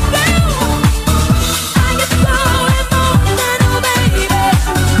can do. I get so emotional, baby,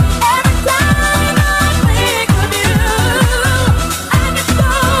 every time I think of you. I get so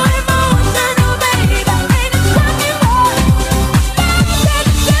emotional, baby, and it's shocking more than I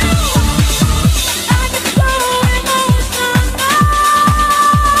can do. I get so emotional.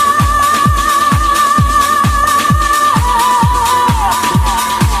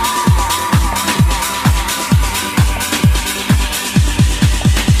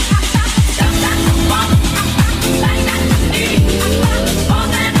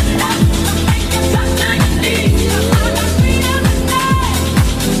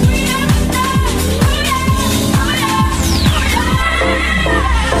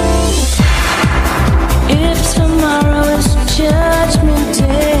 If tomorrow is Judgment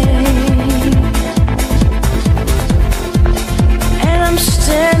Day and I'm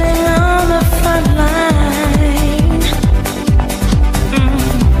standing on the front line,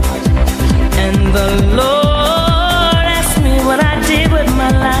 and the Lord asks me what I did with my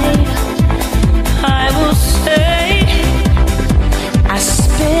life, I will say I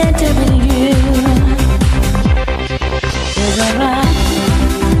spent it with you. Is that right?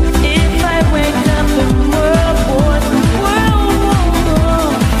 If I wake up in World War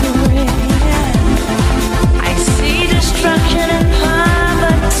III, I see destruction and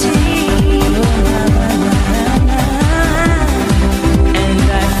poverty, and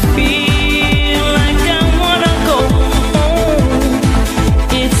I feel like I'm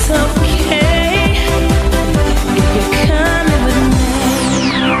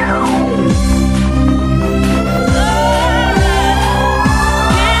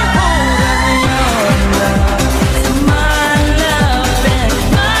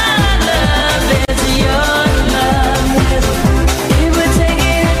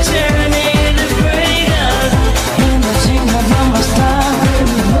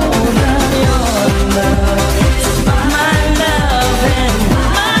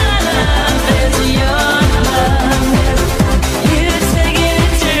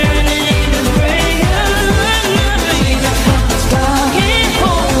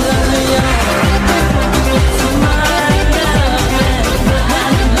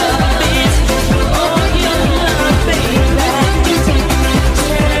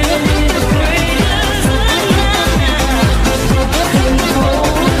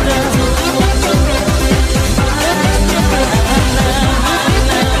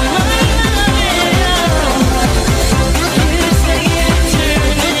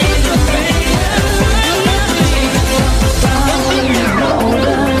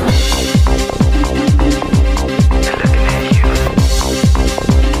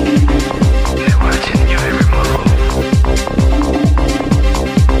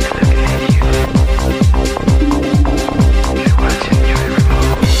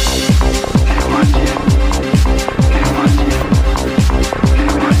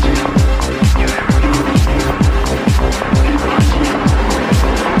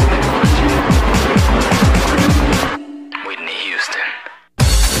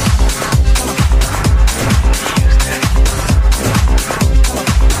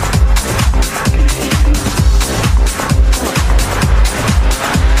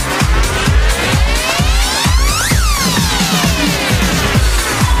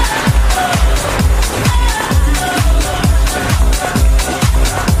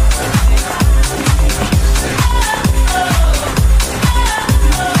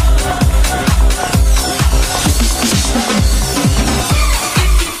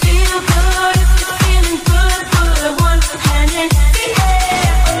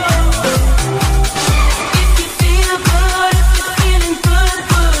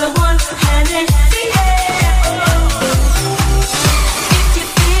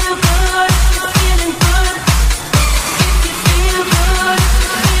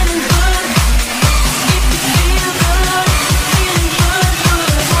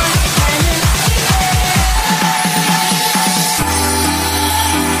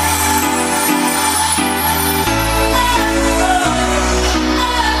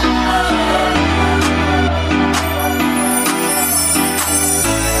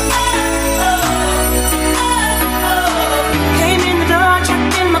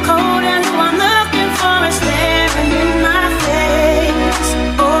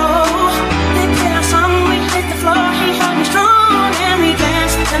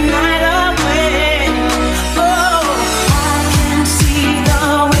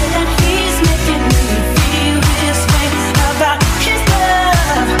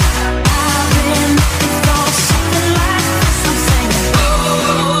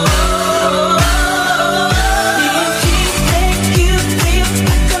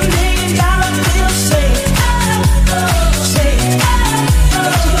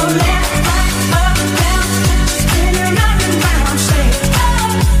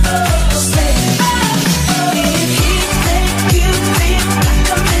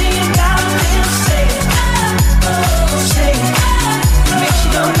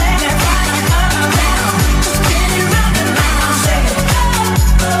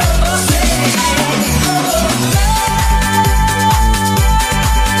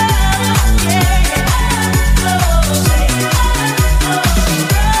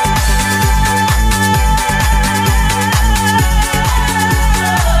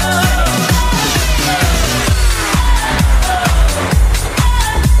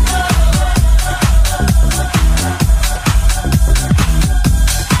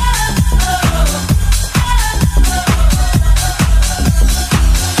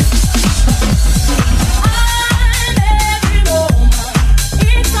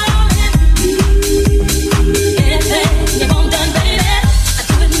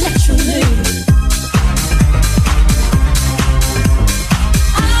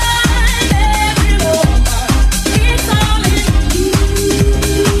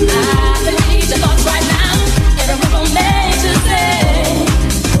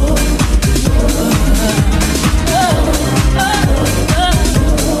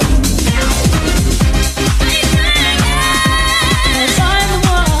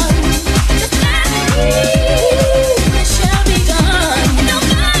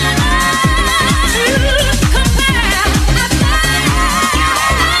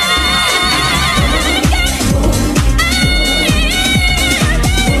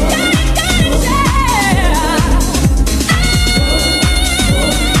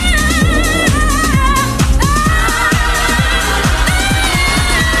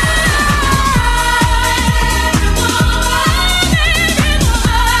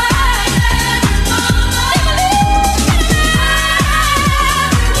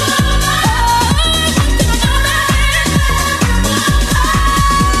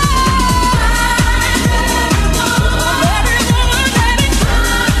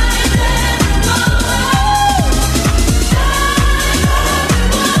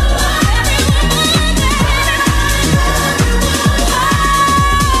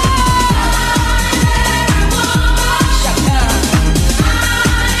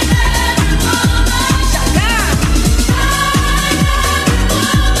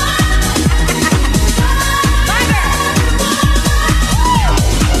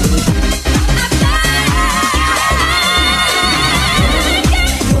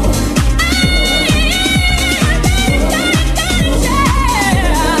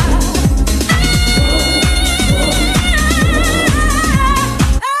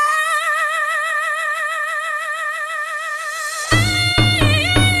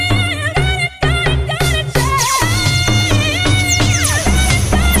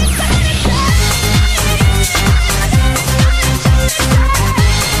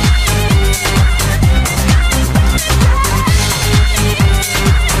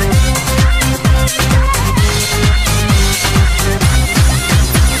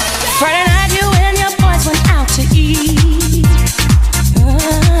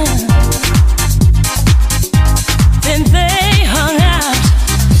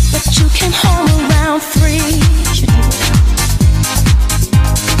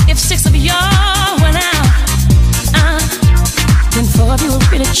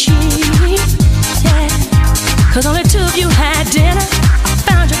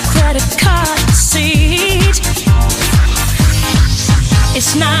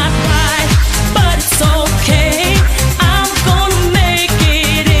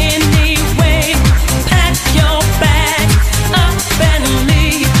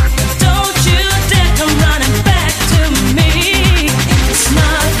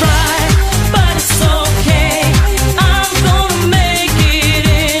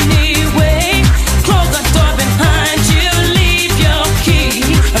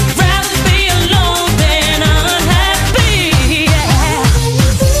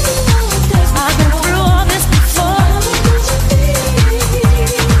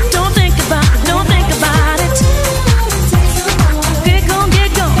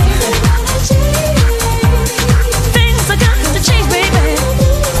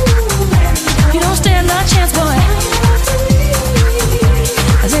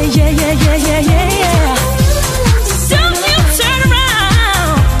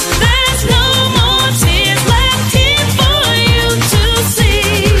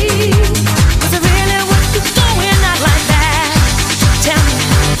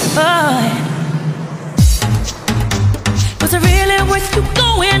with you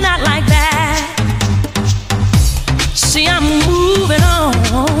going out like that. See, I'm moving on,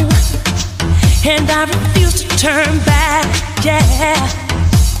 and I refuse to turn back, yeah.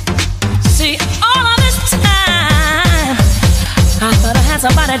 See, all of this time, I thought I had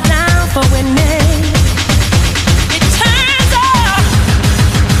somebody down for winning. It turns out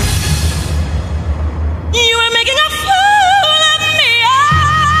you were making a fool of me.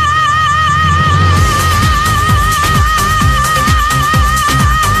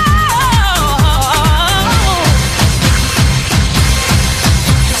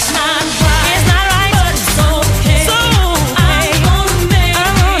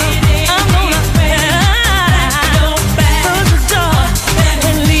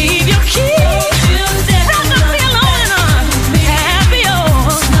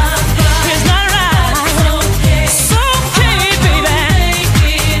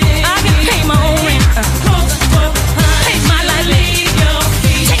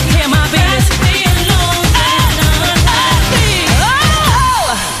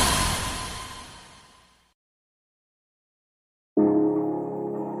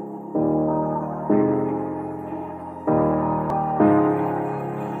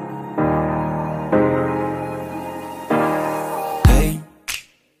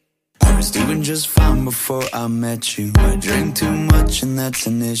 Just fine before I met you. I drink too much and that's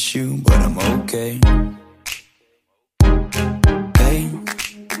an issue, but I'm okay. Hey,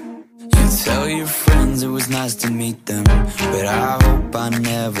 you tell your friends it was nice to meet them, but I hope I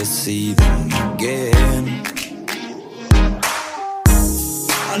never see them again.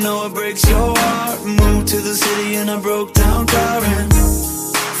 I know it breaks your heart. Moved to the city in a broke down car, and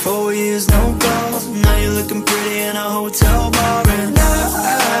 4 years no calls. Now you're looking pretty in a hotel bar, and I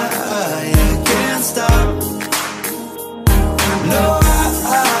can't stop. No, I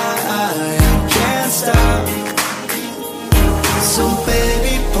can't stop. So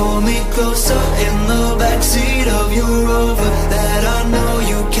baby, pull me closer in the backseat of your Rover that I know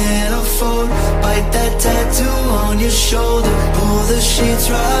you can't afford. Bite that tattoo on your shoulder. Pull the sheets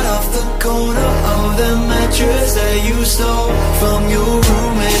right off the corner of the mattress that you stole from your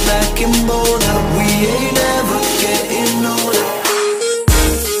roommate back in Boulder. We ain't ever getting older.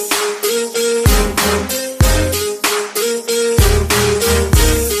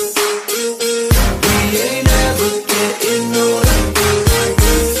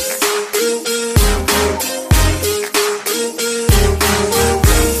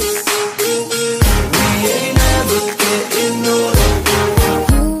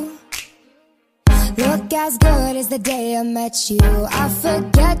 The day I met you, I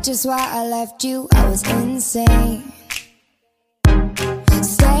forget just why I left you. I was insane.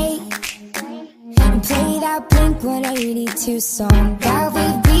 Stay and play that Blink-182 song that we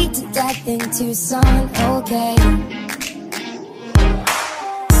beat to death in Tucson. Okay,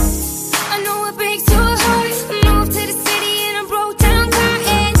 I know it breaks your heart. Moved to the city in a broke down car,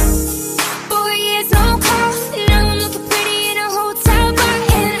 and 4 years no call. Now I'm looking pretty in a hotel bar,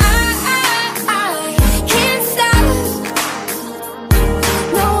 and I can't stop.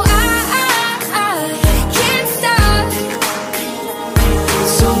 No, I can't stop.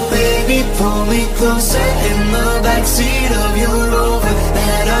 So baby, pull me closer in the backseat of your Rover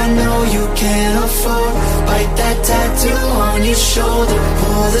that I know you can't afford. Bite that tattoo on your shoulder.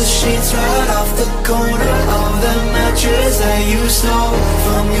 Pull the sheets right off the corner of the mattress that you stole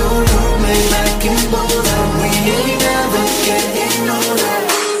from your roommate back in Boulder. We ain't never getting older.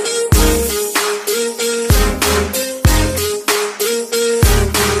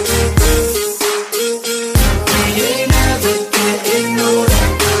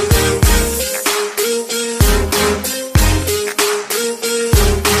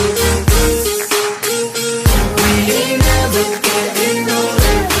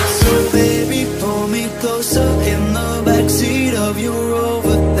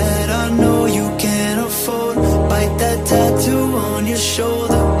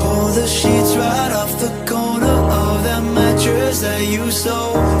 That you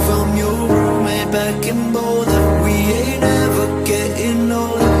stole from your roommate back in Boulder. We ain't ever getting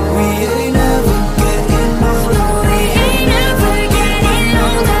older. We ain't ever getting older. We ain't ever getting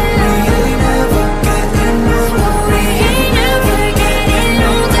older. We ain't ever getting older. We ain't ever getting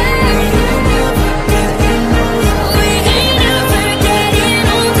older. We ain't ever getting older. We ain't ever getting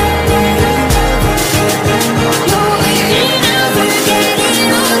older. We ain't ever getting older.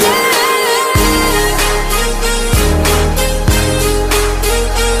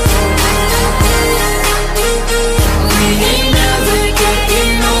 We ain't never getting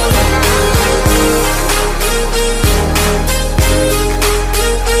older.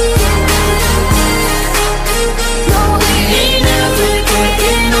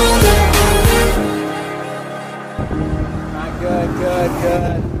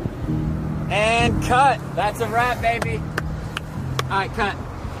 That's a wrap, baby. All right, cut.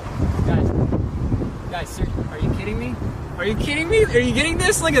 Guys, are you kidding me? Are you kidding me? Are you getting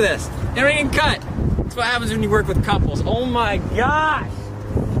this? Look at this. Everything cut. That's what happens when you work with couples. Oh my gosh.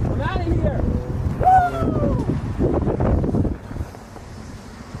 I'm out of here. Woo!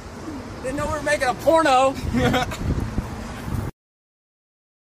 Didn't know we were making a porno.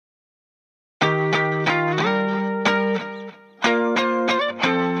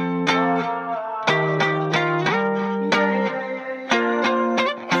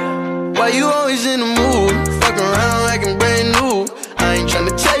 Why you always in the mood? Fuck around like I'm brand new. I ain't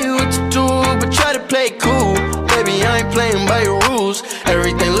tryna tell you what to do, but try to play it cool. Baby, I ain't playing by your rules.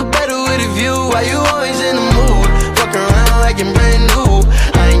 Everything look better with a view. Why you always in the mood? Fuck around like I'm brand new.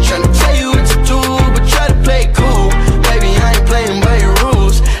 I ain't tryna tell you what to do, but try to play it cool. Baby, I ain't playing by your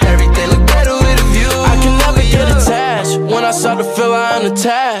rules. Everything look better with a view. I can never get attached. When I start to feel I am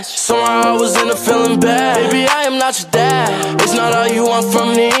attached, somehow I was in a feeling bad. Baby, I am not your dad. It's not all you want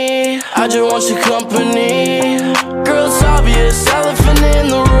from me. I just want your company. Girl, it's obvious, elephant in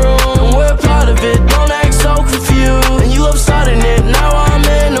the room. We're part of it, don't act so confused. And you love starting it, now I'm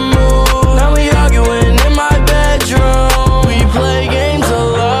in the mood. Now we arguing in my bedroom. We play games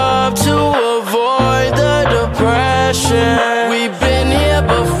of love to avoid the depression. We've been here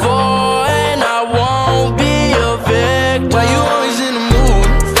before and I won't be a victim. Why you always in the mood?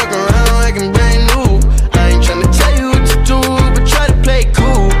 Fuck around like I'm brand new. I ain't tryna tell you what to do, but try to play it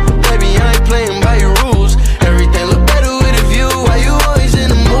cool. Baby, I ain't playing by your rules. Everything look better with a view. Why you always in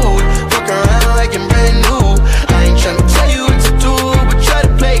the mood? Fuck around like I'm brand new. I ain't tryna tell you what to do, but try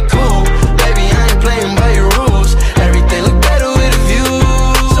to play it cool. Baby, I ain't playing by your rules. Everything look better with a view.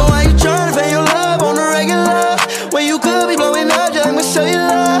 So why you tryna pay your love on the regular when you could be blowing up just like my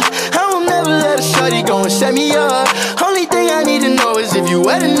cellular? I will never let a shorty go and set me up. Only thing I need to know is if you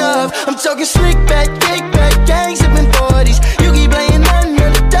wet enough. I'm talking slick back, kick back, gang sipping 40s. You keep playing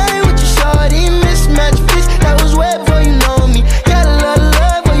another day with your shorty. Mismatch fish, that was wet before you know me. Got a lot of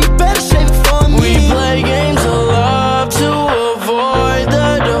love, but you better save it for me. We play games of love to avoid the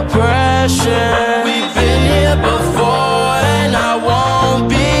depression. We've been here before and I won't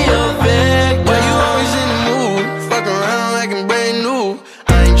be a victim. Why you always in the mood? Fuck around like I'm brand new.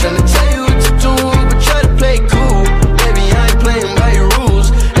 I ain't tryna tell you what to do, but try to play it cool. Baby, I ain't playing by your rules.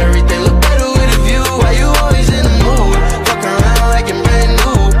 Everything look better with a view. Why you always in the mood? Fuck around like I'm brand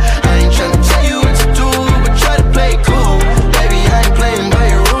new. I ain't tryna tell you what to do, but try to play it cool. Baby, I ain't playing by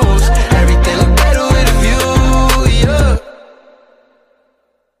your rules. Everything look better with a view, yeah.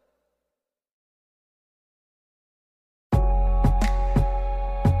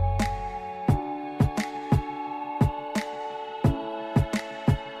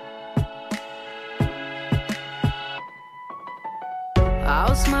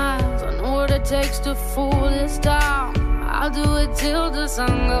 I'll smile, I know what it takes to fool this town. I'll do it till the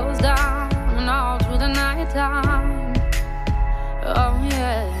sun goes down and all through the night time. Oh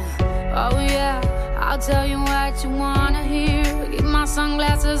yeah, I'll tell you what you wanna hear. Keep my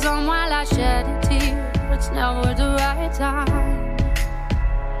sunglasses on while I shed a tear. It's never the right time.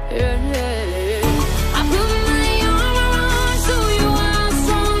 Yeah. I put my arm around so you how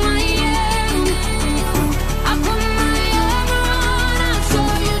strong I am. I put my arm around, I'll show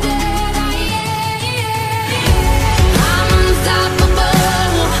you that I am. I'm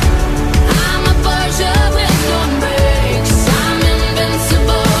unstoppable. I'm a Porsche with no brakes. I'm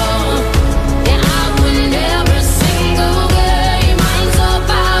invincible. Yeah, I win every single game. I'm so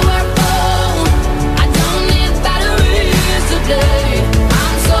powerful. I don't need batteries today.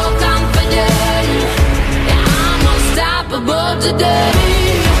 I'm so confident. Yeah, I'm unstoppable today.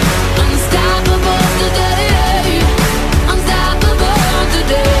 Unstoppable today. Unstoppable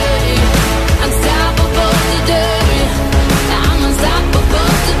today. Unstoppable today. I'm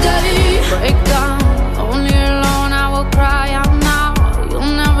unstoppable today. Break down, only alone I will cry out now.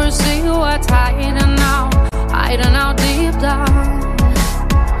 You'll never see what's hiding out deep down.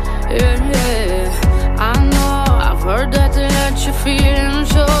 Yeah. I know, I've heard that to let your feelings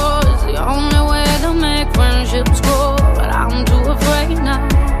show is the only way to make friendships grow, but I'm too afraid now.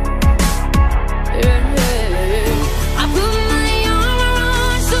 Yeah. I put my arm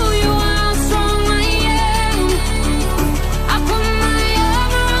around so you how strong I am. I put my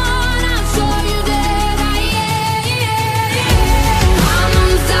arm around, I'll show you that I am. I'm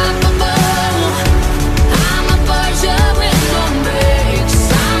unstoppable. I'm a Porsche with no brakes.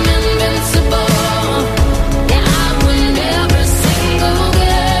 I'm invincible. Yeah, I win every single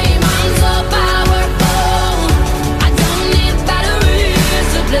game. I'm so powerful. I don't need batteries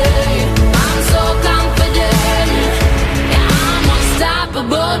to play. I'm so confident. Yeah, I'm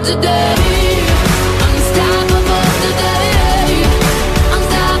unstoppable today. Unstoppable.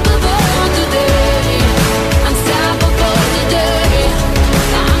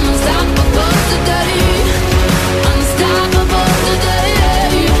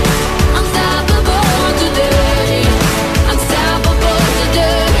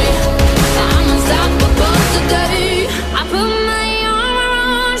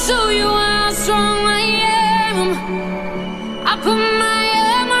 show you how strong I am. I put my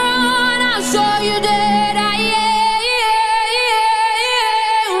armor on, I'll show you that I am.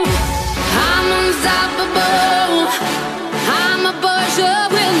 I'm unstoppable. I'm a pusher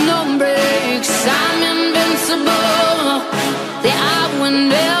with no brakes. I'm invincible. Yeah, I win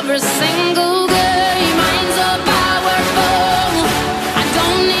every single game. I'm so powerful. I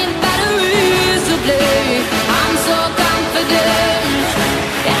don't need batteries to play. I'm so confident.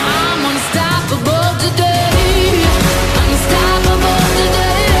 Yeah, I'm unstoppable today. Unstoppable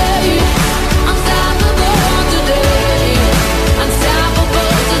today. Unstoppable today.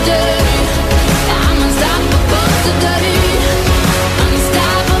 Unstoppable today. Yeah, I'm unstoppable today.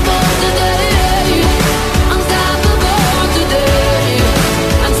 Unstoppable today. Unstoppable today.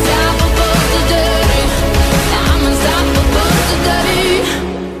 Unstoppable today. Yeah, I'm unstoppable today.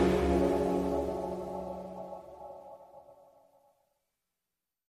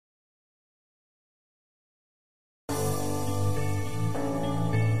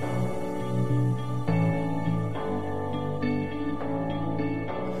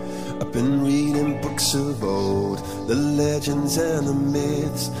 I've been reading books of old, the legends and the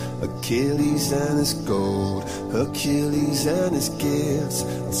myths, Achilles and his gold, Hercules and his gifts,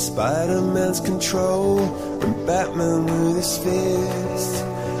 and Spider-Man's control, and Batman with his fist.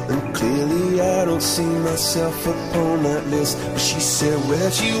 And clearly I don't see myself upon that list. But she said,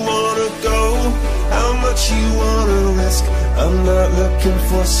 where'd you wanna go? How much you wanna risk? I'm not looking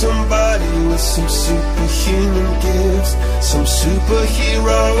for somebody with some superhuman gifts, some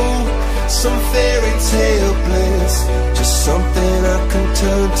superhero, some fairy tale bliss. Just something I can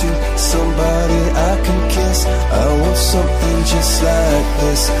turn to, somebody I can kiss. I want something just like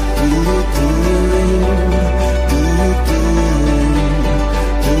this.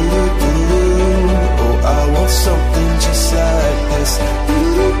 Oh, I want something just like this.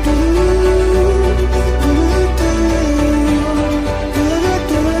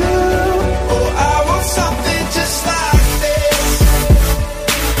 Oh, I want something just like this.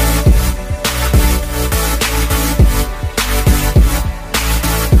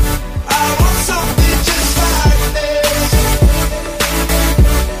 I want something just like this.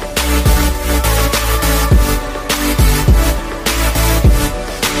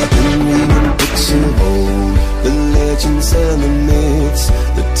 I've been reading books of old, the legends and the myths,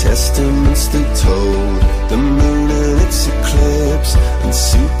 the testaments they told, the moon and its eclipse, and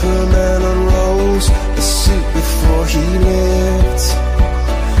Superman unrolls the suit before he lived.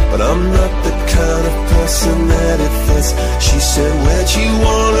 But I'm not the kind of person that it fits. She said, where'd you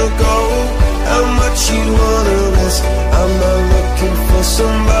wanna go? How much you wanna risk? I'm not looking for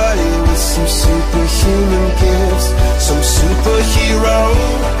somebody with some superhuman gifts, some superhero,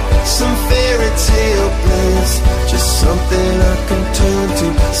 some fairy tale bliss. Just something I can turn to,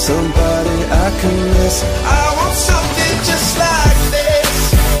 somebody I can miss. I want something just like this.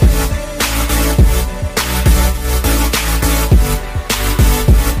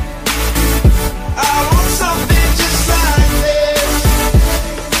 I want something just like this.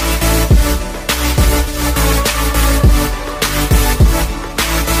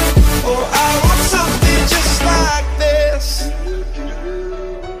 Oh, I want something just like this.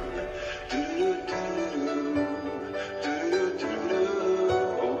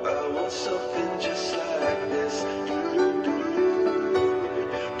 Oh, I want something just like this.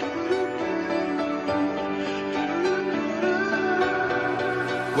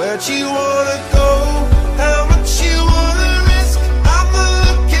 Where'd you wanna go? How much you wanna risk? I'm not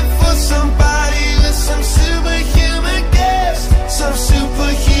looking for somebody with some superhuman gifts, some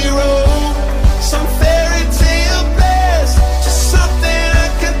superhero, some fairy tale bliss. Just something I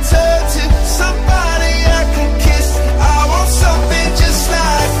can turn to, somebody I can kiss. I want something just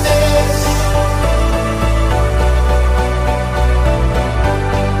like this.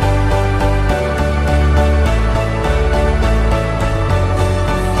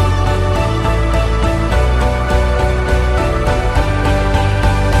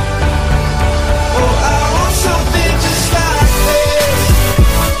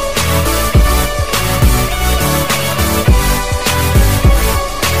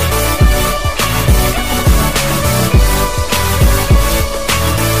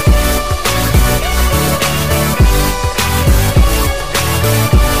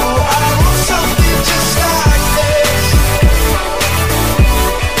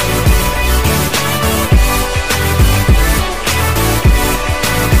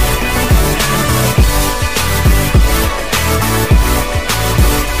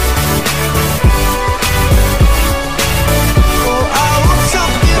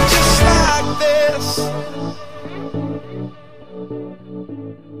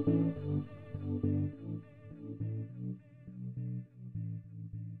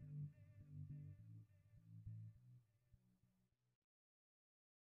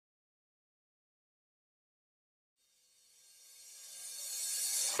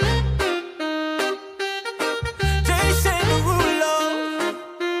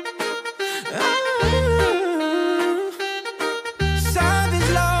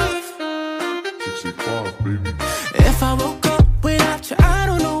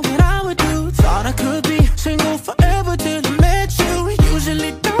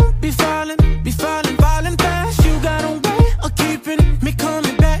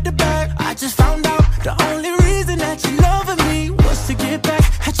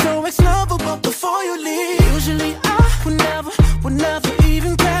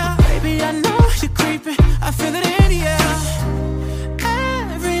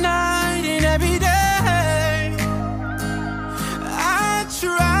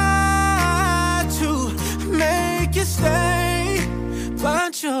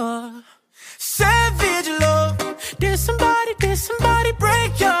 your savage love. Did somebody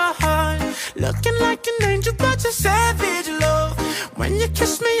break your heart? Looking like an angel, but you're savage love. When you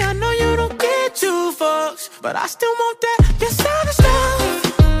kiss me, I know you don't get two fucks, but I still want that. Your savage love.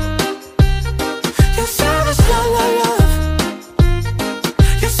 Your savage love, love, love.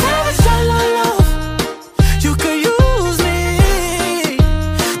 Your savage love, love, love. You could use me,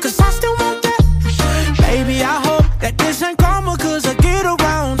 'cause I still want that. Baby, I hope that this ain't karma, 'cause I get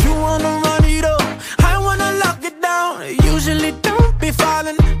around. You wanna run it up, I wanna lock it down. Usually don't be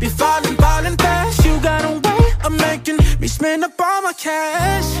falling fast. You got a way of making me spend up all my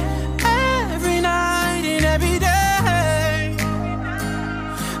cash. Every night and every day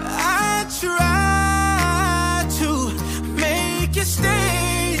I try to make you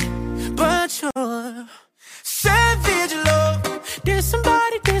stay, but you're savage love. Did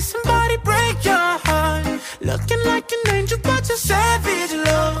somebody break your heart? Looking like an angel, but you're savage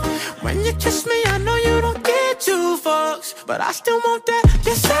love. When you kiss me, I know you don't get two fucks, but I still want that.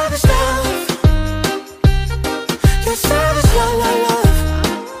 Your savage love. Your savage love, love, love.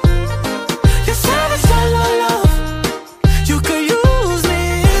 Your savage love, love, love. You could use me,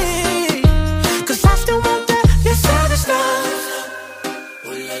 'cause I still want that. Your savage love.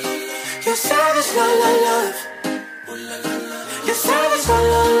 Your savage love, love, love. Your savage love,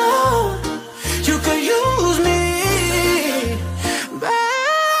 love, love. You could use me, baby.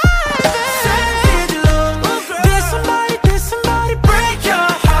 Savage love. Did somebody break your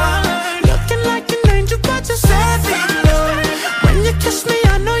heart? Looking like an angel, but you're savage love. When you kiss me,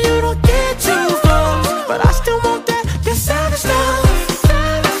 I know you don't get two fucks, but I still want that. Your savage love.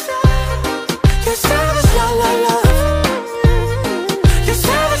 Your savage love, love, love. Your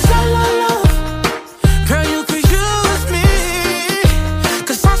savage love, love, love. Girl, you could use me,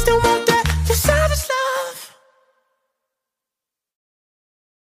 'cause I still want that. Your savage love.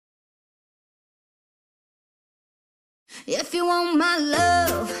 If you want my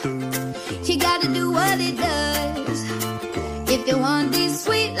love, you gotta do what it does. If you want these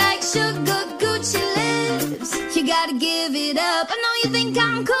sweet like sugar Gucci lips, you gotta give it up. I know you think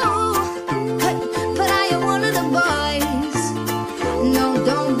I'm cool, but I am one of the boys. No,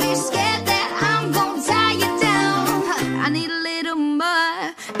 don't be scared that I'm gonna tie you down. I need a little more.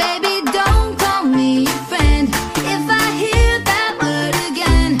 Baby, don't call me your friend. If I hear that word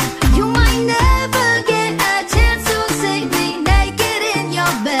again, you might never get a chance to see me naked in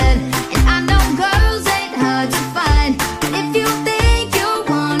your bed. And I know girls ain't hard to find, but if you think you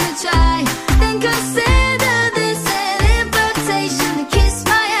wanna try, then consider this an invitation to kiss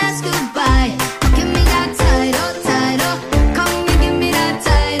my ass goodbye. Give me that title, title. Come and give me that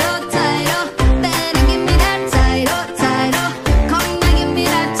title, title. Better give me that title, title. Come and give me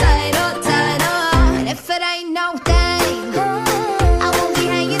that title, title. And if it ain't no thing, I won't be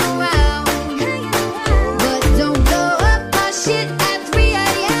hanging around. But don't blow up my shit at 3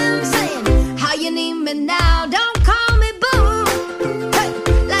 a.m. saying how you need me now. Don't call me boo, hey,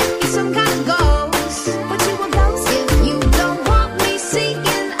 like you're some kind of ghost. What you a ghost? If you don't want me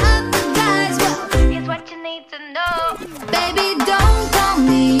seeking other guys, well, here's what you need to know. Baby, don't call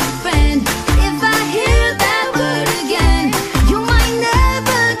me your friend. If I hear that word again, you might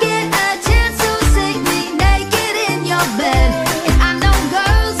never get a chance to see me naked in your bed. And I know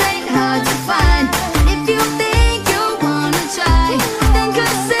girls ain't hard to find, but if you think you wanna try, then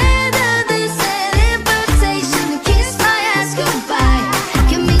consider this an invitation to kiss my ass goodbye.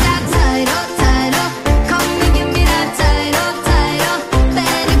 Give me that title, title. Come and give me that title, title.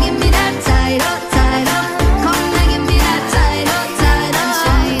 Better give me that title, title. Come and give me that title, title.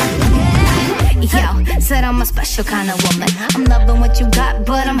 Yo, said I'm a special kind of woman. I'm loving what you got,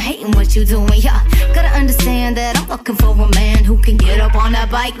 but I'm hating what you doing. Yeah, gotta understand that I'm looking for a man who can get up on that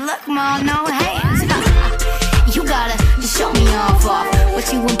bike. Look, ma, no hands. You gotta just show me off. But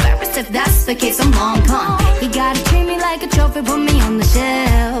you embarrassed if that's the case, I'm long gone. You gotta treat me like a trophy, put me on the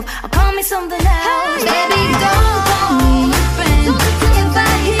shelf, or call me something else. Baby, don't call me your friend. If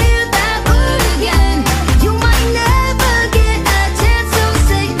I hear that word again, you might never get a chance to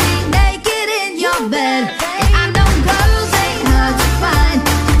see me naked in your bed. And I know girls ain't hard to find,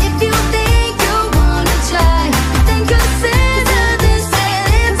 but if you think you wanna try, then consider this an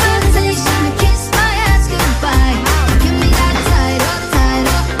invitation to kiss my ass goodbye. Give me that title,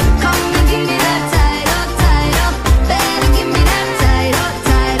 title. Come and give me that title, title. Better give me that title,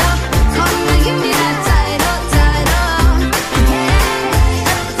 title. Come and give me that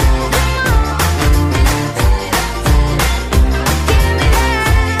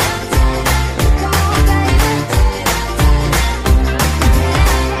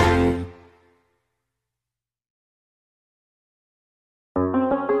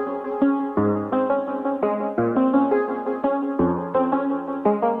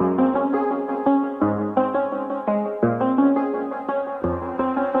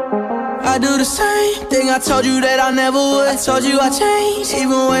I do the same thing I told you that I never would. I told you I changed,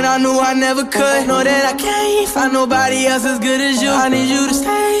 even when I knew I never could. Know that I can't find nobody else as good as you. I need you to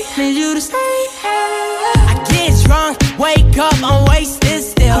stay, need you to stay. I get drunk, wake up, I'm wasted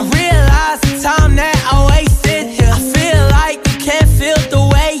still. I realize the time that I wasted here. I feel like you can't feel the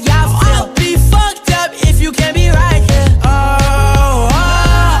way I feel. I'll be fucked up if you can't be right here.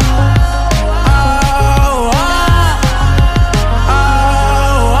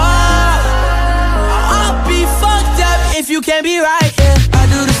 You can't be right here. I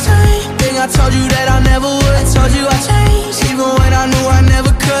do the same thing I told you that I never would. I told you I changed, even when I knew I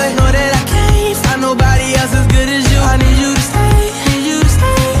never could. Know that I can't find nobody else as good as you. I need you to stay, need you to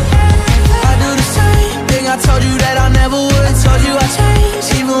stay. I do the same thing I told you that I never would. I told you I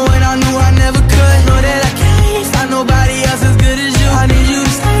changed, even when I knew I never could. Know that I can't find nobody else as good as you. I need you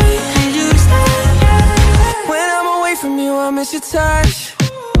to stay, need you to stay. When I'm away from you, I miss your touch.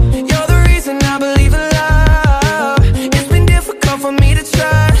 You're the reason I believe in love. For me to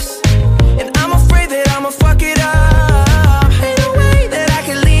trust, and I'm afraid that I'ma fuck it up. Ain't no way that I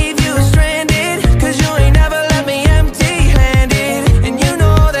can leave you stranded, cause you ain't never left me empty-handed. And you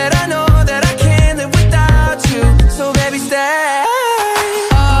know that I can't live without you. So baby, stay.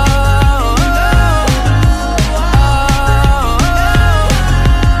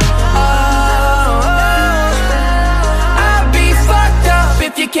 I'll be fucked up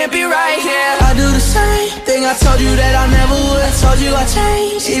if you can't be right here. I do the same thing I told you that I never would. I told you I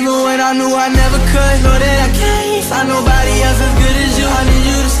changed, even when I knew I never could. Know that I can't find nobody else as good as you. I need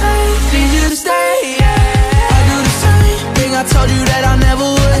you to stay, need you to stay, yeah. I do the same thing I told you that I never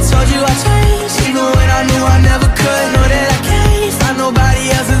would. I told you I changed, even when I knew I never could. Know that I can't find nobody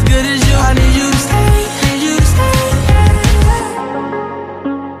else as good as you. I need you to stay, need you to stay,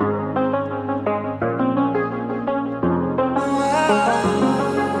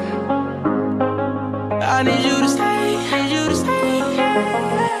 I need you to stay, need you to stay.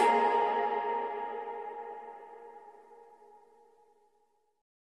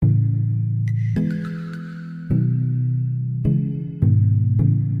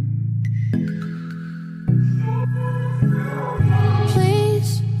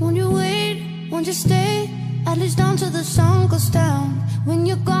 Please, won't you wait, won't you stay, at least until the sun goes down. When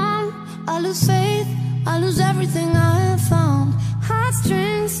you're gone, I lose faith, I lose everything I have found.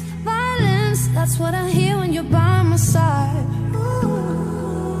 Heartstrings, violence, that's what I hear when you're by my side.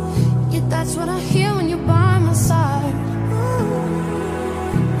 Yeah, that's what I hear when you're by my side.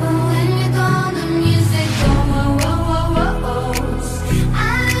 But when you're gone, the music goes, whoa, whoa, whoa, whoa, whoa.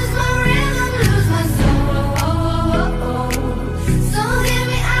 I lose my rhythm, lose my soul, whoa, whoa, whoa, whoa. So hear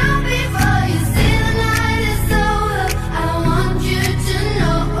me out before you say the night is over. I want you to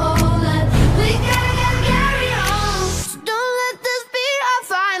know that we gotta carry on. So don't let this be our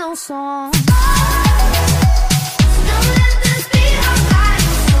final song.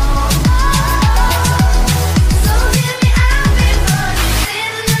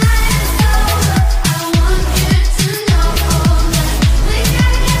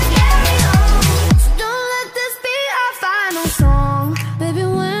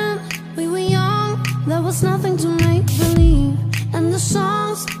 Nothing to make believe, and the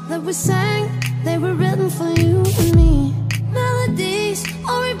songs that we sang, they were written for you and me. Melodies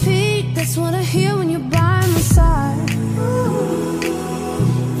on repeat, that's what I hear when you're by my side.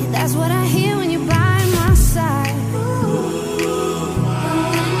 Yeah, that's what I hear when you're by my side.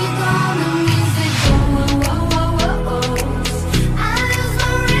 When you're gone, the music goes, whoa, whoa, whoa, whoa. I lose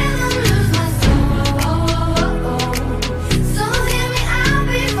my rhythm, lose my soul, whoa, whoa, whoa, whoa. So hear me out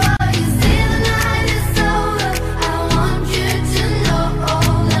before you say the night is over. I want you to know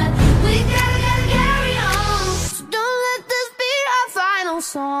that we gotta carry on. So don't let this be our final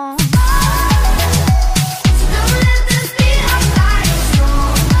song. I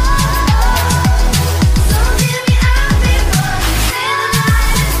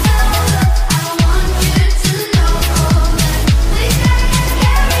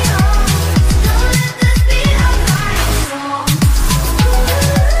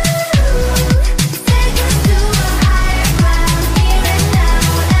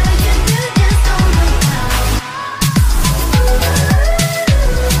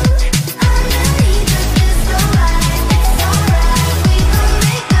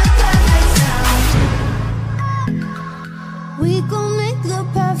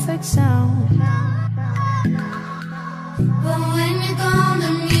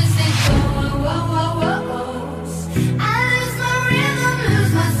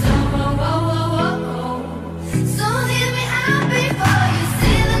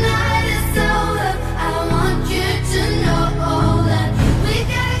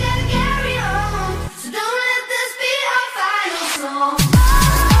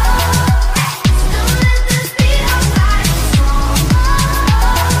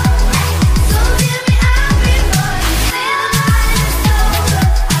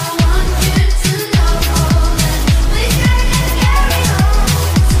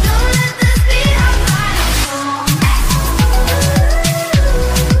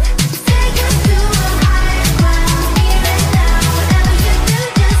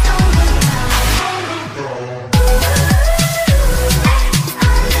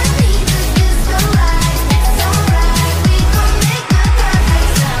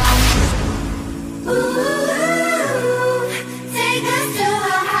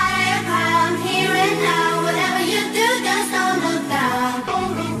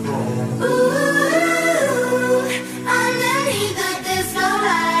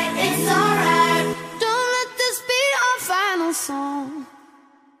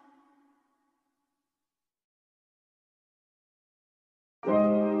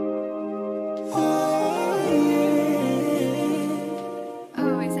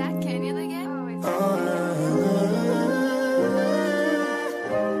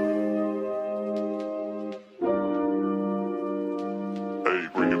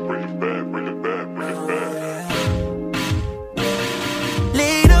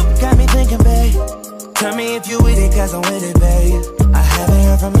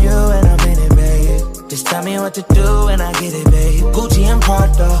what to do and I get it, babe. Gucci and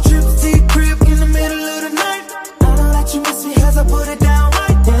Prada. Triple T crib in the middle of the night. I know that you miss me as I put it down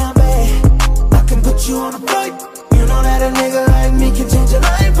right. Damn, babe, I can put you on a flight. You know that a nigga like me can change your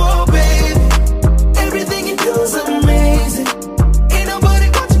life, oh, baby. Everything you do is amazing. Ain't nobody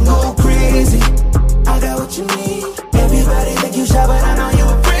got you go crazy. I got what you need. Everybody think you shy, but I know you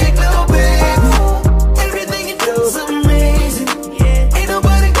a freak, little baby. Everything you do is amazing. Ain't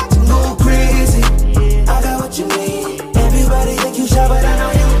nobody got you go crazy. I got what you need. Everybody think you shy, but I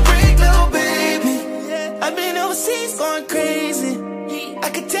know you a freak, little baby. I've been overseas going crazy. I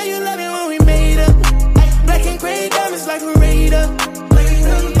could tell you love it when we made up. Black and gray diamonds like a radar.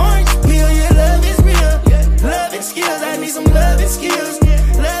 Orange peel, your love is real. Love and skills, I need some love and skills.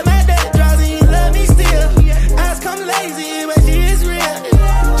 Love my dad draws and you love me still. Eyes come lazy, but she is real.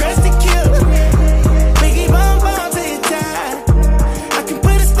 Dressed to kill. Biggie bomb bomb till you're tired. I can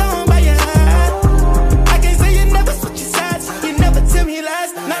put a stone by your eye. I can say you never switch your sides. You never tell me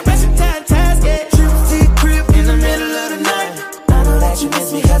lies. Not rushing time, yeah. Triple T crib in the middle of the night. I know that you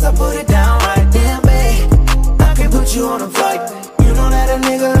miss me cause I put it down right. Damn, babe, I can put you on a flight. You know that a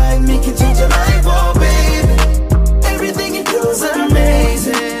nigga like me can change your life, oh, baby. Everything you do is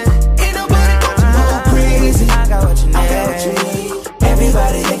amazing. Ain't nobody got you go crazy. I got what you need. I got what you need.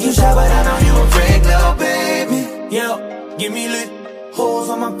 Everybody think you shy, but I know you a freak, little baby. Yo, give me lit. Hoes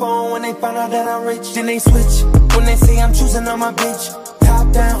on my phone when they find out that I'm rich. Then they switch when they say I'm choosing on my bitch.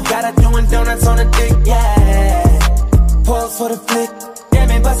 Top down, got her doing donuts on the dick, yeah. Pause for the flick. Damn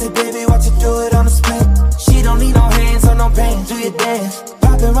it, bust it, baby, watch you do it on the split. She don't need no hands or no pain, do your dance.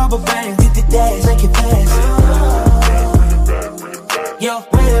 Poppin' rubber band, hit the dash, make it fast. Yo,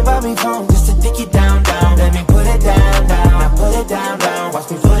 waiting by me phone just to dick it down, down. Let me put it down, down. Now put it down, down. Watch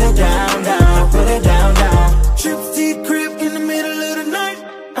me put it down, down. Now put it down, down. Triple T crib in the middle of the night.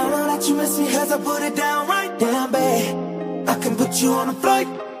 I know that you miss me as I put it down right. Damn, babe, I can put you on a flight.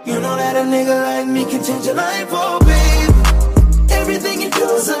 You know that a nigga like me can change your life, oh, babe. Everything you do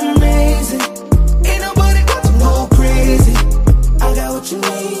is amazing. Ain't nobody got to go crazy. I got what you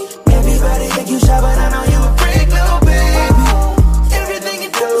need. Everybody think you shy, but I know you a freak, little baby. Everything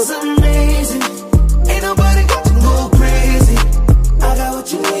you do is amazing. Ain't nobody got to go crazy. I got what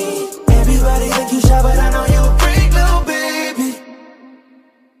you need. Everybody think you shy, but I know you a freak, little baby.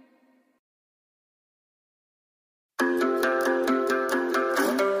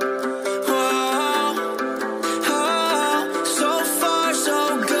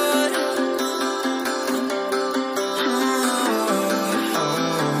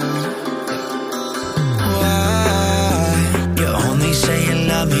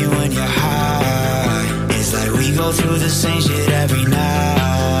 Through the same shit every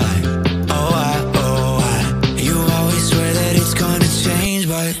night. You always swear that it's gonna change,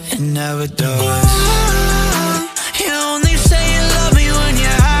 but it never does. You only say you love me when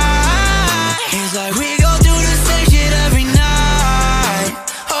you're high. It's like we go through the same shit every night.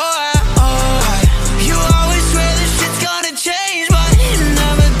 You always swear this shit's gonna change, but it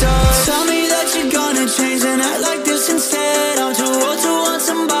never does. Tell me that you're gonna change and act like this instead. I'm too old to want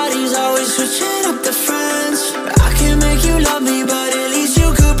somebody's always switching up the friends. Make you love me, but at least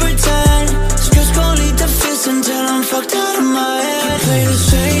you could pretend. Stress gon' lead to fists until I'm fucked out of my head. You play the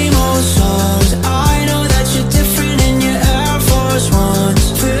same old songs. I know that you're different in your Air Force Ones.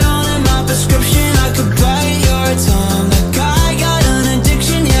 Fill in my prescription, I could bite your tongue. That guy got an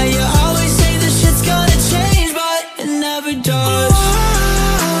addiction, yeah, you always say this shit's gonna change, but it never does.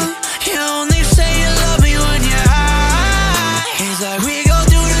 You only say you love me when you're high. It's like we go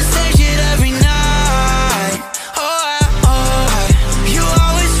through the same shit every night.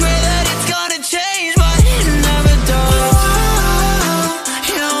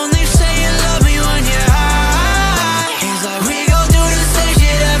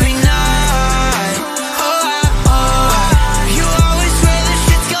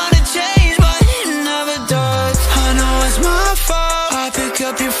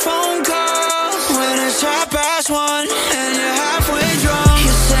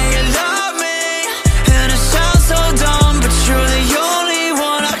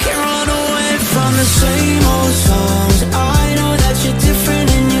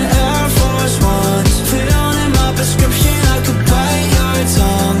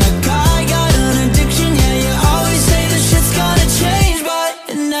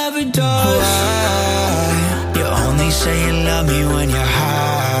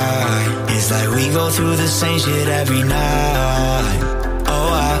 Through the same shit every night.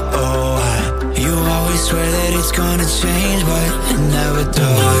 You always swear that it's gonna change, but it never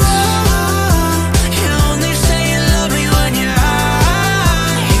does. You only say you love me when you're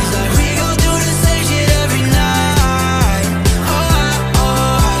high. It's like we go through the same shit every night.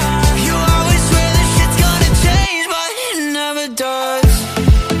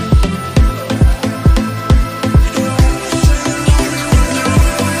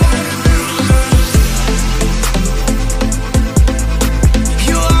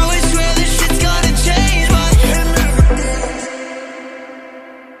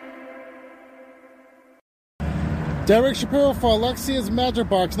 Derek Shapiro for Alexia's Magic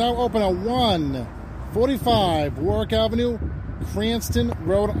Box, now open at 145 Warwick Avenue, Cranston,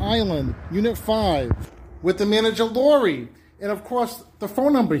 Rhode Island, Unit 5, with the manager Lori. And of course, the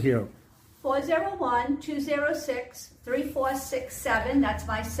phone number here. 401-206-3467. That's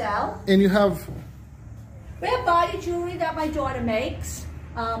my cell. And you have... We have body jewelry that my daughter makes.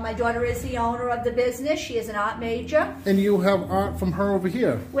 My daughter is the owner of the business. She is an art major. And you have art from her over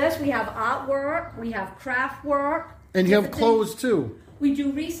here. Yes, we have artwork. We have craft work. And you have clothes too. We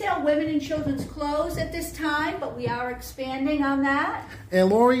do resale women and children's clothes at this time, but we are expanding on that. And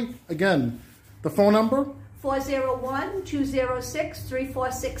Lori, again, the phone number?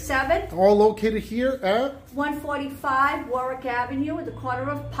 401-206-3467. All located here at? 145 Warwick Avenue at the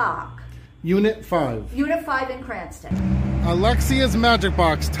corner of Park. Unit 5. Unit 5 in Cranston. Alexia's Magic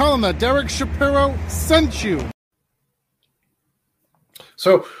Box. Tell them that Derek Shapiro sent you.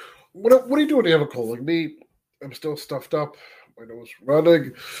 So, what are you doing? Do you have a cold? Like me, I'm still stuffed up. My nose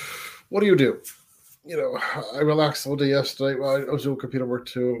running. What do? You know, I relaxed all day yesterday. Well, I was doing computer work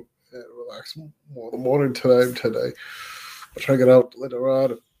too. And relax more in the morning today. I'll try to get out later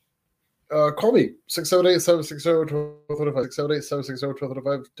on. Call me, 678-760-1235,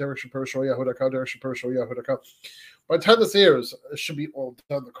 678-760-1235, Derek Shapiro Show, yahoo.com, Derek Shapiro Show, yahoo.com. By the time this airs, it should be all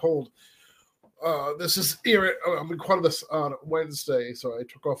done. The cold. This is I'm recording this on Wednesday, so I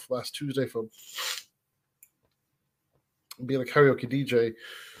took off last Tuesday from being a karaoke DJ.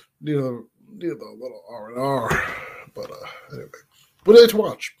 Needed a little R&R. But anyway, what are they to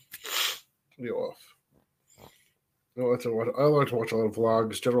watch? You're off. I like to watch a lot of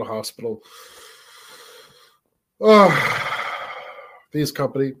vlogs, General Hospital. These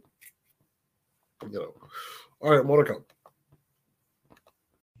Company. You know. All right, more to come.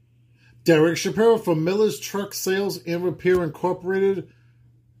 Derek Shapiro from Miller's Truck Sales and Repair Incorporated,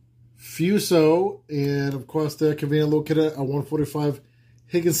 Fuso, and of course they're conveniently located at 145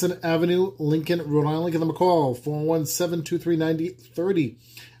 Higginson Avenue, Lincoln, Rhode Island. Give them a call, 401-723-9030.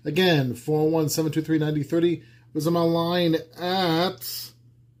 Again, 401-723-9030. Visit them online at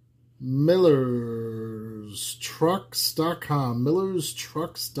millerstrucks.com.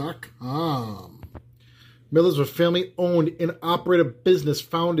 millerstrucks.com. Miller's a family-owned and operated business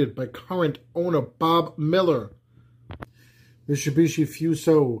founded by current owner Bob Miller. Mitsubishi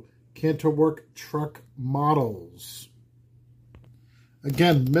Fuso Cantor Work truck models.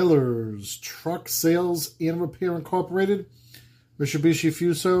 Again, Miller's Truck Sales and Repair Incorporated. Mitsubishi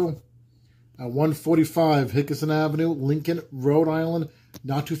Fuso at 145 Higginson Avenue, Lincoln, Rhode Island,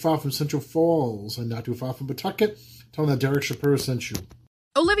 not too far from Central Falls and not too far from Pawtucket. Tell them that Derek Shapiro sent you.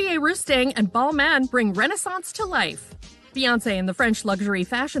 Olivier Rousteing and Balmain bring Renaissance to life. Beyoncé and the French luxury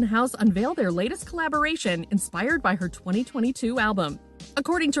fashion house unveil their latest collaboration inspired by her 2022 album.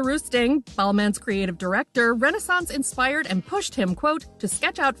 According to Rousteing, Balmain's creative director, Renaissance inspired and pushed him, quote, to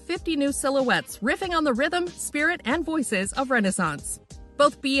sketch out 50 new silhouettes riffing on the rhythm, spirit, and voices of Renaissance.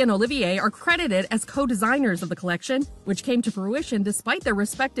 Both B and Olivier are credited as co-designers of the collection, which came to fruition despite their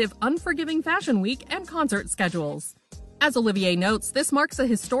respective unforgiving fashion week and concert schedules. As Olivier notes, this marks a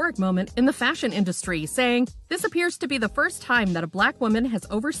historic moment in the fashion industry, saying, "This appears to be the first time that a black woman has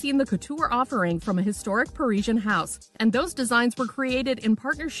overseen the couture offering from a historic Parisian house, and those designs were created in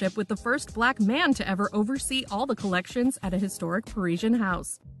partnership with the first black man to ever oversee all the collections at a historic Parisian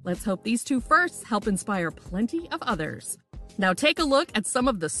house. Let's hope these two firsts help inspire plenty of others." Now take a look at some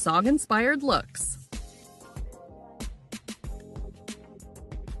of the song-inspired looks.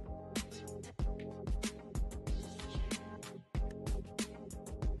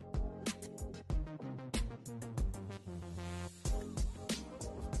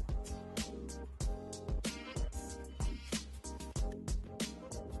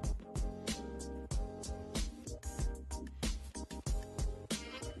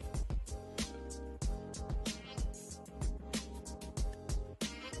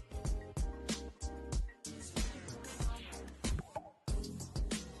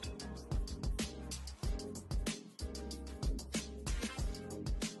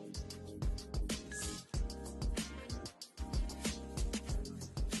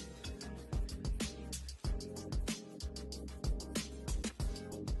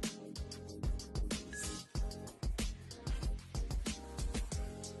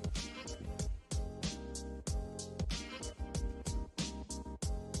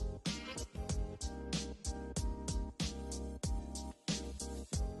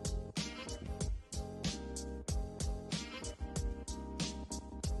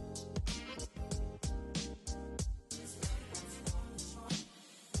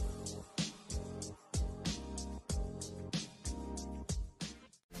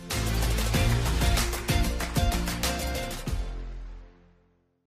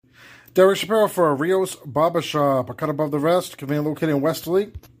 Derek Shapiro for Rios Barbershop, a cut above the rest, conveniently located in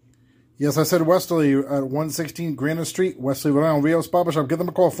Westerly. Yes, I said Westerly at 116 Granite Street, Westerly, Rhode Island. Rios Barbershop. Give them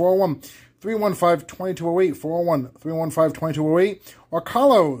a call, 401-315-2208, 401-315-2208, or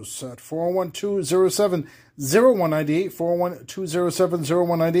Carlos at 401-207-0198,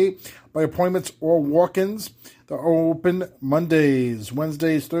 401-207-0198, by appointments or walk-ins. They're open Mondays,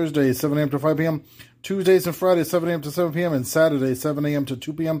 Wednesdays, Thursdays, 7 a.m. to 5 p.m., Tuesdays and Fridays, 7 a.m. to 7 p.m., and Saturdays, 7 a.m. to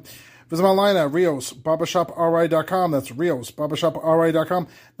 2 p.m. Visit them online at riosbarbershopri.com. That's riosbarbershopri.com.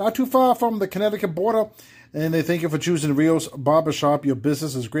 Not too far from the Connecticut border. And they thank you for choosing Rios Barbershop. Your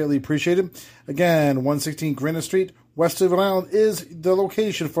business is greatly appreciated. Again, 116 Granite Street, West Rhode Island is the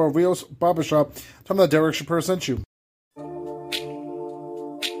location for Rios Barbershop. Tell them that Derek Shapiro sent you.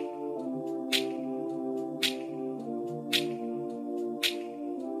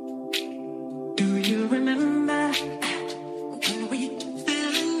 Do you remember when we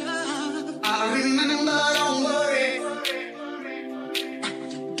fell in love? I remember, don't worry.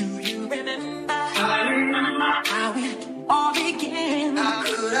 Do you remember? I remember how it all began. How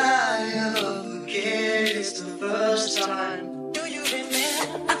could I ever forget? It's the first time. Do you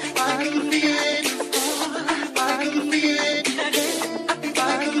remember? I can feel it. I can feel it.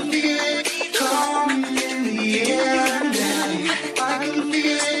 I can feel it coming in the air now. I can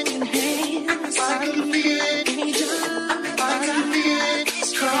feel it. I can feel it, I can feel it,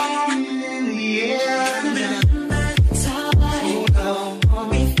 it's coming in the air now. Hold on,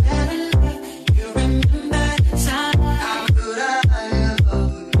 we fell in love. You remember the time? How could I ever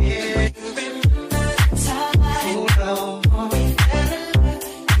forget? You remember the time? Hold on, we fell in love.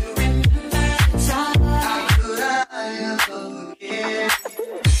 You remember the time? How could I ever forget?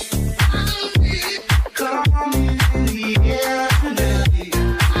 Coming in the air now.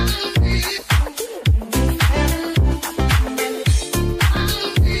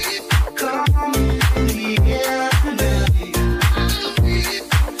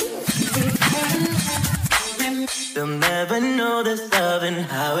 They'll never know this love and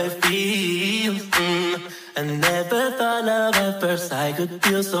how it feels. I never thought love at first sight could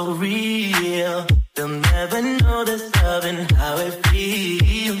feel so real. They'll never know this love and how it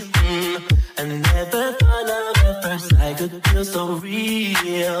feels. I never thought love at first sight could feel so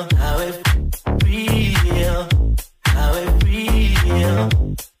real. How it real, how it real,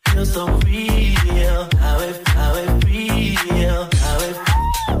 feel so real. How it real, how it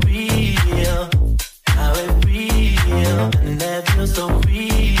real. How it real, and that feels so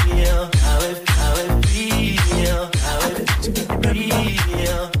real. How it real, how it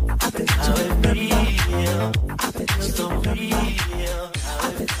real, how it real, feels so real. How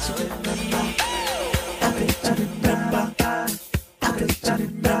it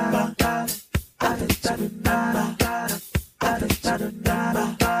real.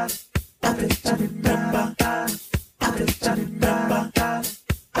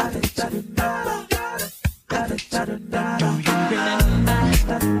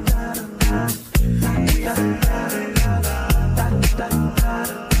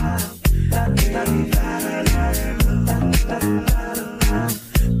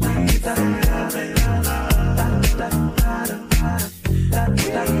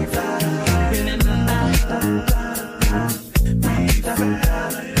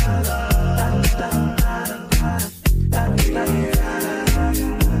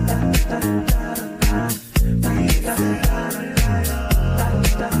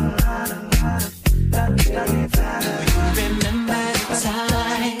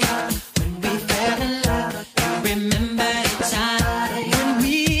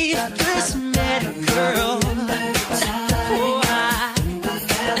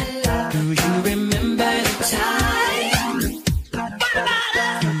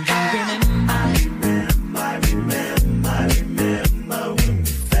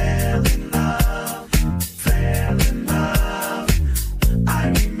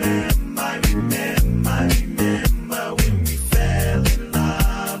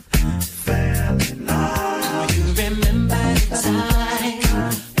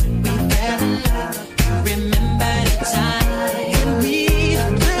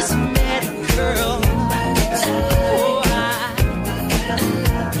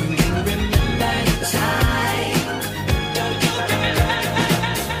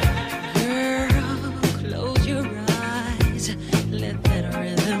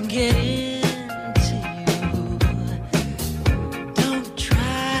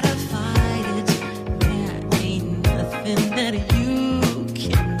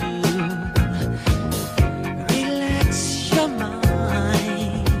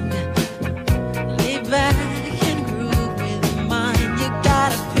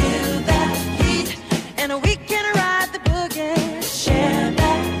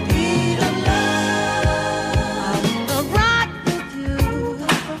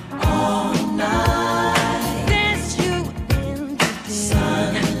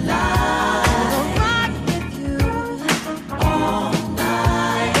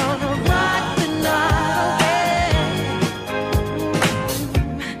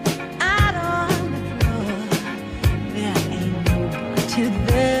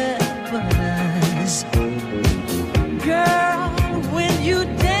 there for us. Girl, when you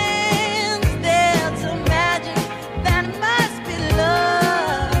dance, there's a magic that must be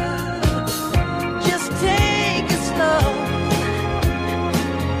love. Just take it slow.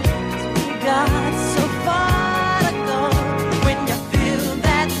 We got so far to go. When you feel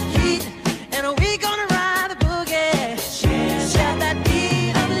that heat, and we gonna ride the boogie, share that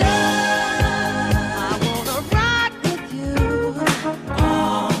beat of love. I wanna rock with you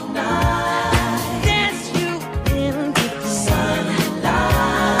all night, dance you into the sunlight.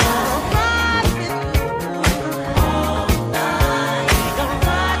 Rock with you all night, gonna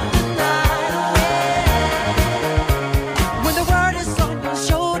rock the night away. When the world is on your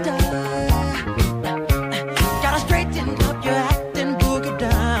shoulder, gotta straighten up your acting, boogie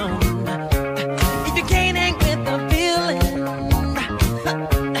down. If you can't hang with the feeling,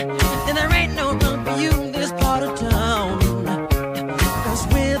 then there ain't no room for you in this part of town. 'Cause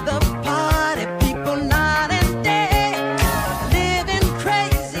we're the party people night and day, living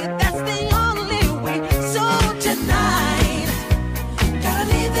crazy, that's the only way. So tonight, gotta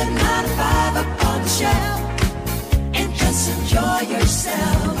leave the 9 to 5 up on the shelf and just enjoy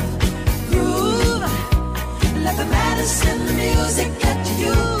yourself. Groove, let the medicine, the music get to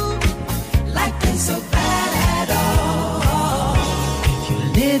you. Life ain't so bad at all. You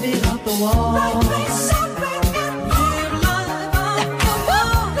live it off the wall. Life ain't so bad at all. Live life off the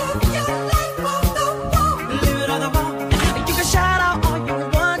wall. Live your life off the wall. Live it on the wall. You can shout out all you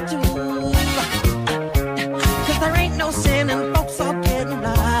want to, 'cause there ain't no sin and folks are getting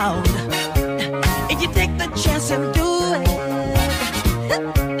loud. If you take the chance and do it,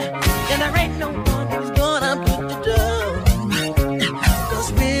 then there ain't no one who's gonna put you down. 'Cause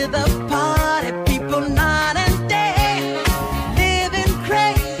we're the party people night and day, living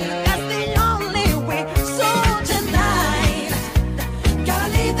crazy, that's the only way. So tonight, gotta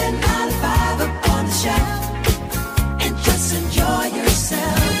leave the 9 to 5 up on the shelf and just enjoy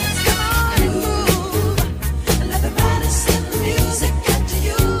yourself. Come on and move, and let the medicine, the music get to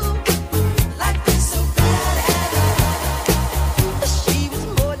you. Life is so bad at all. She was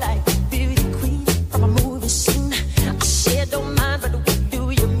more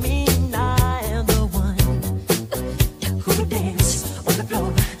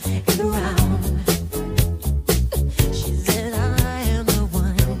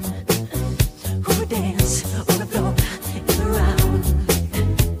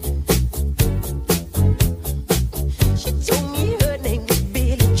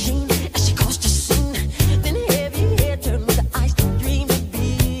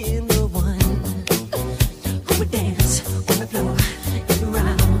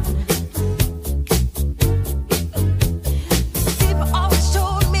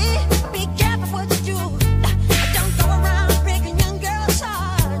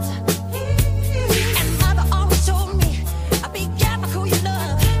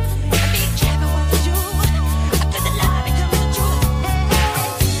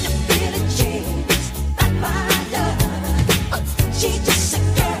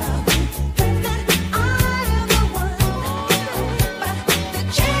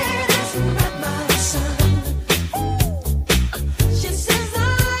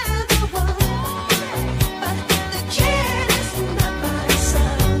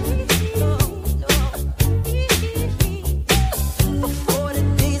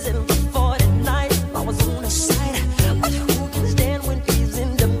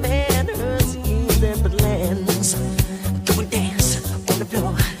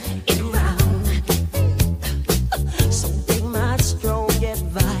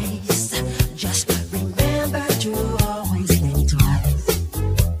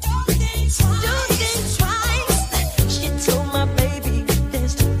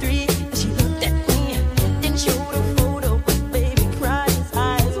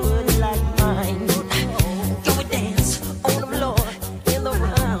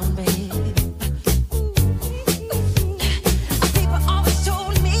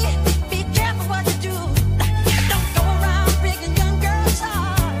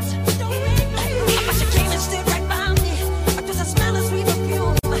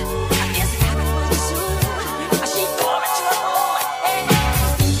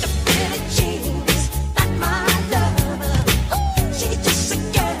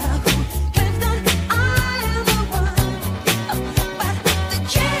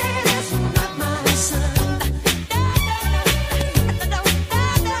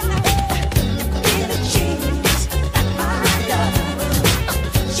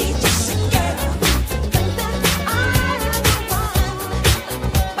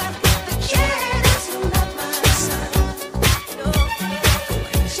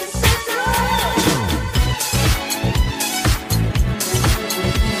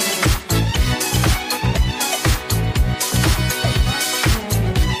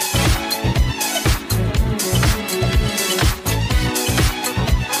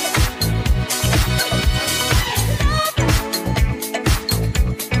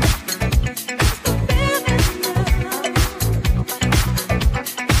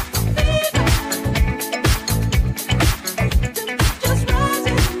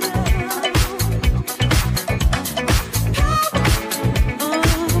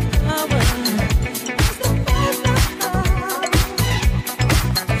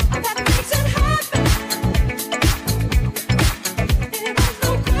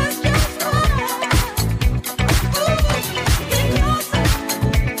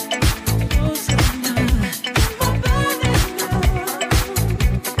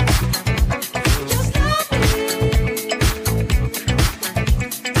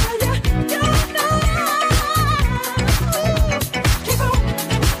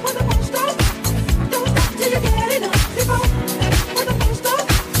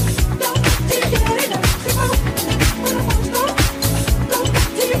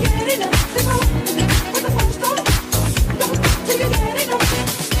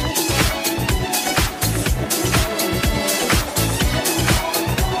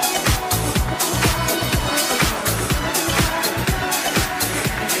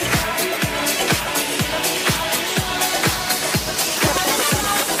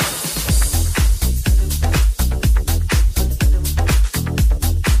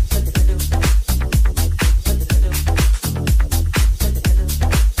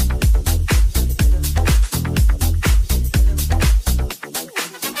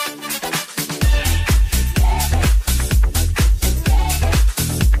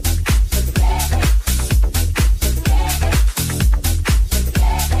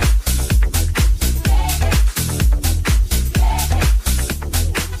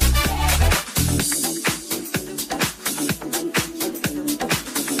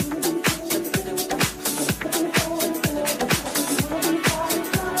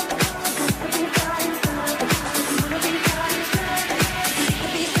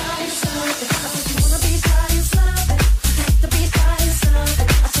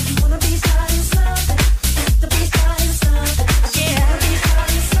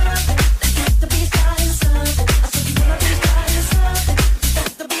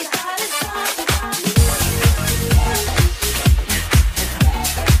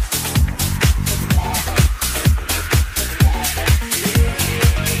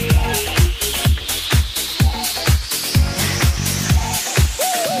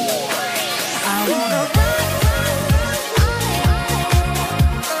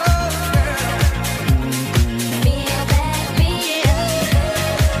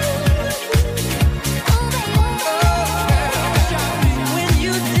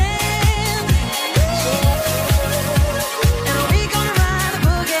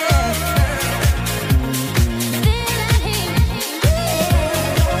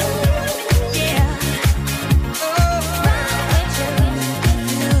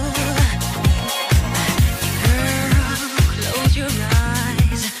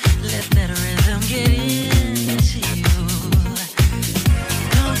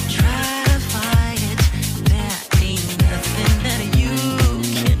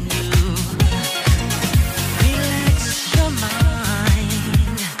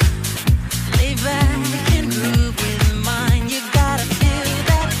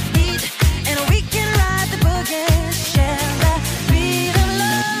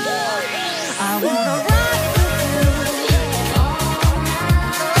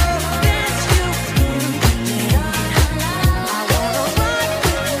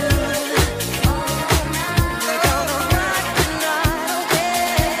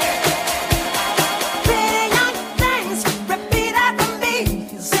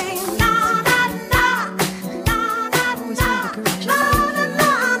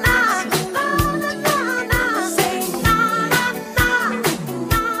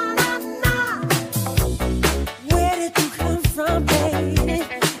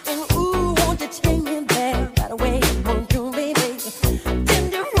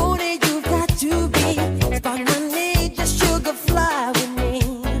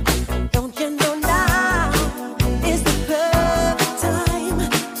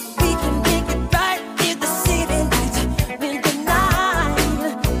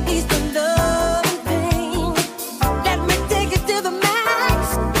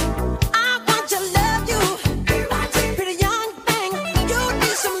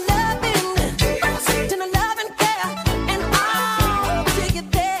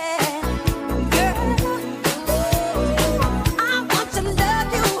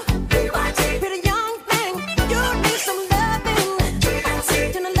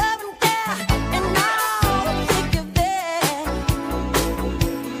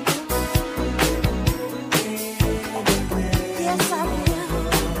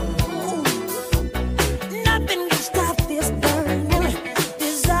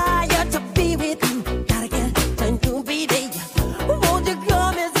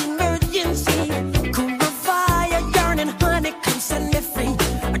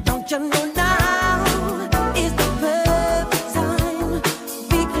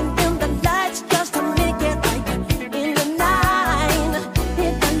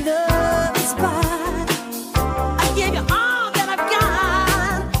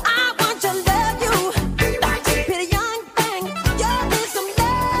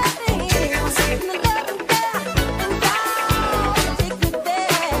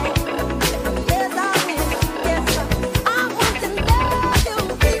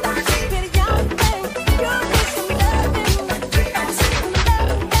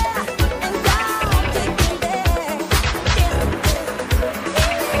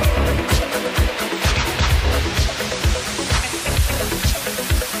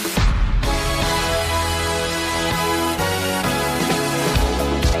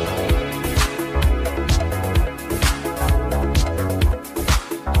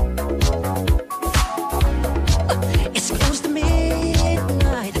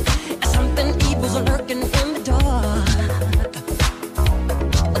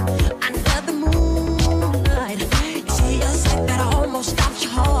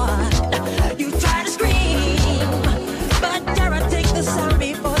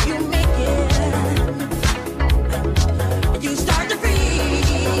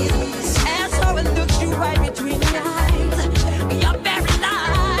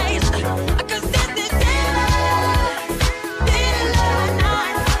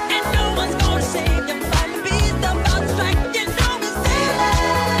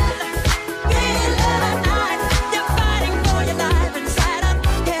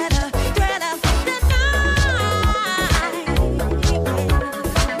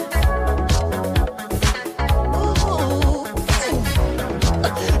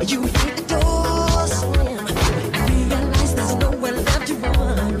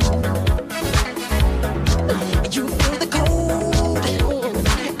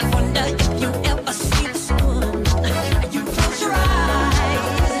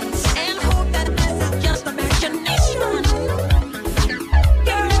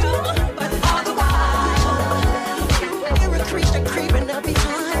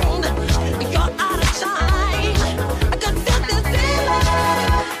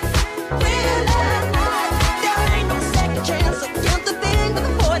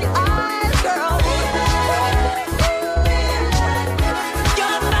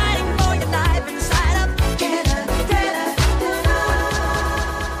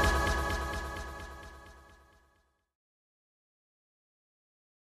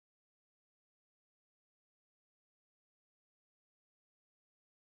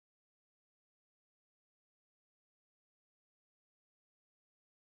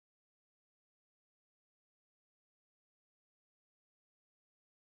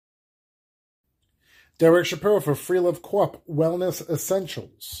Derek Shapiro for Free Love Corp Wellness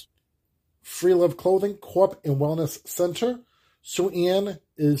Essentials. Free Love Clothing Corp and Wellness Center. Sue Ann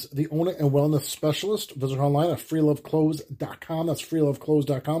is the owner and wellness specialist. Visit her online at freeloveclothes.com. That's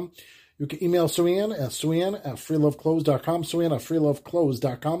freeloveclothes.com. You can email Sue Ann at freeloveclothes.com. Sue Ann at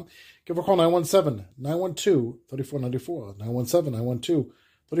freeloveclothes.com. Give her a call, 917-912-3494.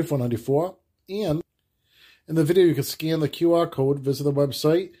 917-912-3494. And in the video, you can scan the QR code, visit the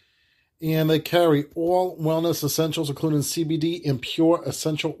website, and they carry all wellness essentials, including CBD and pure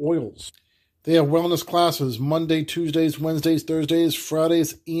essential oils. They have wellness classes Monday, Tuesdays, Wednesdays, Thursdays,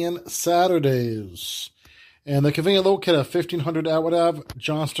 Fridays, and Saturdays. And they're conveniently located at 1500 Atwood Ave,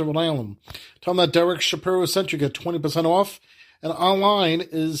 Johnston, Rhode Island. Tell them that Derek Shapiro sent you. Get 20% off. And online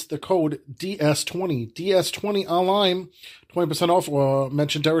is the code DS20. DS20 online, 20% off. Or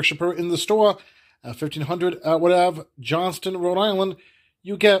mention Derek Shapiro in the store at 1500 Atwood Ave, Johnston, Rhode Island.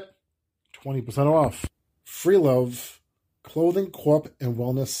 You get 20% off. Free Love Clothing Corp and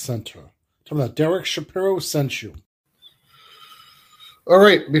Wellness Center. Tell them that Derek Shapiro sent you. All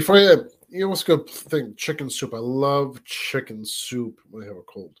right, before you almost go think chicken soup. I love chicken soup when I have a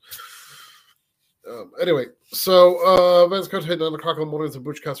cold. Anyway, so Vance Conte, 9 o'clock in the morning, the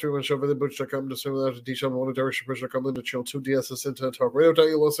Butchcast Rerun Show, visit Butch.com, just send without a detail, morning, DerekShapiro.com, into channel 2, DSS Internet Talk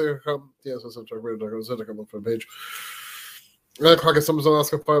Radio.com, DSS Internet Talk Radio.com, look for the page. 9 o'clock at Summers,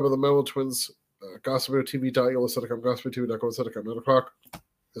 Alaska, 5 of the Mellow Twins, GossipTV.com, GossipTV.com, 9 o'clock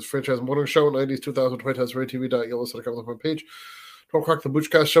is Franchise Morning Show, 90s, 2020, RadioTV.com, look for the page. 12 o'clock, the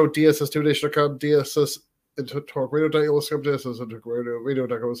Butchcast Show, DSS2Nation.com, DSS Talk Radio.com, DSS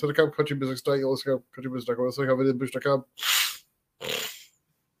Radio.com, Country Music.com, Country Music.com, Bush.com.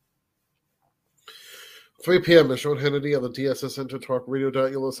 3 p.m. is Sean Hannity on the DSS Center Talk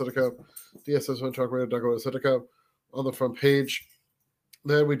Radio.com, DSS Talk Radio.com on the front page.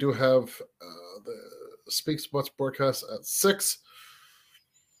 Then we do have the Speak Sports broadcast at 6.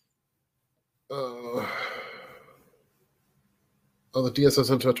 On the DSS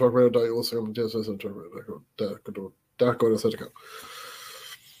Center Talk Radio.com, DSS Center Radio.com.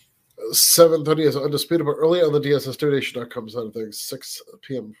 7:30 is Undisputed, but early on the DSS2Nation.com side of things. 6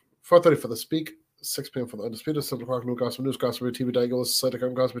 p.m. 4:30 for the Speak, 6 p.m. for the Undisputed, 7 o'clock New Gospel News,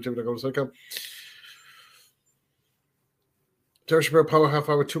 GospelTV.com, GospelTV.com. Derek Shapiro Power Half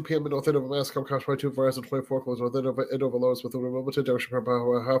Hour, 2 p.m. North End over Mass.com, Cost 22, Verizon 24, close North End over Lois with Uber Limited. Derek Shapiro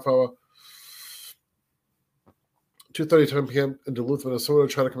Power Half Hour. 2:30 10 p.m. in Duluth, Minnesota,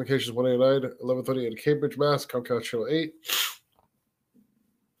 China Communications 189, 11:30 in Cambridge, Mass, Comcast Channel 8.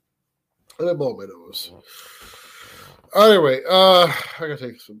 And I blow my nose. Anyway, I gotta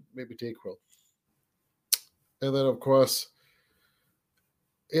take some, maybe Dayquil. And then, of course,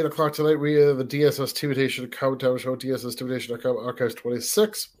 8 o'clock tonight, we have the DSS TV Nation Countdown Show, DSS2Nation.com, Archives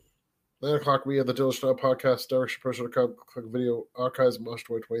 26. 9 o'clock, we have the Dylan Schneider Podcast, DerekShapiro.com, click video, Archives, March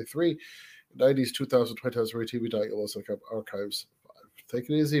 2023. 90s, 2020, RadioTV.com, Archives 5. Take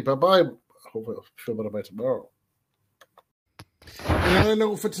it easy. Bye-bye. Hope I'll feel better by tomorrow. And I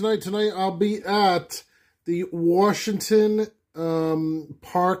know for tonight I'll be at the Washington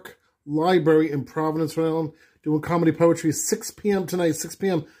Park Library in Providence, Rhode Island, doing comedy poetry. 6 p.m. tonight, 6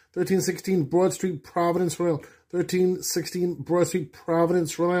 p.m., 1316 Broad Street, Providence, Rhode Island. 1316 Broad Street,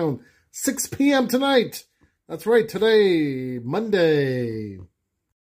 Providence, Rhode Island. 6 p.m. tonight. That's right, today, Monday.